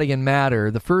Hattigan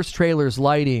Matter, the first trailer's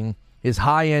lighting is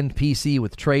high-end PC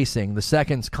with tracing. The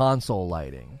second's console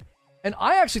lighting. And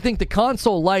I actually think the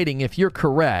console lighting, if you're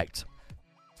correct,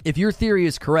 if your theory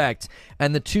is correct,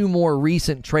 and the two more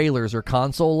recent trailers are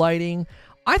console lighting,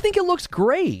 I think it looks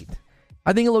great.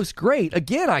 I think it looks great.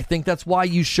 Again, I think that's why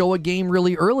you show a game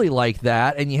really early like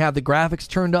that and you have the graphics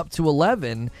turned up to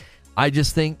 11. I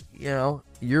just think,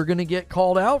 you're going to get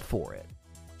called out for it.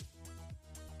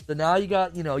 So now you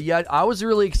got, I was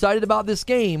really excited about this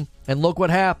game, and look what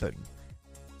happened.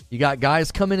 You got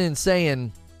guys coming in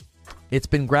saying it's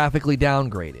been graphically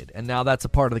downgraded, and now that's a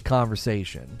part of the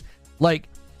conversation. Like,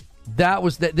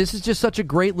 this is just such a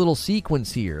great little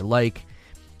sequence here. Like,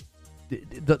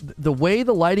 the way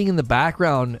the lighting in the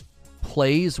background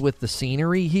plays with the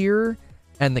scenery here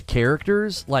and the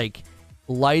characters, like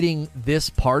lighting this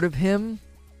part of him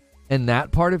and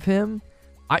that part of him,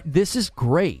 this is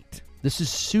great. This is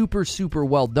super, super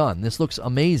well done. This looks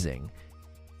amazing.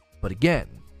 But again,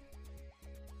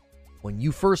 when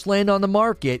you first land on the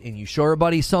market and you show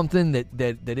everybody something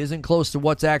that isn't close to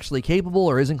what's actually capable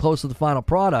or isn't close to the final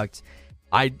product,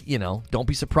 don't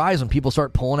be surprised when people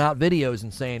start pulling out videos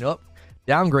and saying, oh,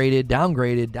 downgraded.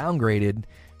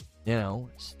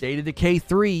 State of Decay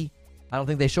 3. I don't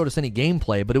think they showed us any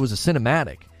gameplay, but it was a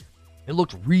cinematic. It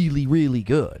looked really, really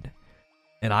good.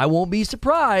 And I won't be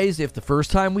surprised if the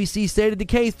first time we see State of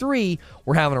Decay 3,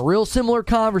 we're having a real similar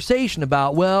conversation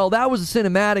about, well, that was a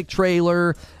cinematic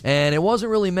trailer, and it wasn't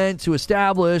really meant to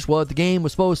establish what the game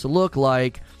was supposed to look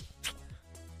like.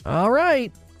 All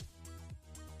right.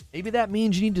 Maybe that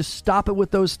means you need to stop it with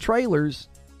those trailers.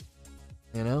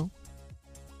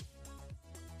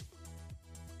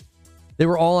 They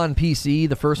were all on PC.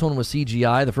 The first one was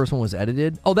CGI. The first one was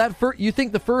edited. Oh, you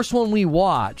think the first one we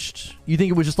watched, you think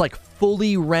it was just like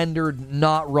fully rendered,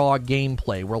 not raw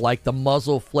gameplay, where like the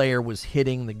muzzle flare was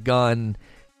hitting the gun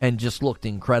and just looked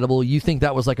incredible? You think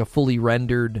that was like a fully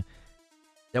rendered,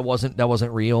 that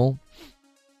wasn't real?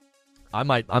 I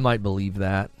might believe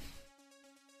that.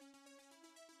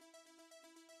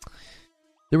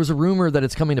 There was a rumor that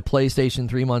it's coming to PlayStation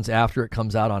 3 months after it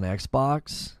comes out on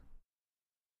Xbox.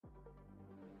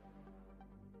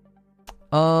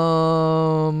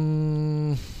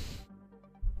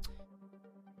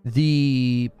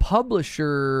 The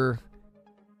publisher,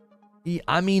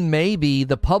 maybe.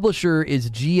 The publisher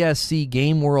is GSC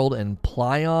Game World and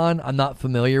Plaion. I'm not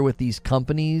familiar with these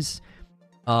companies.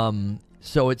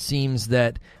 So it seems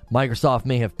that Microsoft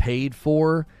may have paid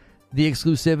for the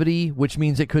exclusivity, which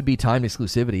means it could be timed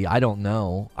exclusivity. I don't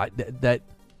know. That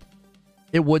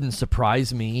it wouldn't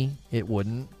surprise me. It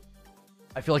wouldn't.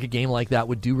 I feel like a game like that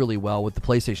would do really well with the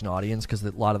PlayStation audience, because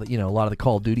a lot of the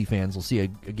Call of Duty fans will see a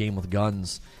game with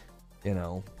guns,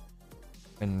 in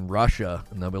Russia,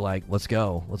 and they'll be like, "Let's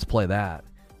go, let's play that."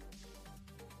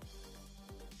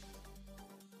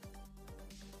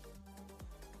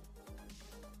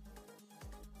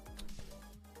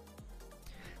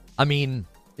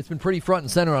 It's been pretty front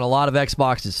and center on a lot of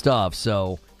Xbox's stuff,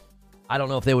 so I don't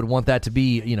know if they would want that to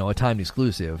be, a timed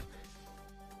exclusive.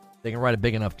 They can write a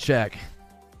big enough check.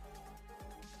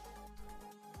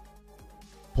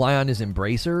 Plaion is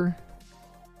Embracer?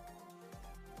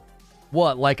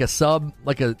 What, like a sub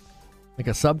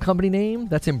company name?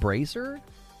 That's Embracer?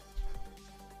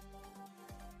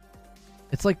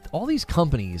 It's like all these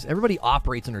companies, everybody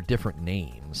operates under different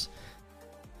names.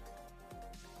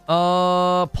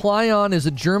 Plaion is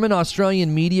a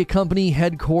German-Australian media company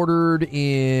headquartered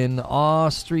in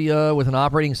Austria with an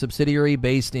operating subsidiary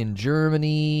based in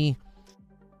Germany.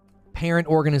 Parent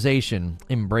organization,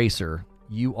 Embracer.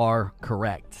 You are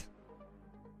correct.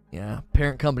 Yeah,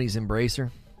 parent company's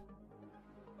Embracer.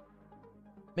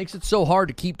 Makes it so hard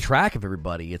to keep track of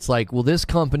everybody. It's like, well, this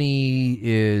company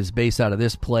is based out of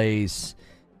this place,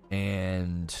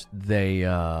 and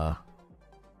they're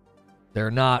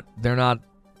not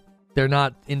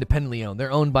independently owned.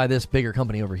 They're owned by this bigger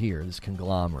company over here, this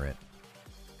conglomerate.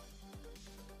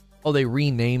 Oh, they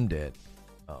renamed it.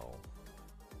 Oh.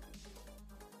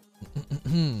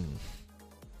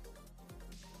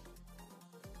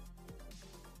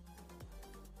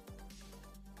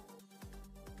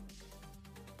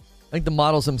 I think the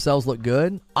models themselves look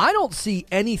good. I don't see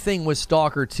anything with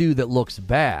Stalker 2 that looks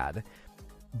bad,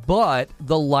 but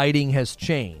the lighting has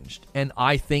changed, and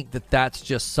I think that that's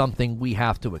just something we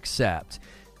have to accept.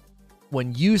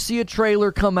 When you see a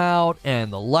trailer come out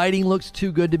and the lighting looks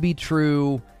too good to be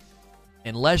true,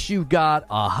 unless you've got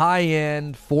a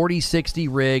high-end 4060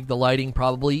 rig, the lighting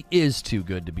probably is too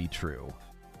good to be true.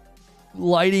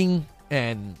 Lighting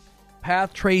and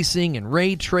path tracing and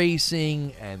ray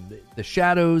tracing and the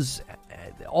shadows,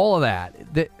 all of that.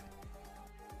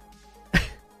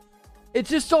 It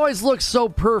just always looks so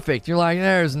perfect. You're like,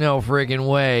 there's no friggin'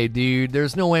 way, dude.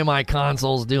 There's no way my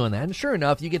console's doing that. And sure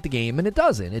enough, you get the game and it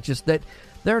doesn't. It's just that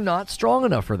they're not strong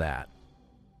enough for that.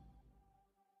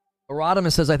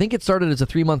 Erodimus says, I think it started as a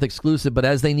 3-month exclusive, but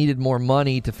as they needed more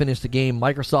money to finish the game,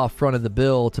 Microsoft fronted the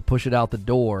bill to push it out the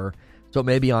door, so it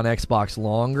may be on Xbox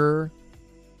longer.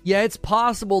 Yeah, it's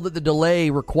possible that the delay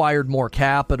required more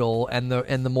capital, and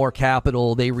the more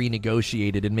capital they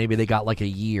renegotiated, and maybe they got like a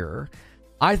year.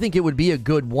 I think it would be a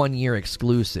good 1-year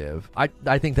exclusive.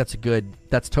 I think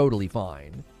that's totally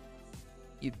fine.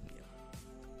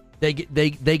 They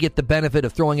get the benefit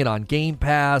of throwing it on Game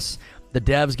Pass. The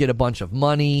devs get a bunch of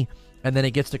money, and then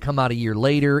it gets to come out a year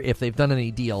later. If they've done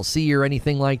any DLC or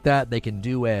anything like that, they can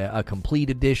do a complete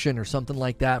edition or something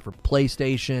like that for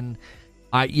PlayStation.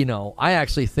 I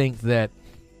actually think that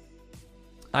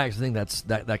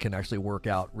that can actually work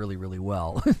out really, really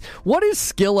well. What is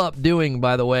Skill Up doing,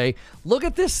 by the way? Look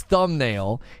at this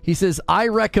thumbnail. He says, I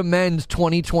recommend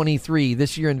 2023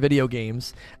 this year in video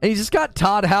games. And he's just got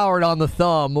Todd Howard on the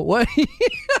thumb. What?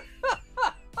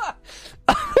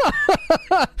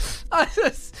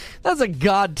 That's a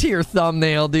god tier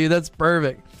thumbnail, dude. That's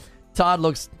perfect. Todd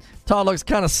looks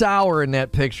kind of sour in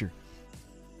that picture.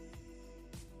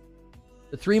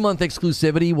 The 3-month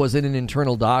exclusivity was in an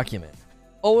internal document.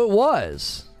 Oh, it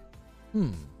was.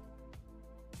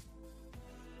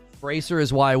 Bracer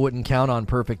is why I wouldn't count on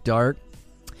Perfect Dark.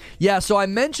 Yeah, so I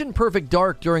mentioned Perfect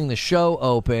Dark during the show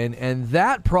open, and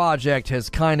that project has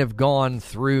kind of gone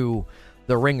through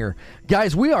the ringer.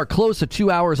 Guys, we are close to 2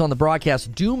 hours on the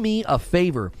broadcast. Do me a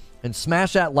favor and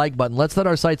smash that like button. Let's set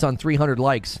our sights on 300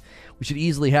 likes. We should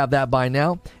easily have that by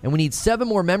now. And we need 7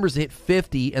 more members to hit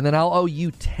 50, and then I'll owe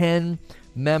you 10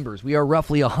 members. We are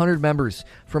roughly 100 members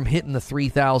from hitting the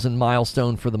 3,000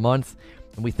 milestone for the month,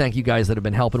 and we thank you guys that have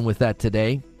been helping with that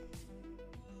today.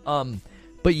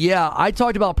 But yeah, I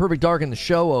talked about Perfect Dark in the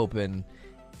show open,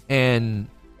 and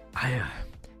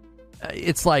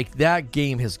it's like that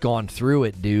game has gone through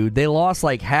it, dude. They lost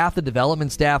like half the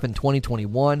development staff in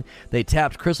 2021. They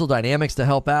tapped Crystal Dynamics to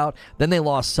help out. Then they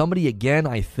lost somebody again,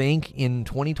 I think, in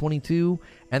 2022.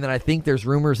 And then I think there's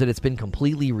rumors that it's been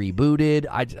completely rebooted.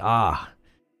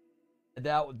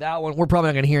 That one, we're probably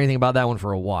not going to hear anything about that one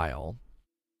for a while.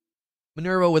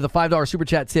 Minerva with a $5 super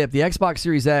chat tip. The Xbox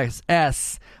Series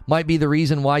S might be the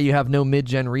reason why you have no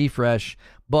mid-gen refresh,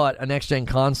 but a next-gen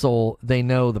console, they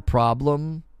know the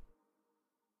problem.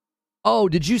 Oh,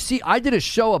 did you see? I did a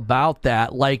show about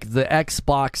that, like the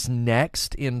Xbox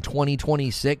Next in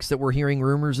 2026 that we're hearing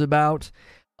rumors about.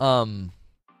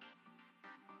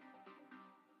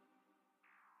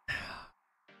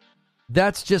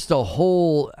 That's just a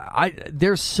whole...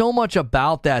 there's so much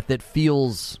about that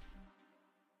feels...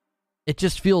 It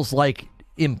just feels like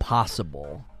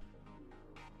impossible.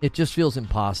 It just feels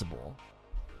impossible.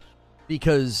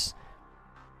 Because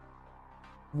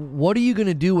what are you going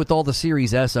to do with all the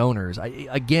Series S owners?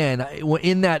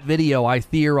 In that video, I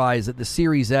theorize that the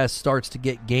Series S starts to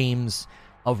get games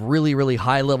of really, really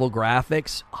high-level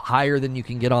graphics, higher than you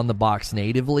can get on the box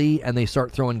natively, and they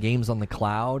start throwing games on the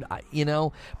cloud,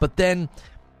 But then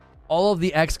all of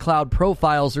the xCloud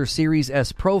profiles are Series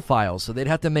S profiles, so they'd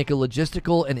have to make a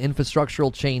logistical and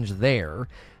infrastructural change there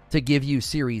to give you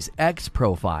Series X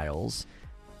profiles.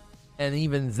 And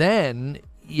even then,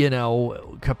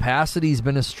 capacity's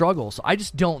been a struggle. So I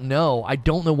just don't know. I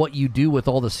don't know what you do with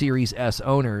all the Series S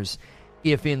owners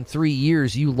if in 3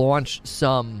 years you launch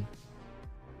some...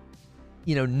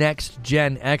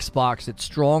 next-gen Xbox that's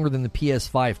stronger than the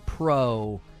PS5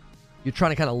 Pro. You're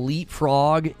trying to kind of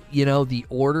leapfrog, the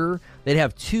order. They'd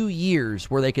have 2 years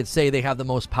where they could say they have the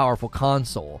most powerful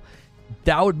console.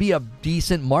 That would be a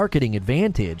decent marketing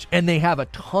advantage, and they have a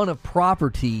ton of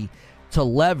property to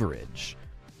leverage.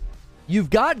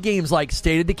 You've got games like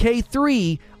State of Decay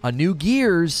 3, a new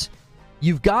Gears.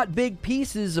 You've got big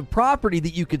pieces of property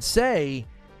that you could say...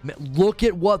 Look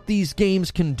at what these games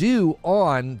can do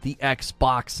on the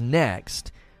Xbox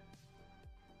Next.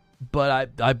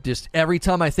 But I just, every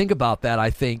time I think about that,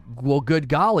 I think, well, good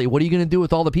golly, what are you going to do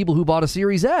with all the people who bought a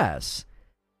Series S?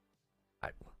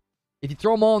 If you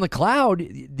throw them all in the cloud,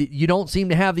 you don't seem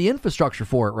to have the infrastructure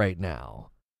for it right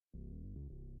now.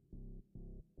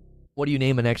 What do you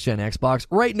name a next-gen Xbox?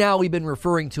 Right now, we've been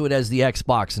referring to it as the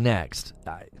Xbox Next.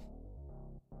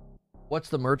 What's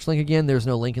the merch link again? There's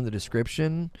no link in the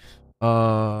description. We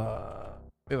have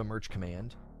a merch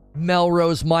command.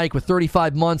 Melrose Mike with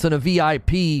 35 months and a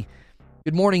VIP.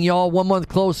 Good morning, y'all. 1 month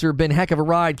closer. Been heck of a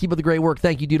ride. Keep up the great work.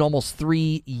 Thank you, dude. Almost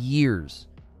 3 years.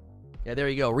 Yeah, there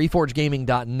you go.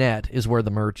 ReforgeGaming.net is where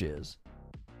the merch is.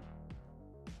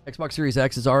 Xbox Series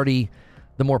X is already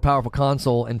the more powerful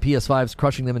console, and PS5's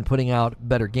crushing them and putting out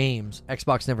better games.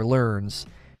 Xbox never learns.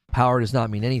 Power does not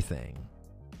mean anything.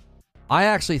 I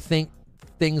actually think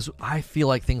I feel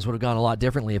like things would have gone a lot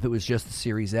differently if it was just the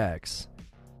Series X.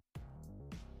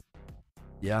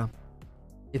 Yeah.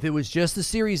 If it was just the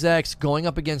Series X going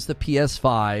up against the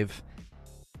PS5,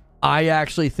 I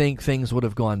actually think things would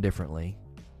have gone differently.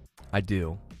 I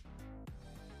do.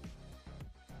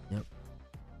 Yep.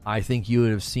 I think you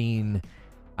would have seen...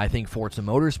 I think Forza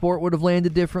Motorsport would have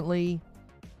landed differently.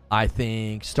 I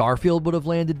think Starfield would have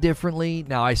landed differently.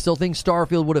 Now, I still think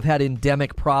Starfield would have had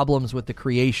endemic problems with the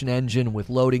creation engine, with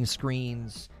loading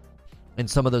screens, and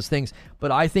some of those things.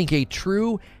 But I think a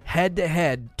true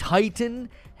head-to-head, Titan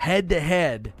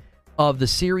head-to-head of the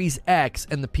Series X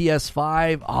and the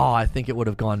PS5, I think it would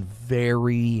have gone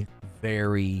very,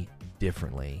 very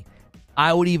differently.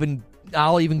 I'll even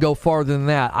go farther than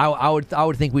that. I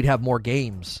would think we'd have more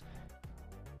games.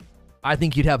 I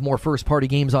think you'd have more first-party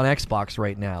games on Xbox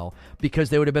right now because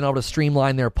they would have been able to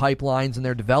streamline their pipelines and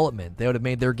their development. They would have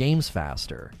made their games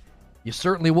faster. You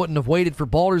certainly wouldn't have waited for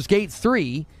Baldur's Gate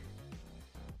 3.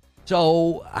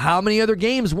 So how many other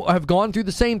games have gone through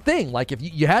the same thing? Like, if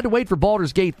you had to wait for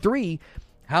Baldur's Gate 3,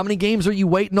 how many games are you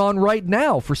waiting on right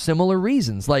now for similar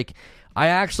reasons? Like, I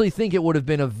actually think it would have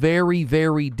been a very,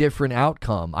 very different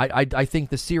outcome. I think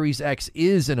the Series X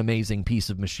is an amazing piece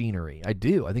of machinery. I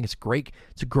do. I think it's great.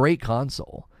 It's a great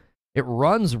console. It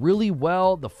runs really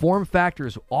well. The form factor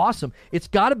is awesome. It's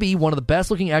got to be one of the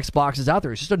best looking Xboxes out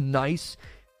there. It's just nice.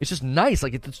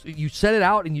 Like, you set it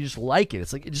out and you just like it.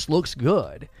 It's like, it just looks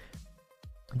good.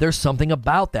 There's something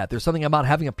about that. There's something about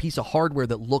having a piece of hardware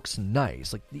that looks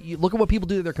nice. Like, you look at what people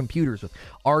do to their computers with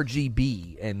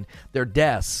RGB and their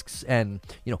desks and,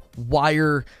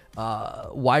 wire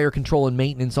control and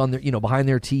maintenance on their, behind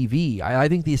their TV. I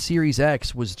think the Series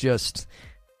X was just,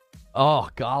 oh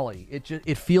golly,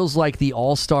 it feels like the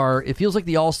all-star. It feels like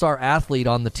the all-star athlete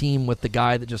on the team with the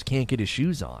guy that just can't get his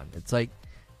shoes on. It's like,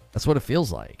 that's what it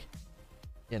feels like.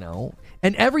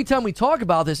 And every time we talk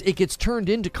about this, it gets turned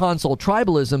into console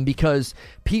tribalism because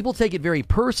people take it very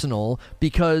personal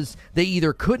because they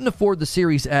either couldn't afford the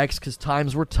Series X because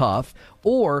times were tough,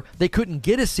 or they couldn't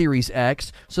get a Series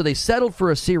X, so they settled for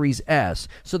a Series S.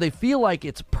 So they feel like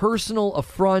it's personal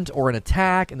affront or an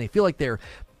attack, and they feel like their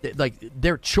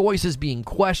choice is being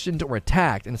questioned or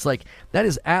attacked. And it's like, that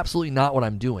is absolutely not what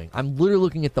I'm doing. I'm literally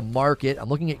looking at the market. I'm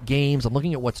looking at games. I'm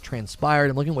looking at what's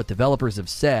transpired. I'm looking at what developers have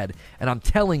said. And I'm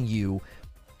telling you,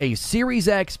 a Series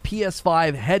X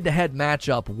PS5 head-to-head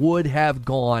matchup would have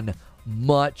gone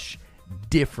much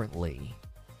differently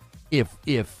if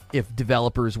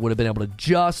developers would have been able to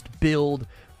just build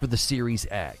for the Series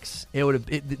X.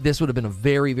 This would have been a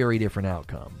very, very different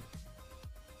outcome.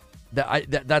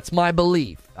 That's my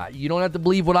belief. You don't have to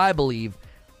believe what I believe,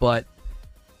 but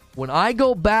when I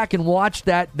go back and watch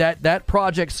that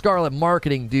Project Scarlet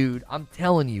marketing, dude, I'm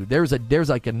telling you, there's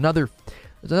another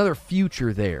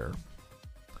future there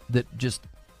that just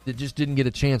didn't get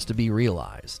a chance to be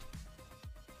realized.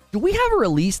 Do we have a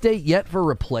release date yet for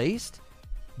Replaced?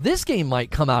 This game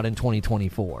might come out in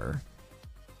 2024.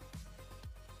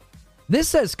 This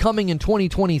says coming in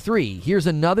 2023. Here's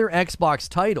another Xbox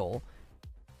title.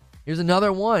 Here's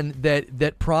another one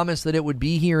that promised that it would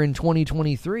be here in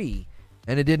 2023,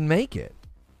 and it didn't make it.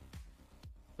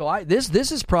 So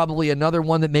this is probably another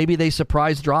one that maybe they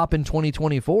surprise drop in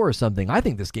 2024 or something. I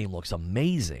think this game looks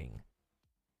amazing.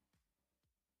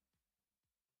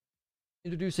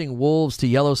 Introducing wolves to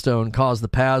Yellowstone caused the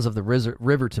paths of the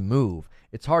river to move.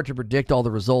 It's hard to predict all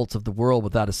the results of the world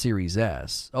without a Series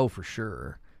S. Oh, for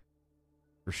sure.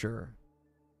 For sure.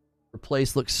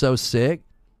 Replace looks so sick.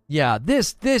 Yeah,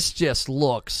 this just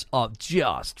looks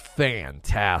just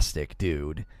fantastic,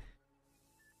 dude.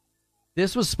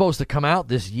 This was supposed to come out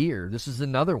this year. This is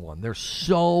another one. There's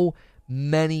so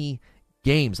many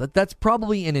games. That's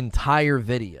probably an entire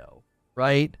video,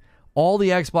 right? All the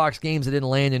Xbox games that didn't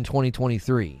land in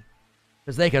 2023.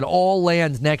 Because they could all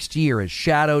land next year as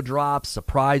shadow drops,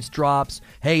 surprise drops.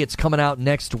 Hey, it's coming out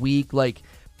next week. Like,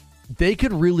 they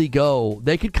could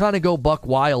kind of go buck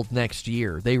wild next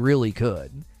year. They really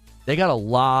could. They got a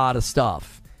lot of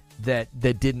stuff that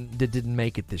didn't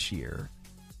make it this year.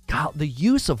 God, the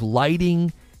use of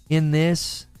lighting in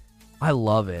this, I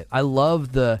love it. I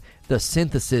love the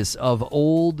synthesis of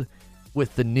old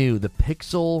with the new, the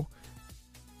pixel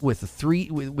with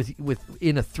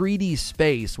in a 3D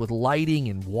space with lighting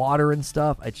and water and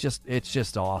stuff. It's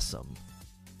just awesome.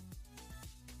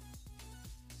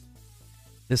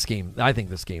 This game, I think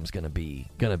this game's gonna be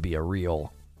a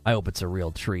real. I hope it's a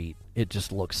real treat. It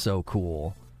just looks so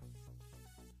cool.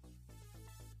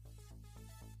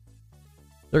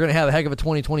 They're going to have a heck of a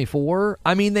 2024.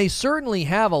 I mean, they certainly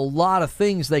have a lot of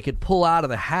things they could pull out of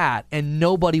the hat and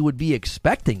nobody would be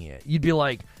expecting it. You'd be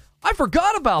like, I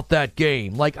forgot about that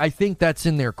game. Like, I think that's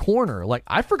in their corner. Like,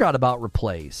 I forgot about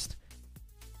Replaced.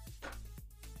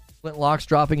 Flintlock's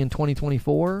dropping in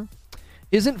 2024.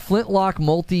 Isn't Flintlock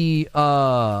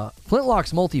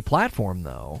Flintlock's multi-platform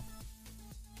though?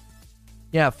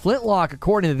 Yeah, Flintlock,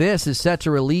 according to this, is set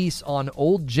to release on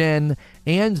old gen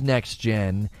and next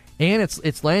gen, and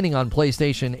it's landing on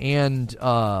PlayStation and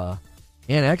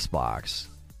Xbox.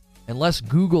 Unless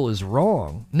Google is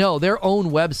wrong. No, their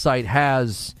own website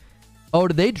has... Oh,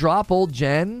 did they drop old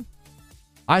gen?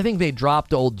 I think they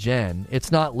dropped old gen.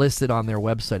 It's not listed on their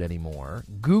website anymore.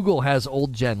 Google has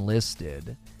old gen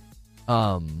listed.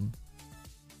 Yeah,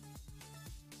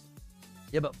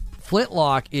 but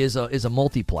Flintlock is a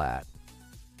multiplat.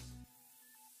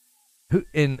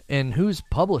 And who's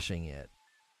publishing it?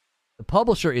 The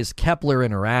publisher is Kepler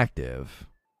Interactive.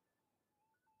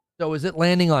 So is it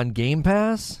landing on Game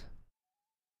Pass?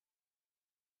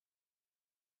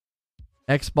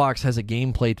 Xbox has a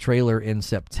gameplay trailer in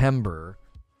September.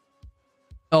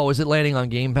 Oh, is it landing on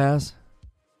Game Pass?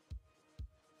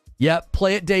 Yep,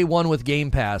 play it day one with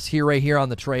Game Pass. Right here on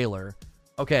the trailer.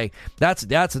 Okay, that's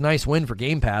a nice win for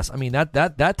Game Pass. I mean,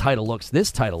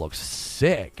 this title looks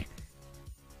sick.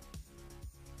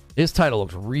 This title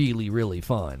looks really, really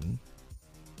fun.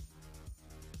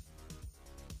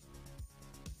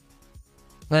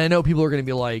 And I know people are going to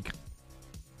be like,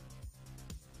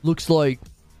 looks like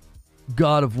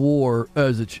God of War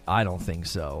I don't think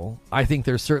so. I think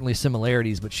there's certainly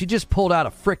similarities, but she just pulled out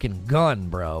a freaking gun,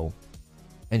 bro.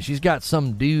 And she's got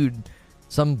some dude,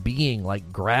 some being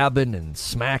like grabbing and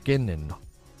smacking and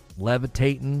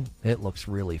levitating. It looks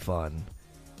really fun.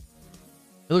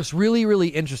 It looks really, really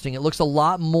interesting. It looks a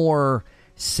lot more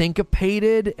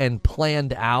syncopated and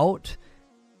planned out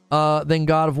than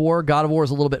God of War. God of War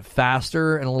is a little bit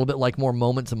faster and a little bit like more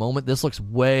moment to moment. This looks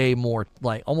way more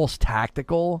like almost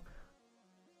tactical.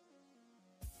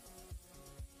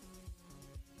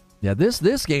 Yeah,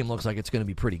 this game looks like it's going to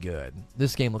be pretty good.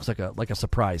 This game looks like a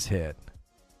surprise hit.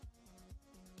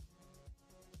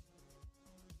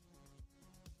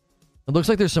 It looks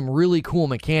like there's some really cool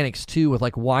mechanics too, with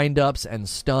like wind-ups and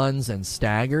stuns and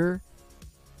stagger.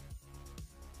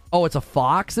 Oh, it's a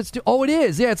fox that's oh, it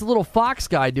is. Yeah, it's a little fox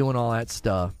guy doing all that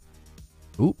stuff.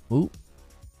 Oop, oop.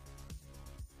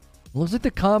 Looks like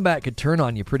the combat could turn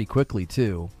on you pretty quickly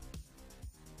too.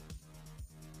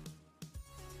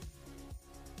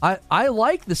 I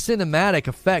like the cinematic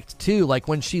effect too, like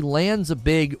when she lands a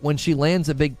big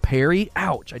parry.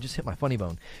 Ouch, I just hit my funny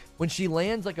bone. When she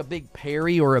lands like a big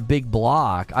parry or a big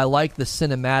block, I like the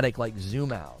cinematic like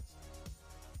zoom out.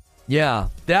 Yeah,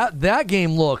 that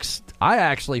game looks... I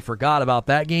actually forgot about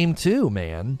that game too,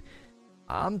 man.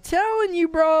 I'm telling you,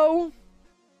 bro.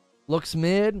 Looks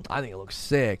mid. I think it looks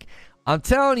sick. I'm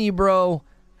telling you, bro.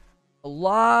 A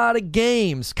lot of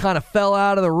games kind of fell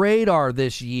out of the radar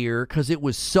this year because it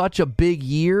was such a big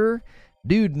year.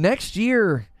 Dude, next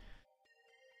year...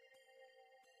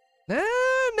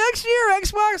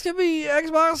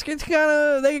 Xbox can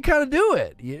kind of do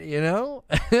it, you know?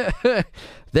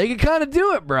 They can kind of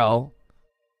do it, bro.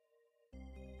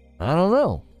 I don't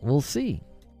know. We'll see.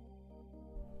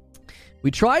 We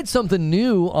tried something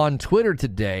new on Twitter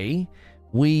today.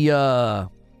 We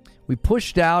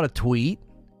pushed out a tweet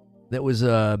that was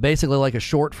basically like a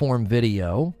short form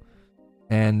video,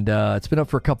 and it's been up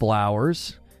for a couple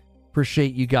hours.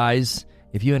 Appreciate you guys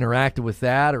if you interacted with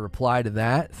that or replied to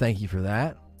that. Thank you for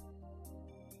that.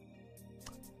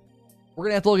 We're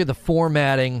going to have to look at the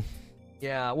formatting.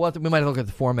 Yeah, we might have to look at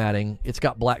the formatting. It's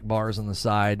got black bars on the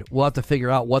side. We'll have to figure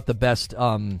out what the best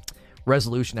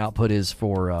resolution output is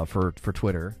for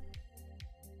Twitter.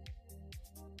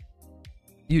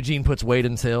 Eugene puts wait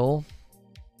until.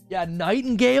 Yeah,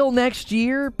 Nightingale next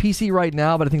year. PC right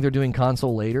now, but I think they're doing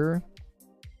console later.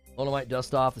 Lona might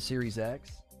dust off the Series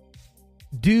X.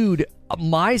 Dude,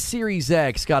 my Series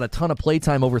X got a ton of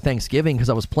playtime over Thanksgiving because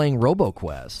I was playing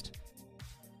RoboQuest.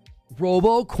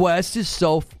 RoboQuest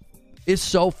is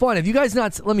so fun. Have you guys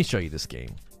not... Let me show you this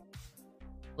game.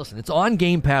 Listen, it's on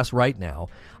Game Pass right now.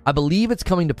 I believe it's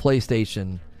coming to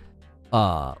PlayStation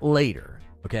later,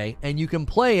 okay? And you can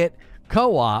play it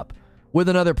co-op with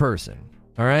another person,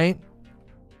 all right?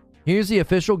 Here's the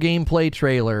official gameplay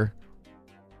trailer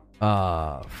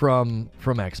from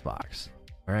Xbox,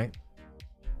 all right?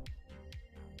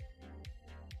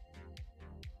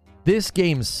 This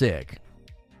game's sick.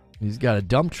 He's got a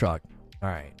dump truck. All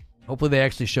right. Hopefully they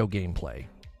actually show gameplay.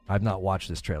 I've not watched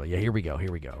this trailer. Yeah, here we go.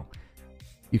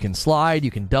 You can slide.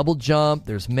 You can double jump.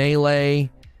 There's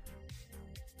melee.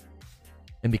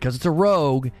 And because it's a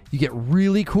rogue, you get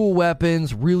really cool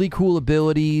weapons, really cool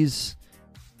abilities.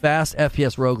 Fast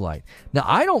FPS roguelite. Now,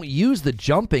 I don't use the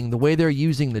jumping the way they're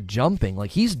using the jumping.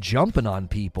 Like, he's jumping on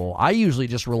people. I usually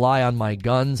just rely on my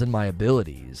guns and my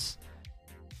abilities.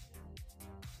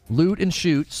 Loot and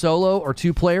shoot, solo or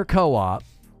 2-player co-op.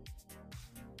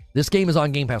 This game is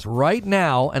on Game Pass right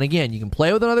now. And again, you can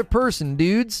play with another person,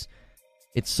 dudes.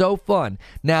 It's so fun.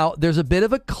 Now, there's a bit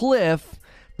of a cliff.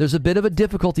 There's a bit of a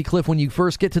difficulty cliff when you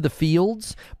first get to the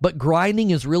fields, but grinding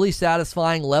is really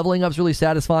satisfying. Leveling up is really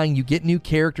satisfying. You get new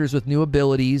characters with new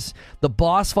abilities. The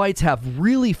boss fights have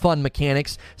really fun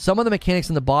mechanics. Some of the mechanics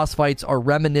in the boss fights are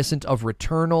reminiscent of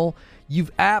Returnal.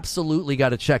 You've absolutely got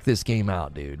to check this game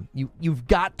out, dude. You've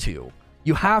got to.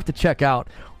 You have to check out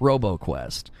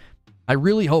RoboQuest. I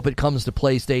really hope it comes to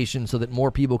PlayStation so that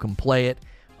more people can play it.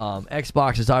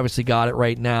 Xbox has obviously got it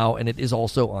right now, and it is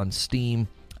also on Steam.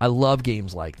 I love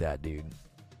games like that, dude.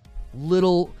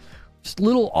 Little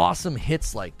awesome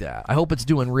hits like that. I hope it's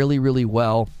doing really, really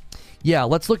well. Yeah,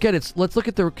 let's look at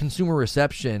the consumer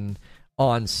reception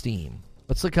on Steam.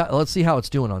 Let's see how it's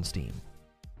doing on Steam.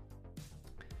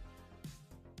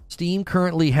 Steam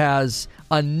currently has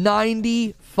a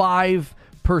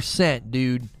 95%,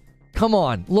 dude. Come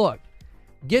on, look.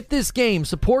 Get this game.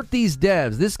 Support these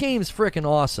devs. This game's freaking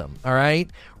awesome, all right?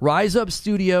 Rise Up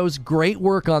Studios, great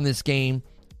work on this game.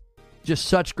 Just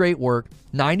such great work.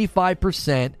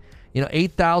 95%,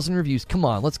 8,000 reviews. Come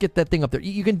on, let's get that thing up there.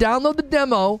 You can download the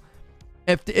demo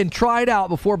and try it out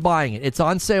before buying it. It's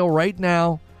on sale right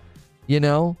now,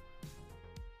 And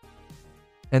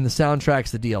the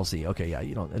soundtrack's the DLC. Okay, yeah, I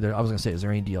was going to say, is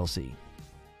there any DLC?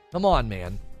 Come on,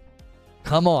 man.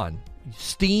 Come on.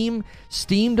 Steam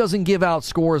doesn't give out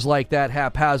scores like that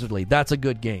haphazardly. That's a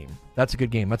good game. That's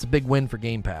a big win for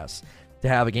Game Pass to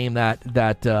have a game that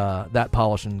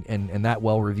polished and that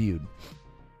well reviewed.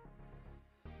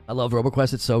 I love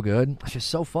RoboQuest. It's so good. It's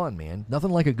just so fun, man. Nothing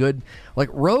like a good... Like,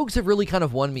 Rogues have really kind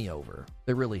of won me over.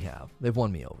 They really have. They've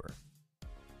won me over.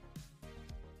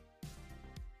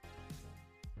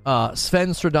 Sven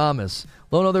Stradamus.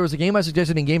 Lono, there was a game I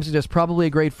suggested in Game Suggest, probably a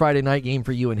great Friday night game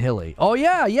for you and Hilly. Oh,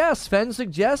 yeah, Sven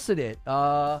suggested it.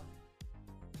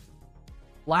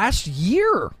 Last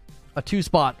year, a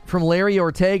 2-spot from Larry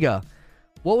Ortega.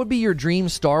 What would be your dream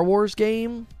Star Wars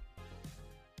game?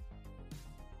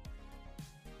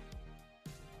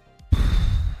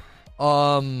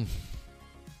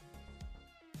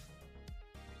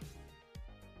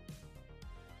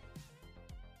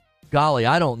 Golly,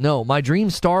 I don't know. My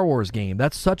dream Star Wars game.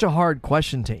 That's such a hard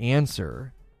question to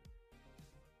answer.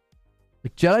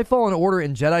 Like Jedi Fallen Order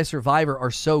and Jedi Survivor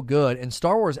are so good, and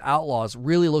Star Wars Outlaws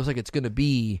really looks like it's going to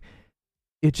be...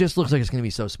 It just looks like it's going to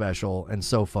be so special and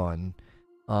so fun.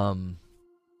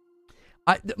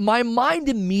 My mind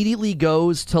immediately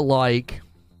goes to like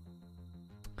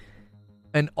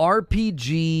an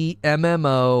RPG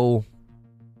MMO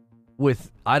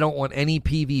with... I don't want any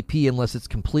PvP unless it's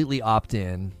completely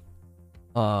opt-in.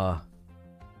 Let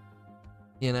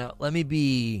me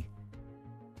be...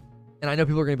 And I know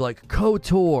people are going to be like,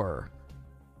 KOTOR.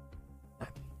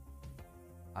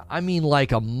 I mean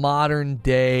like a modern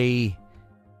day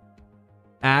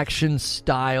action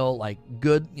style, like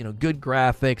good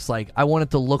graphics. Like I want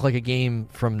it to look like a game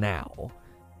from now.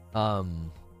 So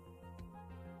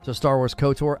Star Wars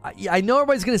KOTOR. I know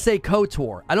everybody's going to say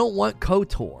KOTOR. I don't want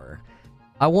KOTOR.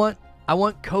 I want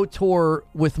KOTOR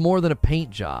with more than a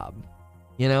paint job.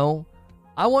 I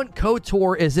want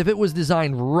KOTOR as if it was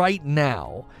designed right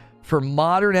now for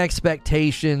modern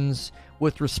expectations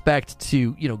with respect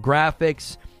to,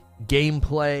 graphics,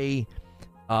 gameplay,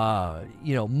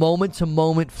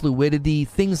 moment-to-moment fluidity,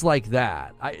 things like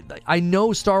that. I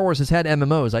know Star Wars has had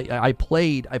MMOs. I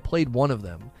played one of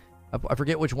them. I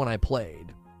forget which one I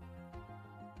played.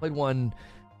 Played one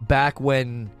back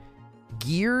when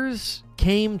Gears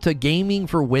came to gaming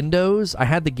for Windows. I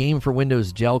had the Game for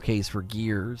Windows gel case for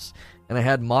Gears, and I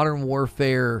had Modern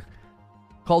Warfare,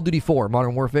 Call of Duty 4,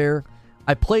 Modern Warfare.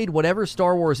 I played whatever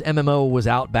Star Wars MMO was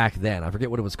out back then. I forget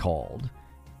what it was called.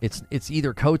 It's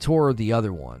either KOTOR or the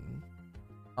other one.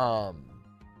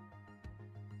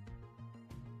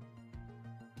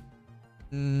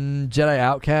 Jedi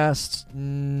Outcast.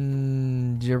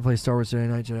 Did you ever play Star Wars Jedi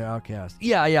Knight? Jedi Outcast.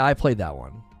 Yeah, I played that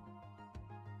one.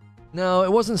 No,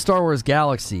 it wasn't Star Wars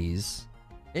Galaxies.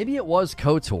 Maybe it was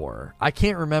KOTOR. I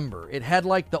can't remember. It had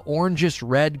like the orangish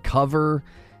red cover.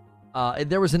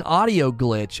 There was an audio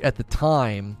glitch at the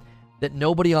time that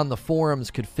nobody on the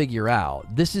forums could figure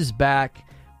out. This is back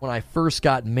when I first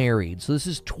got married. So this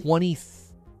is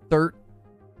 2013.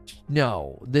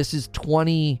 No, this is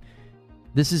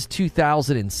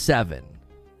 2007.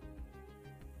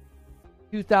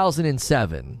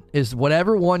 2007 is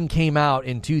whatever one came out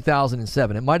in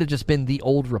 2007. It might have just been The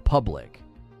Old Republic.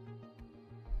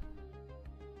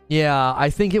 Yeah, I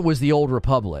think it was The Old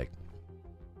Republic.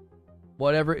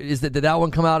 Whatever is that? Did that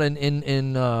one come out in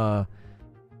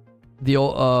The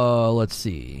let's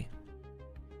see.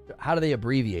 How do they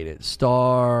abbreviate it?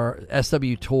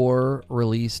 SW Tour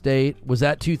release date. Was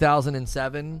that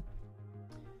 2007?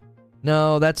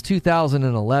 No, that's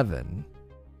 2011.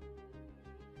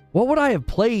 What would I have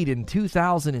played in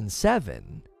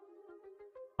 2007?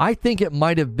 I think it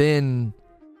might have been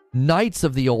Knights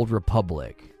of the Old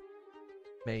Republic.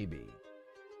 Maybe.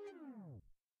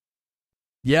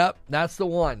 Yep, that's the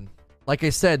one. Like I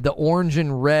said, the orange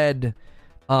and red,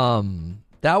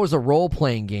 that was a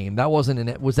role-playing game. That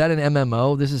wasn't was that an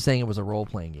MMO? This is saying it was a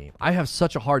role-playing game. I have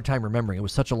such a hard time remembering. It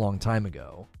was such a long time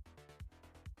ago.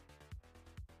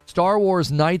 Star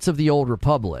Wars Knights of the Old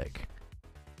Republic.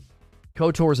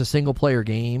 KOTOR is a single-player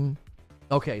game.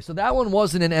 Okay, so that one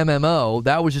wasn't an MMO.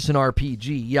 That was just an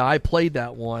RPG. Yeah, I played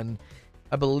that one,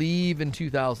 I believe, in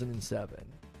 2007.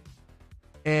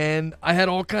 And I had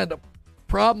all kind of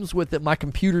problems with it. My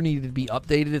computer needed to be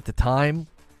updated at the time.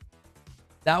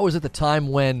 That was at the time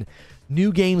when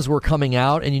new games were coming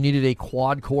out and you needed a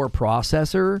quad-core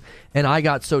processor. And I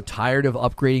got so tired of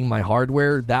upgrading my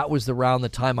hardware. That was around the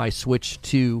time I switched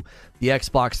to the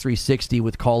Xbox 360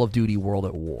 with Call of Duty World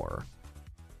at War.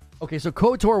 Okay, so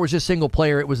KOTOR was just single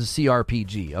player. It was a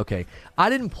CRPG. Okay,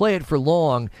 I didn't play it for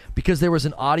long because there was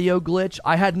an audio glitch.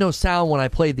 I had no sound when I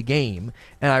played the game,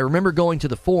 and I remember going to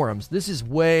the forums. This is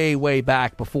way, way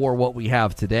back before what we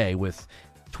have today with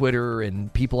Twitter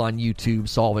and people on YouTube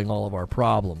solving all of our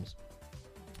problems.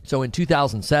 So in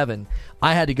 2007,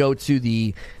 I had to go to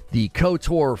the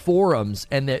KOTOR forums,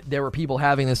 and there were people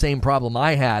having the same problem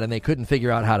I had, and they couldn't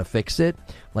figure out how to fix it,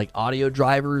 like audio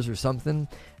drivers or something.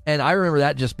 And I remember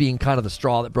that just being kind of the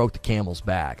straw that broke the camel's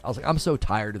back. I was like, I'm so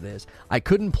tired of this. I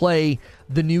couldn't play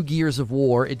the new Gears of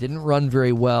War. It didn't run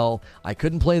very well. I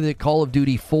couldn't play the Call of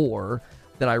Duty 4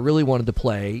 that I really wanted to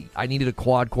play. I needed a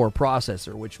quad-core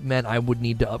processor, which meant I would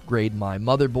need to upgrade my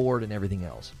motherboard and everything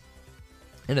else.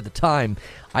 And at the time,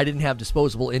 I didn't have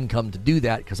disposable income to do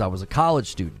that because I was a college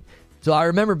student. So I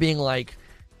remember being like,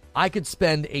 I could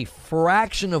spend a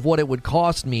fraction of what it would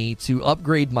cost me to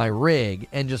upgrade my rig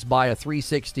and just buy a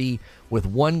 360 with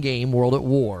one game, World at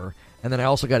War, and then I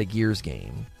also got a Gears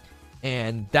game.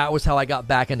 And that was how I got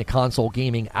back into console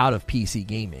gaming out of PC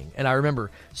gaming. And I remember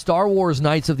Star Wars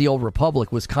Knights of the Old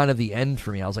Republic was kind of the end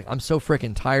for me. I was like, I'm so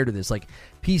freaking tired of this. Like,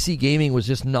 PC gaming was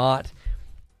just not...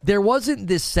 There wasn't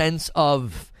this sense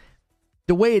of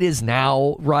the way it is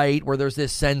now, right? Where there's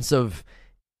this sense of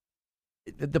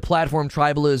the platform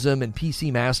tribalism and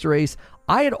PC master race.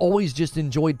 I had always just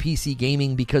enjoyed PC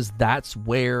gaming because that's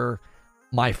where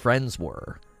my friends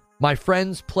were. My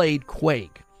friends played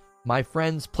Quake. My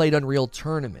friends played Unreal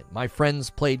Tournament. My friends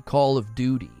played Call of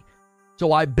Duty.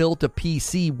 So I built a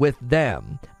PC with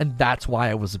them, and that's why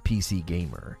I was a PC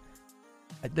gamer.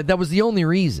 That was the only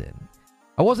reason.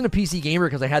 I wasn't a PC gamer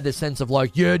because I had this sense of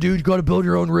like, yeah, dude, you got to build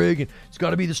your own rig, and it's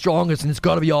got to be the strongest, and it's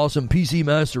got to be awesome. PC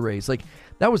master race. Like,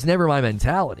 that was never my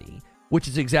mentality, which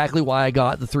is exactly why I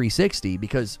got the 360,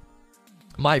 because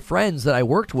my friends that I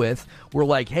worked with were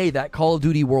like, hey, that Call of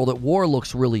Duty World at War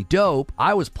looks really dope.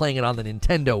 I was playing it on the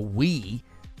Nintendo Wii.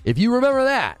 If you remember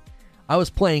that, I was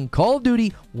playing Call of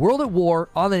Duty World at War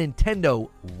on the Nintendo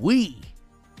Wii.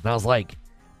 And I was like,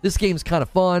 this game's kind of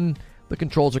fun. The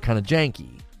controls are kind of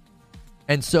janky.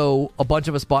 And so a bunch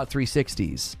of us bought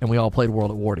 360s, and we all played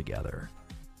World at War together.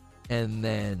 And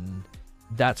then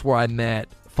that's where I met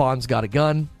Fawn's Got a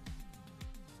Gun.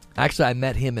 Actually, I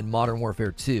met him in Modern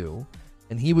Warfare 2,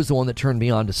 and he was the one that turned me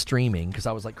on to streaming because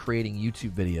I was like creating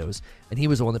YouTube videos, and he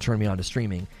was the one that turned me on to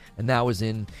streaming, and that was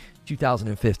in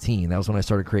 2015. That was when I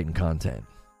started creating content.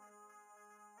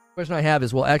 The question I have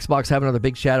is, will Xbox have another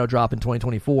big shadow drop in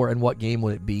 2024, and what game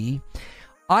would it be?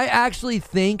 I actually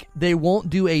think they won't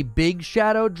do a big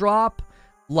shadow drop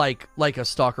like a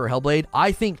Stalker or Hellblade.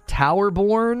 I think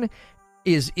Towerborn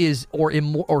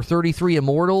or 33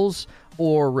 Immortals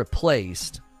or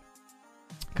Replaced,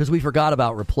 because we forgot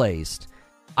about Replaced.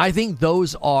 I think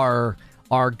those are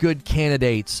good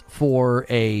candidates for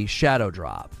a shadow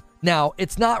drop. Now,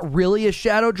 it's not really a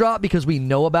shadow drop because we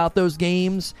know about those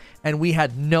games, and we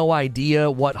had no idea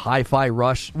what Hi-Fi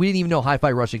Rush... We didn't even know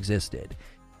Hi-Fi Rush existed.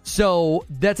 So,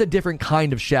 that's a different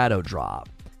kind of shadow drop.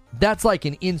 That's like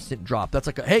an instant drop. That's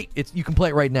like, hey, you can play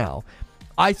it right now.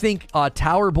 I think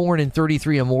Towerborn and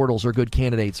 33 Immortals are good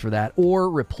candidates for that,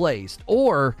 or Replaced,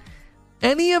 or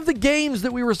any of the games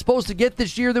that we were supposed to get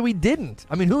this year that we didn't.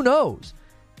 I mean, who knows?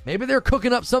 Maybe they're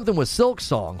cooking up something with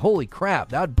Silksong. Holy crap,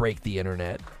 that'd break the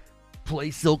internet. Play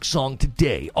Silksong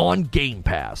today on Game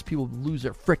Pass. People lose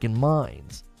their freaking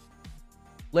minds.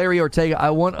 Larry Ortega, I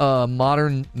want a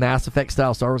modern Mass Effect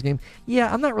style Star Wars game.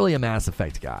 Yeah, I'm not really a Mass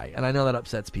Effect guy, and I know that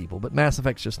upsets people, but Mass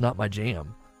Effect's just not my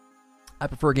jam. I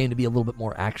prefer a game to be a little bit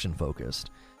more action-focused.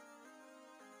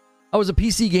 I was a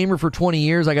PC gamer for 20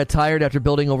 years. I got tired after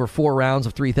building over 4 rounds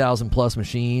of 3,000-plus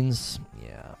machines.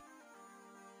 Yeah.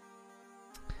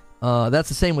 That's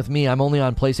the same with me. I'm only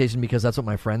on PlayStation because that's what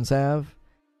my friends have.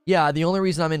 Yeah, the only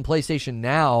reason I'm in PlayStation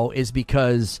now is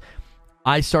because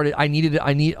I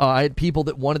had people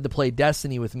that wanted to play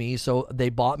Destiny with me, so they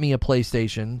bought me a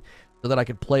PlayStation so that I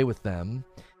could play with them.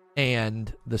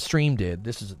 And the stream did.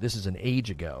 This is an age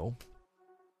ago.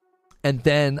 And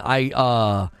then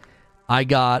I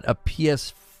got a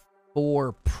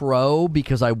PS4 Pro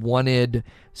because I wanted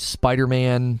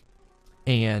Spider-Man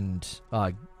and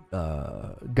God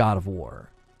of War.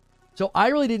 So I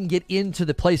really didn't get into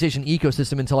the PlayStation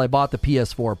ecosystem until I bought the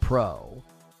PS4 Pro.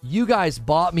 You guys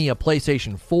bought me a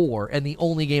PlayStation 4, and the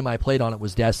only game I played on it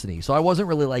was Destiny. So I wasn't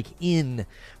really, like, in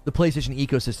the PlayStation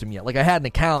ecosystem yet. Like, I had an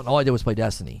account, and all I did was play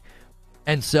Destiny.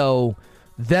 And so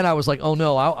then I was like, oh,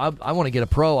 no, I want to get a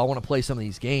Pro. I want to play some of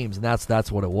these games, and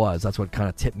that's what it was. That's what kind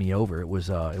of tipped me over. It was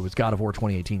God of War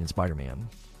 2018 and Spider-Man.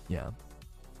 Yeah.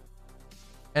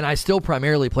 And I still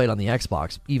primarily played on the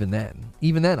Xbox, even then.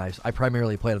 Even then, I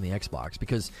primarily played on the Xbox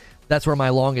because that's where my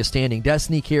longest standing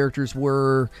Destiny characters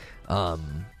were.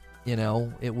 You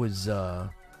know, it was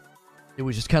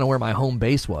just kind of where my home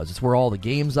base was. It's where all the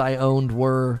games I owned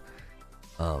were.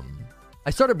 I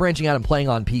started branching out and playing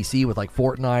on PC with like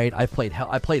Fortnite. I played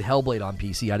Hellblade on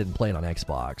PC. I didn't play it on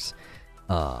Xbox.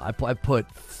 I put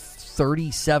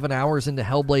 37 hours into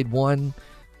Hellblade 1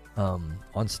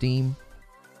 on Steam.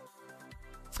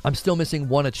 I'm still missing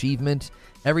one achievement.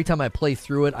 Every time I play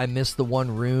through it, I miss the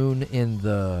one rune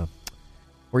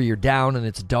where you're down and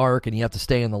it's dark and you have to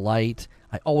stay in the light.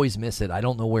 I always miss it. I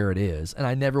don't know where it is. And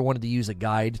I never wanted to use a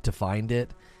guide to find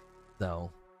it. So,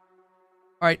 all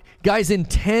right, guys, in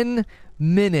 10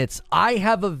 minutes, I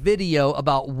have a video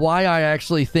about why I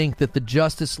actually think that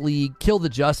the Kill the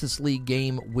Justice League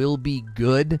game will be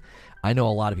good. I know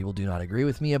a lot of people do not agree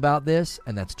with me about this,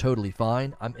 and that's totally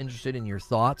fine. I'm interested in your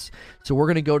thoughts. So we're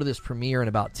going to go to this premiere in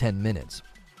about 10 minutes,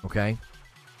 okay?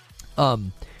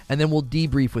 And then we'll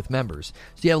debrief with members.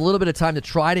 So you have a little bit of time to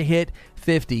try to hit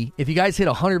 50. If you guys hit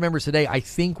 100 members today, I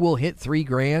think we'll hit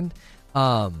 $3,000.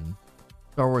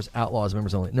 Star Wars Outlaws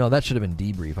members only. No, that should have been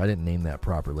debrief. I didn't name that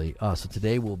properly. So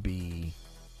today will be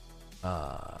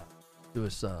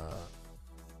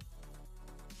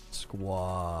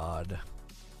Squad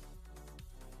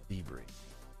debrief.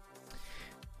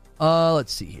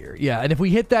 Let's see here. Yeah, and if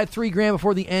we hit that $3,000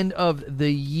 before the end of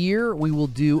the year, we will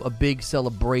do a big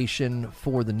celebration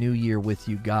for the new year with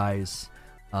you guys.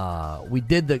 We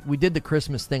did the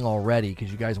Christmas thing already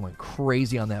because you guys went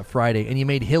crazy on that Friday, and you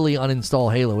made Hilly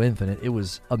uninstall Halo Infinite. It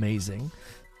was amazing.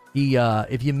 He,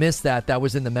 if you missed that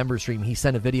was in the member stream. He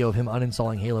sent a video of him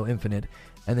uninstalling Halo Infinite,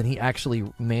 and then he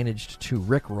actually managed to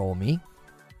rickroll me.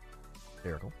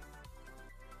 Hysterical.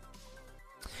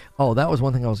 Oh, that was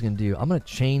one thing I was going to do. I'm going to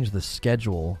change the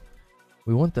schedule.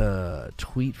 We want the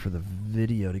tweet for the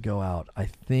video to go out, I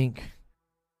think,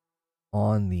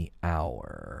 on the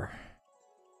hour.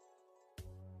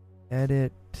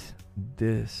 Edit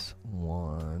this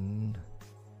one.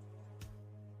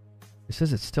 It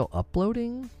says it's still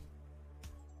uploading.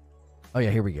 Oh, yeah,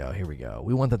 here we go. Here we go.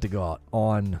 We want that to go out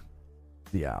on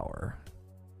the hour.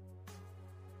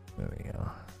 There we go.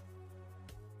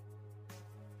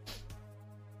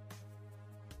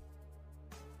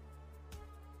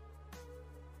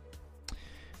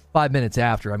 Five minutes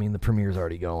after, I mean, the premiere's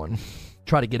already going.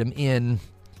 Try to get him in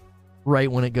right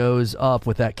when it goes up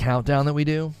with that countdown that we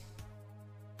do.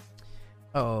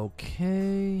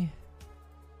 Okay.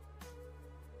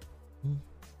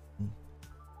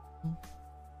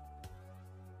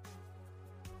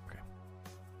 Okay.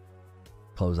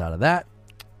 Close out of that.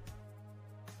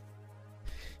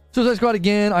 Suicide Squad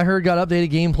again. I heard got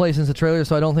updated gameplay since the trailer,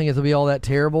 so I don't think it'll be all that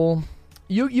terrible.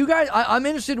 You guys, I'm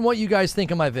interested in what you guys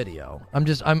think of my video. I'm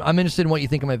interested in what you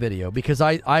think of my video because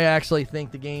I actually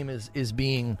think the game is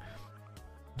being,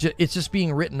 it's just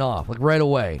being written off like right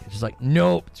away. It's just like,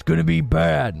 nope, it's gonna be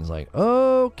bad. And it's like,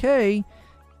 okay,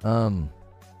 I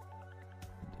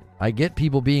get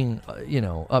people being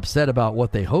upset about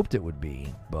what they hoped it would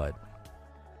be, but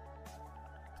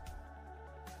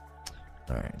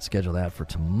all right, schedule that for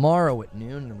tomorrow at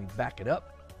noon, and we back it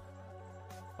up.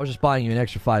 I was just buying you an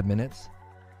extra 5 minutes.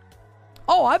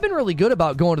 Oh, I've been really good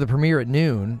about going to the premiere at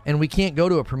noon, and we can't go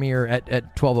to a premiere at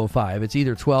 12:05. It's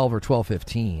either 12 or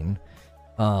 12:15.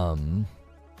 Hang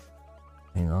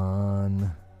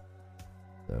on.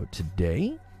 So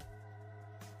today,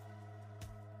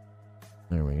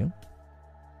 there we go.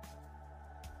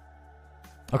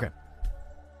 Okay.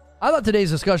 I thought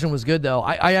today's discussion was good, though.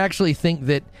 I actually think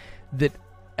that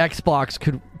Xbox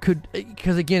could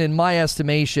because again, in my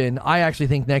estimation, I actually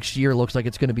think next year looks like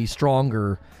it's going to be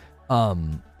stronger.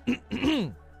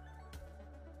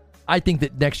 I think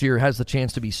that next year has the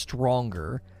chance to be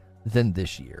stronger than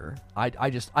this year. I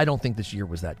don't think this year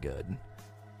was that good.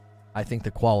 I think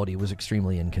the quality was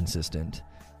extremely inconsistent.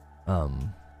 And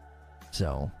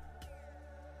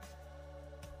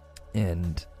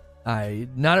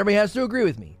not everybody has to agree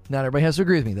with me.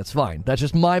 That's fine. That's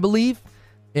just my belief.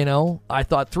 You know, I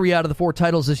thought 3 out of the 4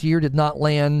 titles this year did not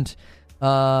land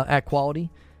at quality.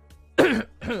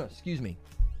 Excuse me.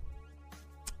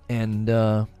 And,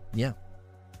 yeah.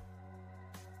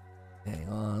 Hang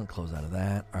on, close out of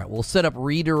that. All right, we'll set up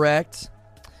redirect.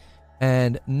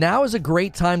 And now is a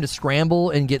great time to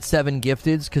scramble and get 7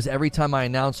 gifteds, because every time I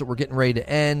announce that we're getting ready to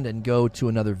end and go to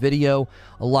another video,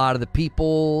 a lot of the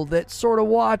people that sort of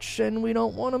watch and we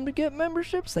don't want them to get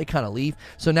memberships, they kind of leave.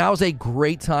 So now is a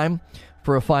great time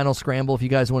for a final scramble if you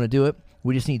guys want to do it.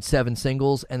 We just need 7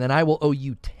 singles, and then I will owe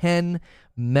you 10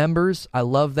 members. I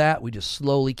love that. We just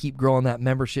slowly keep growing that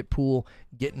membership pool,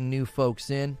 getting new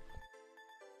folks in.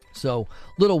 So,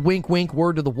 little wink, wink,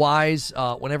 word to the wise.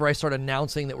 Whenever I start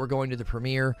announcing that we're going to the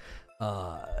premiere,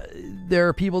 there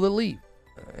are people that leave.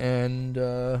 And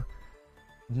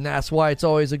that's why it's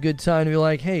always a good time to be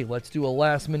like, hey, let's do a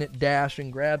last-minute dash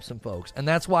and grab some folks. And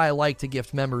that's why I like to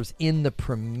gift members in the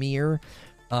premiere,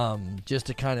 just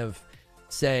to kind of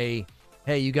say,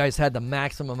 hey, you guys had the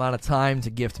maximum amount of time to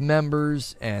gift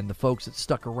members, and the folks that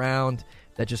stuck around,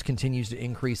 that just continues to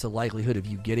increase the likelihood of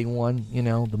you getting one. You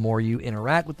know, the more you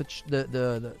interact with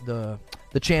the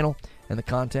channel and the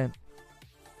content.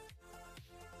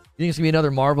 You think it's gonna be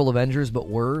another Marvel Avengers, but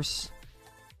worse?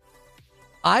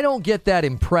 I don't get that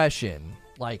impression,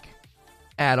 like,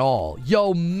 at all.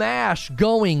 Yo, MASH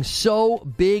going so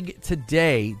big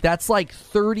today. That's like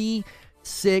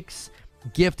 36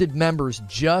 gifted members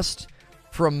just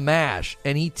from MASH,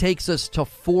 and he takes us to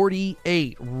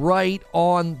 48 right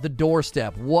on the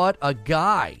doorstep. What a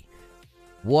guy.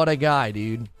 What a guy,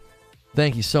 dude.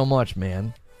 Thank you so much,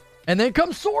 man. And then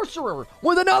comes Sorcerer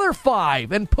with another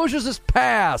 5 and pushes us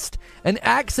past an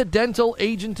accidental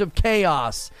agent of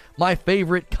chaos. My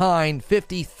favorite kind,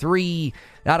 53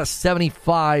 out of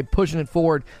 75, pushing it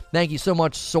forward. Thank you so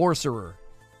much, Sorcerer.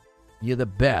 You're the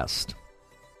best.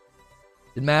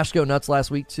 Did MASH go nuts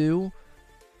last week, too?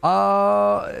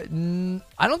 I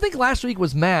don't think last week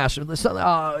was MASH. It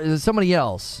was somebody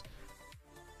else.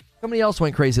 Somebody else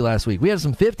went crazy last week. We had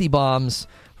some 50 bombs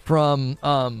from,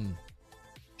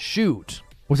 shoot.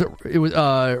 Was it was,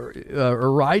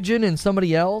 Origen and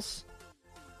somebody else?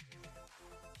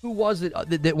 Who was it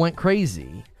that went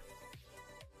crazy?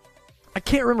 I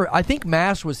can't remember. I think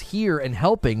MASH was here and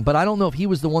helping, but I don't know if he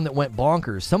was the one that went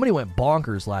bonkers. Somebody went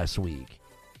bonkers last week.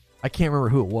 I can't remember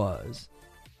who it was.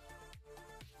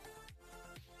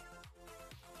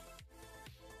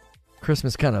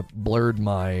 Christmas kind of blurred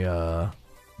my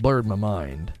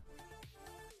mind.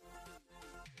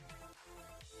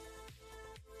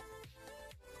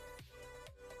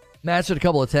 Match at a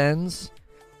couple of 10s.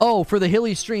 Oh, for the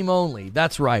Hilly stream only.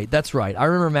 That's right. I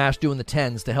remember MASH doing the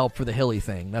 10s to help for the Hilly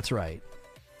thing. That's right.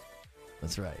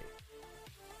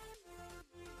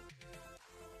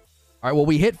 All right, well,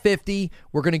 we hit 50.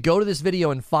 We're going to go to this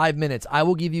video in 5 minutes. I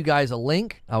will give you guys a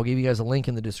link. I'll give you guys a link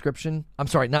in the description. I'm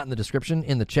sorry, not in the description,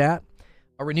 in the chat.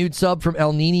 A renewed sub from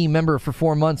El Nini, member for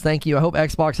 4 months. Thank you. I hope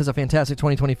Xbox has a fantastic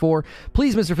 2024.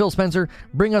 Please, Mr. Phil Spencer,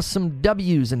 bring us some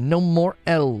W's and no more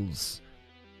L's.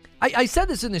 I said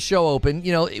this in the show open.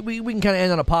 You know, we can kind of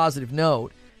end on a positive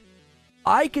note.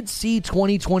 I could see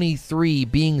 2023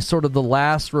 being sort of the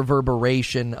last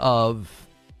reverberation of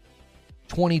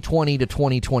 2020 to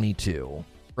 2022,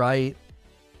 right?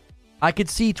 I could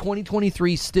see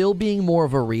 2023 still being more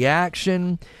of a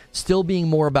reaction, still being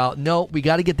more about, no, we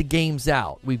got to get the games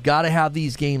out. We've got to have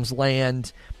these games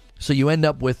land. So you end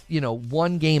up with, you know,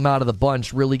 one game out of the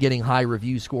bunch really getting high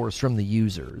review scores from the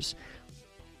users.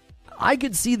 I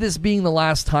could see this being the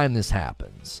last time this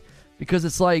happens, because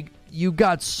it's like you've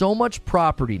got so much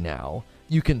property now.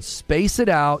 You can space it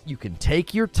out, you can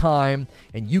take your time,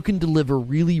 and you can deliver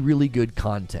really, really good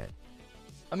content.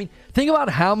 I mean, think about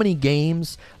how many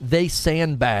games they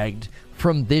sandbagged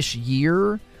from this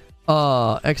year,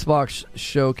 Xbox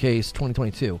Showcase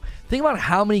 2022. Think about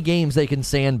how many games they can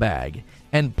sandbag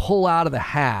and pull out of the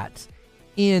hat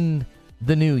in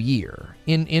the new year,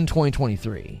 in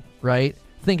 2023, right?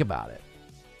 Think about it.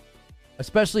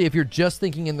 Especially if you're just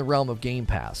thinking in the realm of Game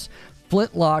Pass.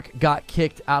 Flintlock got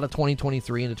kicked out of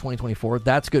 2023 into 2024.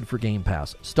 That's good for Game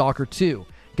Pass. Stalker 2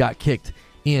 got kicked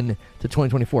into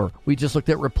 2024. We just looked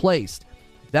at Replaced.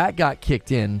 That got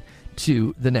kicked in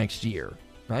to the next year,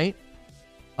 right?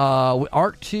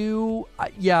 Arc 2,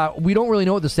 yeah, we don't really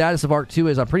know what the status of Arc 2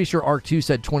 is. I'm pretty sure Arc 2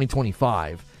 said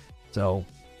 2025, so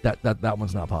that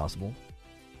one's not possible.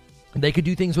 They could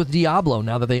do things with Diablo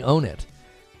now that they own it.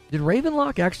 Did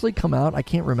Ravenlock actually come out? I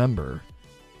can't remember.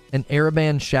 And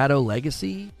Ereban Shadow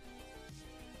Legacy?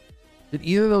 Did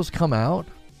either of those come out?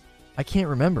 I can't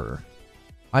remember.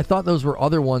 I thought those were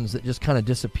other ones that just kind of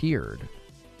disappeared.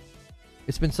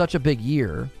 It's been such a big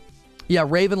year. Yeah,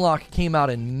 Ravenlock came out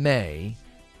in May.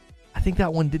 I think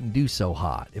that one didn't do so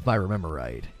hot, if I remember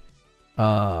right.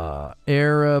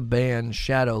 Ereban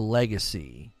Shadow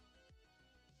Legacy.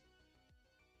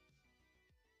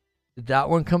 Did that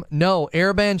one come? No,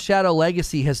 Ereban Shadow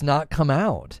Legacy has not come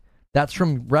out. That's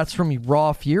from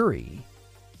Raw Fury.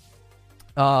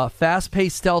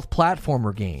 Fast-paced stealth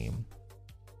platformer game.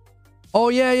 Oh,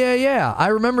 yeah. I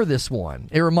remember this one.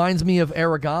 It reminds me of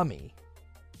Origami.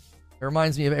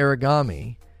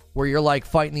 Where you're like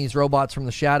fighting these robots from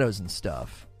the shadows and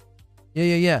stuff.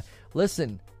 Yeah.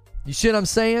 Listen, you see what I'm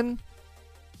saying?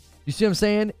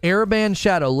 Ereban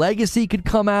Shadow Legacy could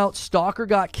come out. Stalker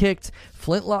got kicked.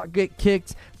 Flintlock get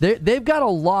kicked. They've got a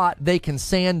lot they can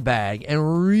sandbag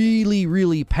and really,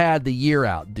 really pad the year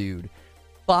out, dude.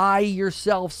 Buy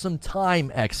yourself some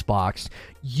time, Xbox.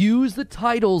 Use the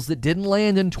titles that didn't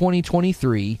land in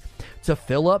 2023 to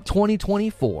fill up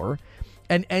 2024.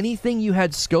 And anything you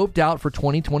had scoped out for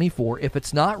 2024, if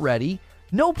it's not ready,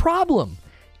 no problem.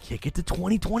 Kick it to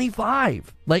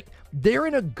 2025. Like, they're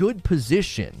in a good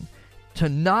position to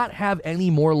not have any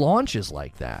more launches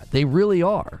like that. They really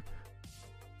are.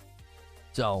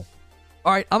 So,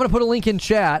 all right, I'm going to put a link in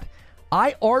chat.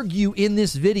 I argue in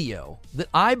this video that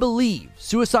I believe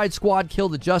Suicide Squad Kill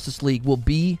the Justice League will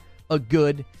be a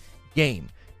good game.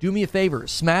 Do me a favor,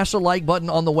 smash the like button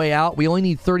on the way out. We only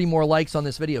need 30 more likes on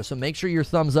this video, so make sure your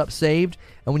thumbs up saved.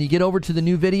 And when you get over to the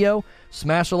new video,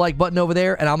 smash the like button over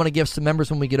there, and I'm going to give some members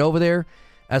when we get over there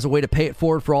as a way to pay it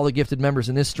forward for all the gifted members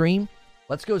in this stream.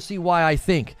 Let's go see why I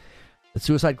think that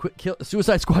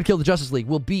Suicide Squad Kill the Justice League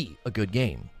will be a good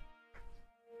game.